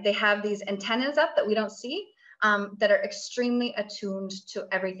literally, like, they have these antennas up that we don't see that are extremely attuned to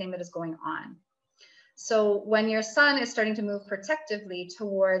everything that is going on. So when your son is starting to move protectively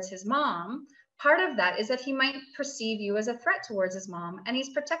towards his mom, part of that is that he might perceive you as a threat towards his mom, and he's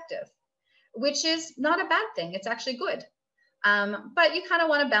protective, which is not a bad thing. It's actually good. But you kind of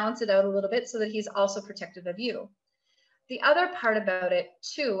want to balance it out a little bit so that he's also protective of you. The other part about it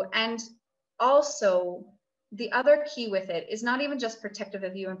too, and also the other key with it is not even just protective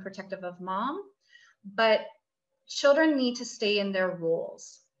of you and protective of mom, but children need to stay in their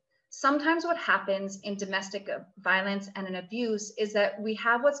roles. Sometimes what happens in domestic violence and in abuse is that we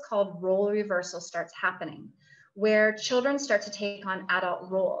have what's called role reversal starts happening, where children start to take on adult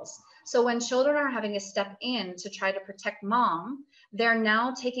roles. So when children are having to step in to try to protect mom, they're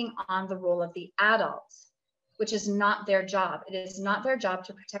now taking on the role of the adult, which is not their job. It is not their job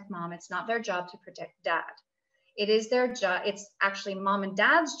to protect mom. It's not their job to protect dad. It is their job. It's actually mom and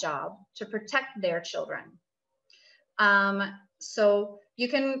dad's job to protect their children. So you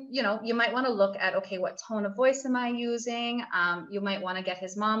can, you might want to look at, okay, what tone of voice am I using? You might want to get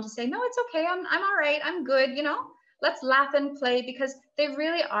his mom to say, no, it's okay. I'm all right. I'm good. Let's laugh and play, because they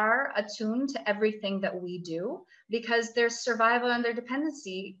really are attuned to everything that we do, because their survival and their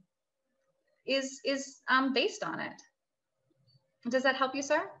dependency is based on it. Does that help you,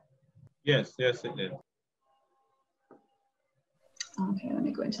 sir? Yes, it did. Okay, let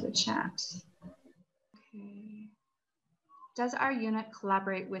me go into the chat. Okay. Does our unit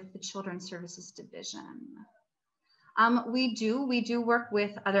collaborate with the Children's Services Division? We do work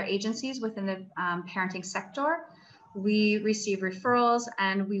with other agencies within the parenting sector. We receive referrals,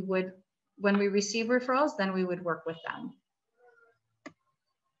 and when we receive referrals, then we would work with them.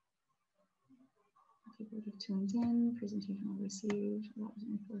 People have tuned in, presentation will receive.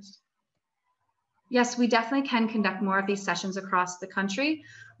 Yes, we definitely can conduct more of these sessions across the country.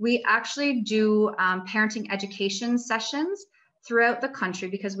 We actually do parenting education sessions throughout the country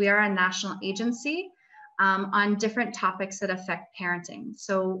because we are a national agency on different topics that affect parenting.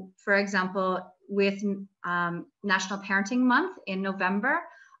 So for example, with National Parenting Month in November,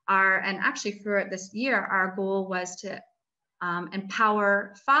 and actually throughout this year, our goal was to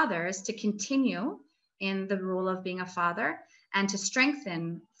empower fathers to continue in the role of being a father and to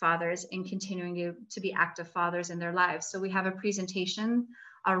strengthen fathers in continuing to be active fathers in their lives. So we have a presentation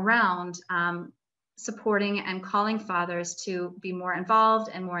around supporting and calling fathers to be more involved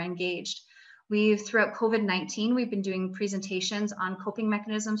and more engaged. Throughout COVID-19, we've been doing presentations on coping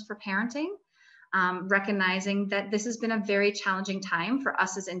mechanisms for parenting, recognizing that this has been a very challenging time for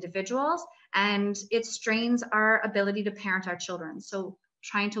us as individuals, and it strains our ability to parent our children. So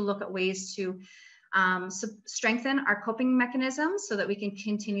trying to look at ways to strengthen our coping mechanisms so that we can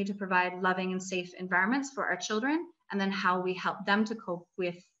continue to provide loving and safe environments for our children, and then how we help them to cope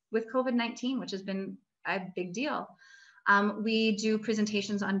with COVID-19, which has been a big deal. We do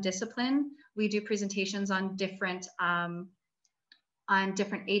presentations on discipline. We do presentations on different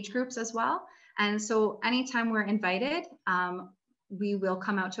age groups as well. And so anytime we're invited, we will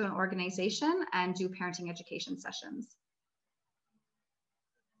come out to an organization and do parenting education sessions.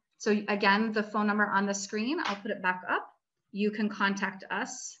 So again, the phone number on the screen, I'll put it back up. You can contact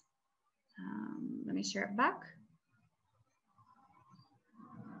us. Let me share it back.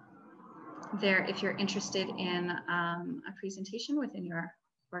 There, if you're interested in a presentation within your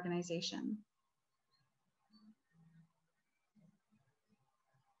organization.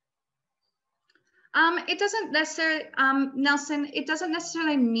 It doesn't necessarily, Nelson, it doesn't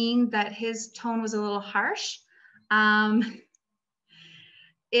necessarily mean that his tone was a little harsh.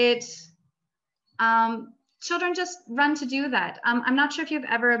 Children just run to do that. I'm not sure if you've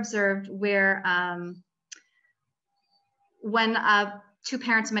ever observed where when two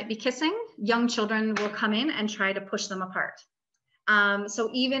parents might be kissing, young children will come in and try to push them apart. So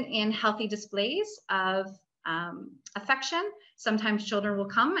even in healthy displays of affection, sometimes children will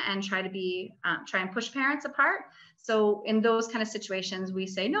come and try and push parents apart. So in those kind of situations, we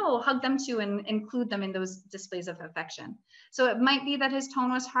say, no, hug them too and include them in those displays of affection. So it might be that his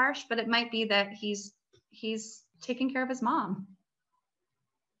tone was harsh, but it might be that he's taking care of his mom.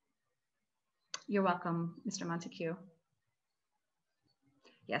 You're welcome, Mr. Montague.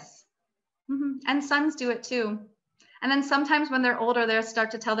 Yes. And sons do it too. And then sometimes when they're older, they'll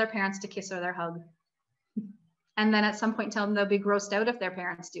start to tell their parents to kiss or their hug. And then at some point tell them they'll be grossed out if their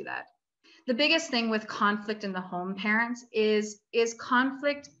parents do that. The biggest thing with conflict in the home, parents, is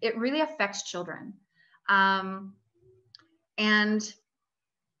conflict. It really affects children. And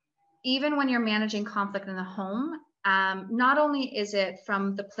even when you're managing conflict in the home, not only is it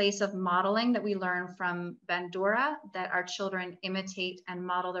from the place of modeling that we learn from Bandura, that our children imitate and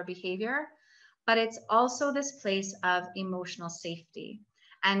model their behavior, but it's also this place of emotional safety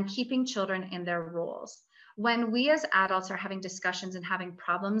and keeping children in their roles. When we as adults are having discussions and having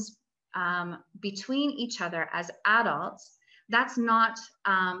problems between each other as adults, that's not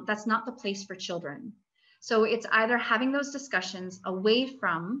the place for children. So it's either having those discussions away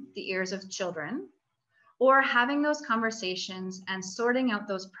from the ears of children, or having those conversations and sorting out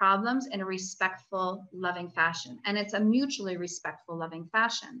those problems in a respectful, loving fashion. And it's a mutually respectful, loving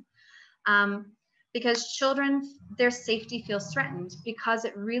fashion. Because children, their safety feels threatened, because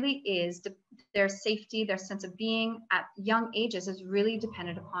it really is their safety, their sense of being at young ages is really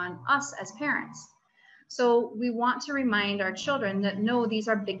dependent upon us as parents. So we want to remind our children that no, these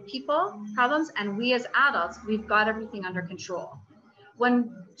are big people problems, and we as adults, we've got everything under control.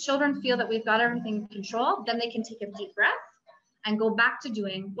 When children feel that we've got everything in control, then they can take a deep breath and go back to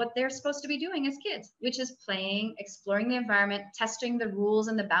doing what they're supposed to be doing as kids, which is playing, exploring the environment, testing the rules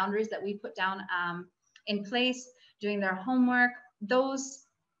and the boundaries that we put down in place, doing their homework. Those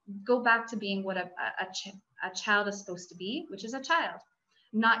go back to being what a child is supposed to be, which is a child,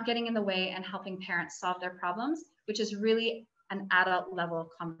 not getting in the way and helping parents solve their problems, which is really an adult level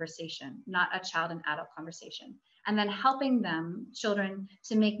conversation, not a child and adult conversation. And then helping them, children,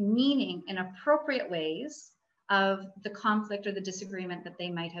 to make meaning in appropriate ways of the conflict or the disagreement that they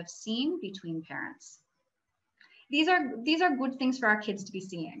might have seen between parents. These are good things for our kids to be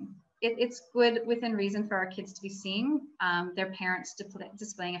seeing. It's good within reason for our kids to be seeing their parents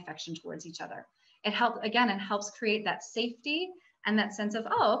displaying affection towards each other. It helps create that safety and that sense of,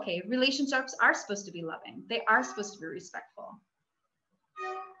 oh, okay, relationships are supposed to be loving. They are supposed to be respectful.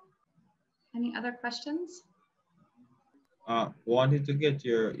 Any other questions? Wanted to get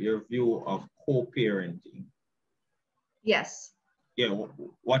your view of co-parenting. Yes. Yeah.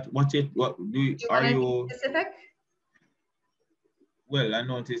 Are you specific? Well, I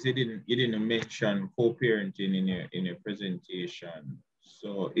noticed you didn't mention co-parenting in your presentation.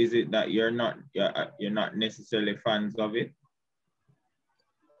 So is it that you're not necessarily fans of it?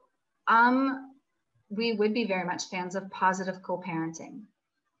 We would be very much fans of positive co-parenting.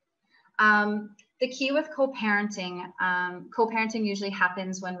 The key with co-parenting, co-parenting usually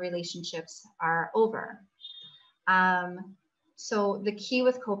happens when relationships are over. So the key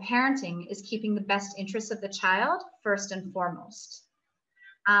with co-parenting is keeping the best interests of the child first and foremost,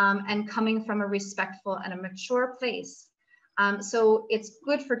 and coming from a respectful and a mature place. So it's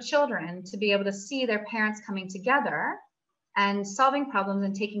good for children to be able to see their parents coming together and solving problems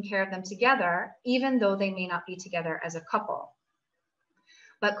and taking care of them together, even though they may not be together as a couple.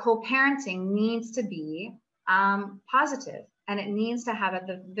 But co-parenting needs to be positive. And it needs to have at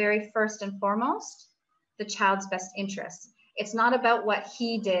the very first and foremost, the child's best interests. It's not about what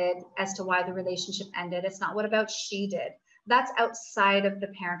he did as to why the relationship ended. It's not what about she did. That's outside of the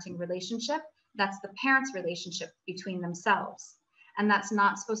parenting relationship. That's the parents' relationship between themselves. And that's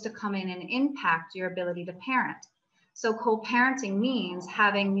not supposed to come in and impact your ability to parent. So co-parenting means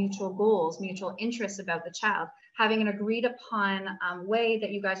having mutual goals, mutual interests about the child, having an agreed upon way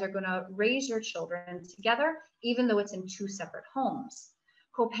that you guys are going to raise your children together, even though it's in two separate homes.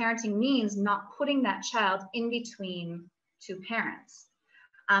 Co-parenting means not putting that child in between two parents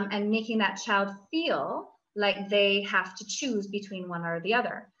and making that child feel like they have to choose between one or the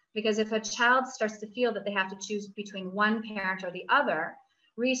other. Because if a child starts to feel that they have to choose between one parent or the other,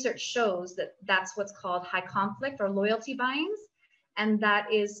 research shows that that's what's called high conflict or loyalty binds, and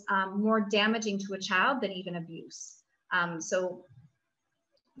that is more damaging to a child than even abuse. So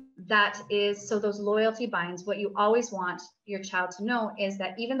those loyalty binds, what you always want your child to know is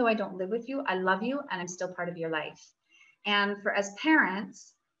that even though I don't live with you, I love you and I'm still part of your life. And for as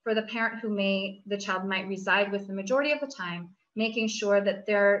parents, for the parent who the child might reside with the majority of the time, making sure that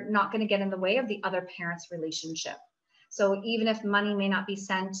they're not going to get in the way of the other parent's relationship. So even if money may not be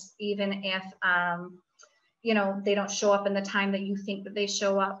sent, even if they don't show up in the time that you think that they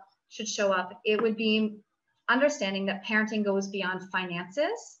should show up, it would be understanding that parenting goes beyond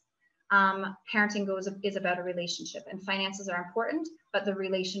finances. Parenting is about a relationship, and finances are important, but the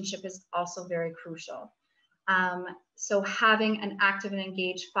relationship is also very crucial. So having an active and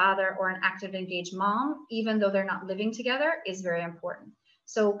engaged father or an active and engaged mom, even though they're not living together, is very important.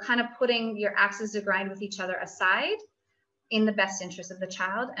 So kind of putting your axes to grind with each other aside in the best interest of the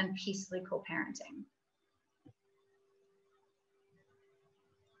child and peacefully co-parenting.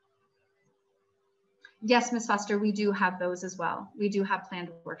 Yes, Ms. Foster, we do have those as well. We do have planned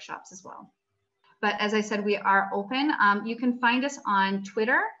workshops as well. But as I said, we are open. You can find us on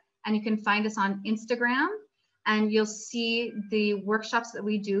Twitter and you can find us on Instagram, and you'll see the workshops that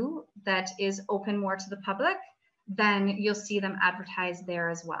we do that is open more to the public. Then you'll see them advertised there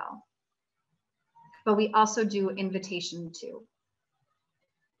as well. But we also do invitation too.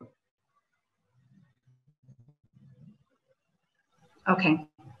 Okay,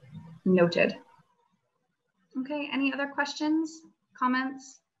 noted. Okay, any other questions,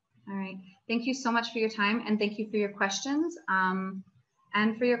 comments? All right, thank you so much for your time, and thank you for your questions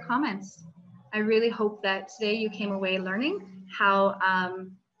and for your comments. I really hope that today you came away learning how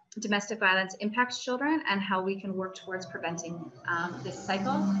domestic violence impacts children and how we can work towards preventing this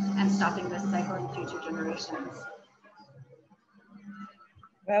cycle and stopping this cycle in future generations.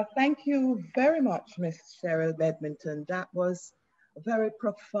 Well, thank you very much, Ms. Cheryl Bebbington. That was a very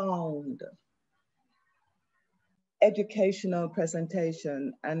profound educational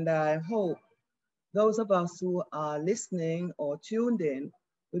presentation, and I hope those of us who are listening or tuned in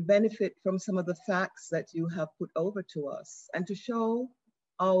will benefit from some of the facts that you have put over to us. And to show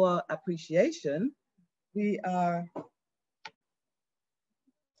our appreciation, we are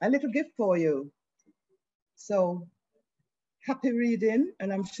a little gift for you. So happy reading,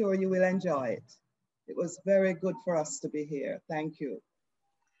 and I'm sure you will enjoy it. It was very good for us to be here. Thank you.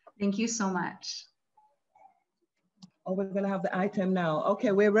 Thank you so much. Oh, we're going to have the item now.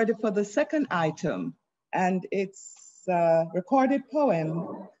 Okay, we're ready for the second item, and it's a recorded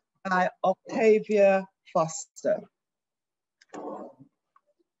poem by Octavia Foster.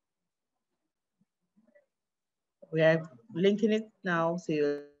 We are linking it now, so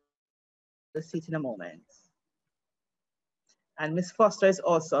you'll see it in a moment. And Ms. Foster is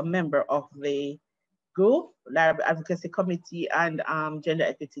also a member of the group, Library Advocacy Committee and Gender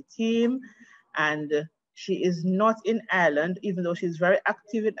Equity Team. And she is not in Ireland, even though she's very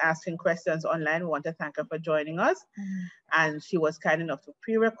active in asking questions online. We want to thank her for joining us. And she was kind enough to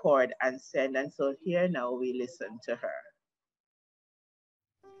pre-record and send. And so here now we listen to her.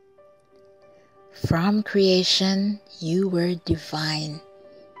 From creation, you were divine,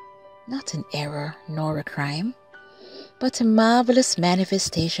 not an error nor a crime, but a marvelous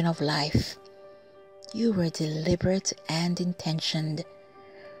manifestation of life. You were deliberate and intentioned,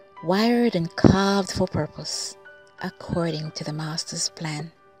 wired and carved for purpose, according to the Master's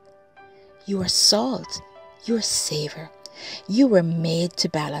plan. You are salt, you are savor, you were made to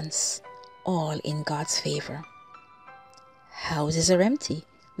balance, all in God's favor. Houses are empty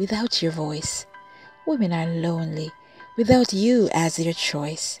without your voice. Women are lonely without you as their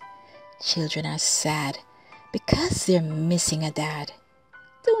choice. Children are sad because they're missing a dad.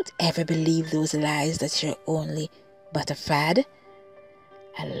 Don't ever believe those lies that you're only but a fad.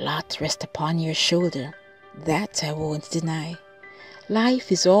 A lot rests upon your shoulder, that I won't deny.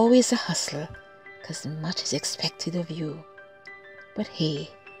 Life is always a hustle, 'cause much is expected of you. But hey,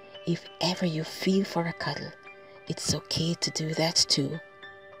 if ever you feel for a cuddle, it's okay to do that too.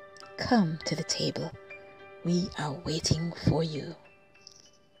 Come to the table. We are waiting for you.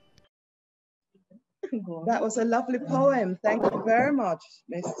 That was a lovely poem. Thank you very much,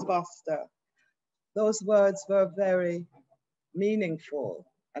 Miss Foster. Those words were very meaningful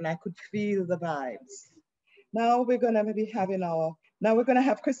and I could feel the vibes. Now we're going to be having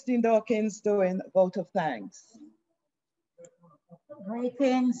have Christine Dawkins doing a vote of thanks.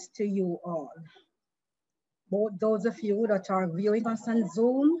 Greetings to you all, both those of you that are viewing us on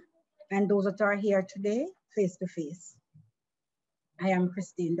Zoom and those that are here today face to face. I am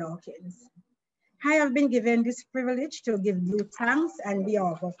Christine Dawkins. I have been given this privilege to give due thanks on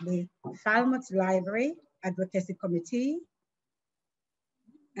behalf of the Falmouth Library Advocacy Committee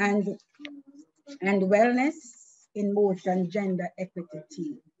and Wellness in Motion Gender Equity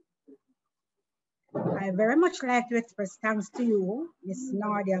Team. I very much like to express thanks to you, Ms.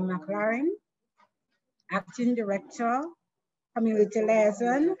 Nardia Mclaren, Acting Director, Community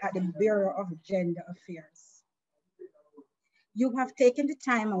Liaison at the Bureau of Gender Affairs. You have taken the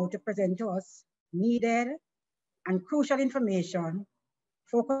time out to present to us needed and crucial information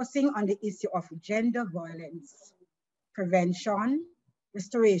focusing on the issue of gender violence, prevention,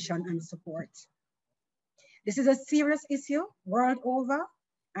 restoration, and support. This is a serious issue world over,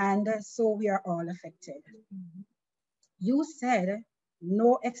 and so we are all affected. You said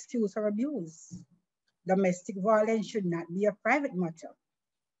no excuse for abuse. Domestic violence should not be a private matter.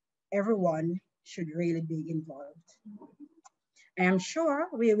 Everyone should really be involved. I am sure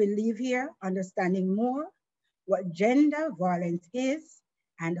we will leave here understanding more what gender violence is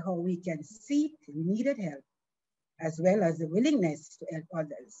and how we can seek needed help, as well as the willingness to help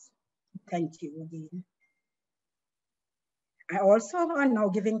others. Thank you again. I also am now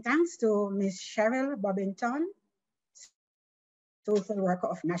giving thanks to Ms. Cheryl Bebbington, Social Worker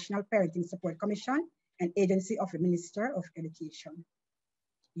of National Parenting Support Commission and Agency of the Minister of Education,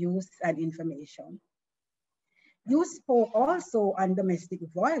 Youth and Information. You spoke also on domestic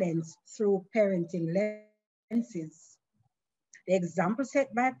violence through parenting lenses. The examples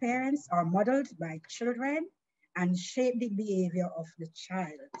set by parents are modeled by children and shape the behavior of the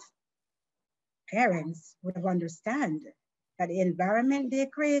child. Parents would have understand that the environment they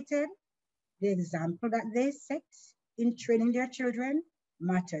created, the example that they set in training their children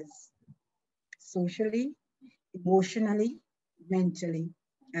matters socially, emotionally, mentally,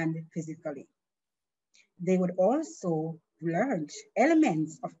 and physically. They would also learn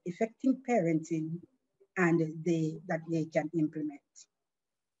elements of effective parenting and that they can implement.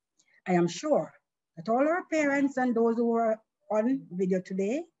 I am sure that all our parents and those who are on video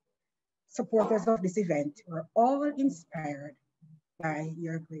today, supporters of this event, were all inspired by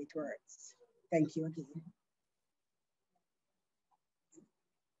your great words. Thank you again.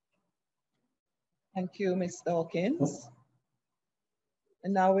 Thank you, Ms. Dawkins.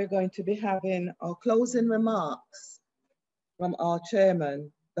 And now we're going to be having our closing remarks from our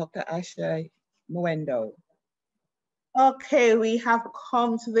chairman, Dr. Asha Mwendo. Okay, we have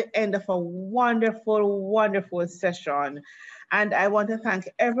come to the end of a wonderful, wonderful session. And I want to thank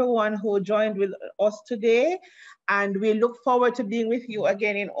everyone who joined with us today. And we look forward to being with you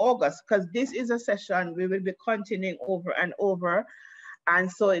again in August, because this is a session we will be continuing over and over. And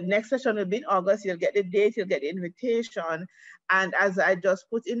so the next session will be in August. You'll get the date, you'll get the invitation. And as I just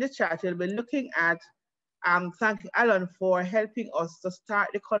put in the chat, we'll be looking at thank Alan for helping us to start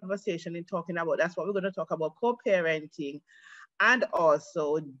the conversation in talking about, that's what we're going to talk about, co-parenting and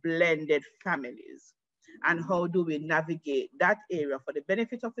also blended families. And how do we navigate that area for the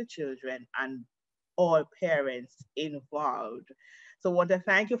benefit of the children and all parents involved. So I want to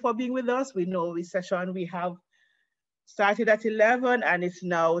thank you for being with us. We know this session we have started at 11 and it's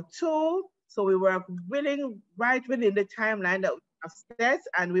now 2. So we were right within the timeline that we have set.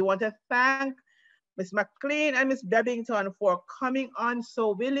 And we want to thank Ms. McLean and Ms. Bebbington for coming on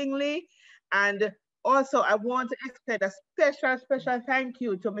so willingly. And also I want to extend a special thank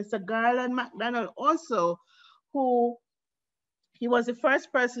you to Mr. Garland McDonald also, who he was the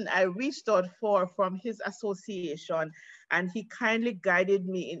first person I reached out for from his association, and he kindly guided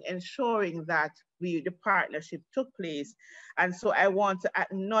me in ensuring that the partnership took place. And so I want to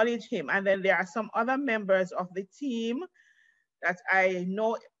acknowledge him. And then there are some other members of the team that I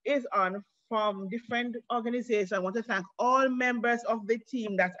know is on from different organizations. I want to thank all members of the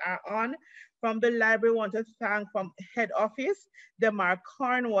team that are on. From the library, I want to thank from head office, Demar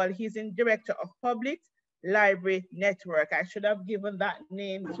Cornwall, he's in Director of Public Library Network. I should have given that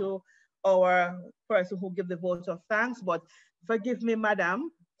name to our person who gave the vote of thanks, but forgive me,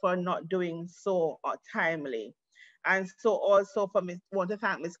 madam, for not doing so timely. And so also want to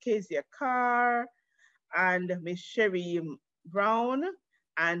thank Miss Kezia Carr and Miss Sherry Brown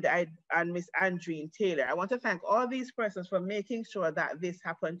and Miss Andreen Taylor. I want to thank all these persons for making sure that this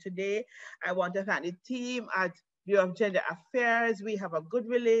happened today. I want to thank the team at Bureau of Gender Affairs. We have a good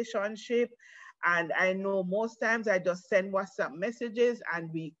relationship. And I know most times I just send WhatsApp messages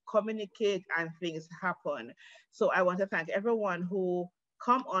and we communicate and things happen. So I want to thank everyone who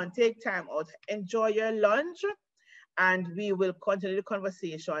come on, take time out, enjoy your lunch, and we will continue the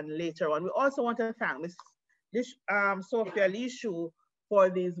conversation later on. We also want to thank Ms. Sophia Laesch for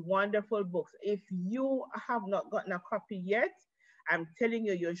these wonderful books. If you have not gotten a copy yet, I'm telling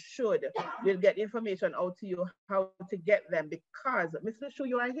you, you should. We'll get information out to you how to get them, because Ms. Laesch,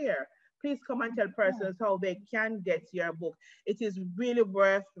 you are here. Please come and tell persons how they can get your book. It is really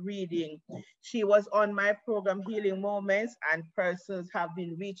worth reading. She was on my program, Healing Moments, and persons have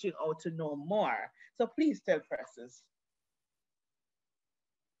been reaching out to know more. So please tell persons.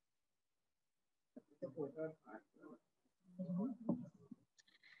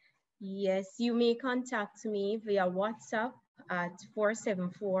 Yes, you may contact me via WhatsApp at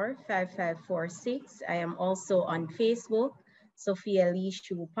 474-5546. I am also on Facebook, Sophia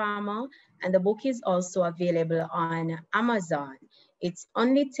Laesch Palmer, and the book is also available on Amazon. It's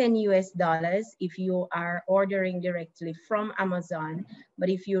only $10 US if you are ordering directly from Amazon, but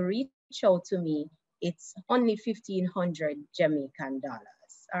if you reach out to me, it's only 1,500 Jamaican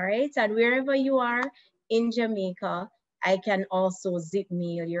dollars. All right, and wherever you are in Jamaica, I can also zip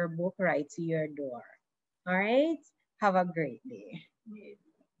mail your book right to your door. All right, have a great day.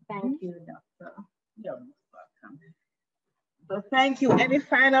 Thank you, Doctor. You're welcome. So thank you. Any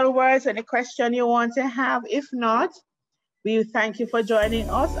final words, any question you want to have? If not, we thank you for joining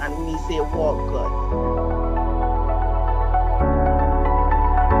us and we say walk good.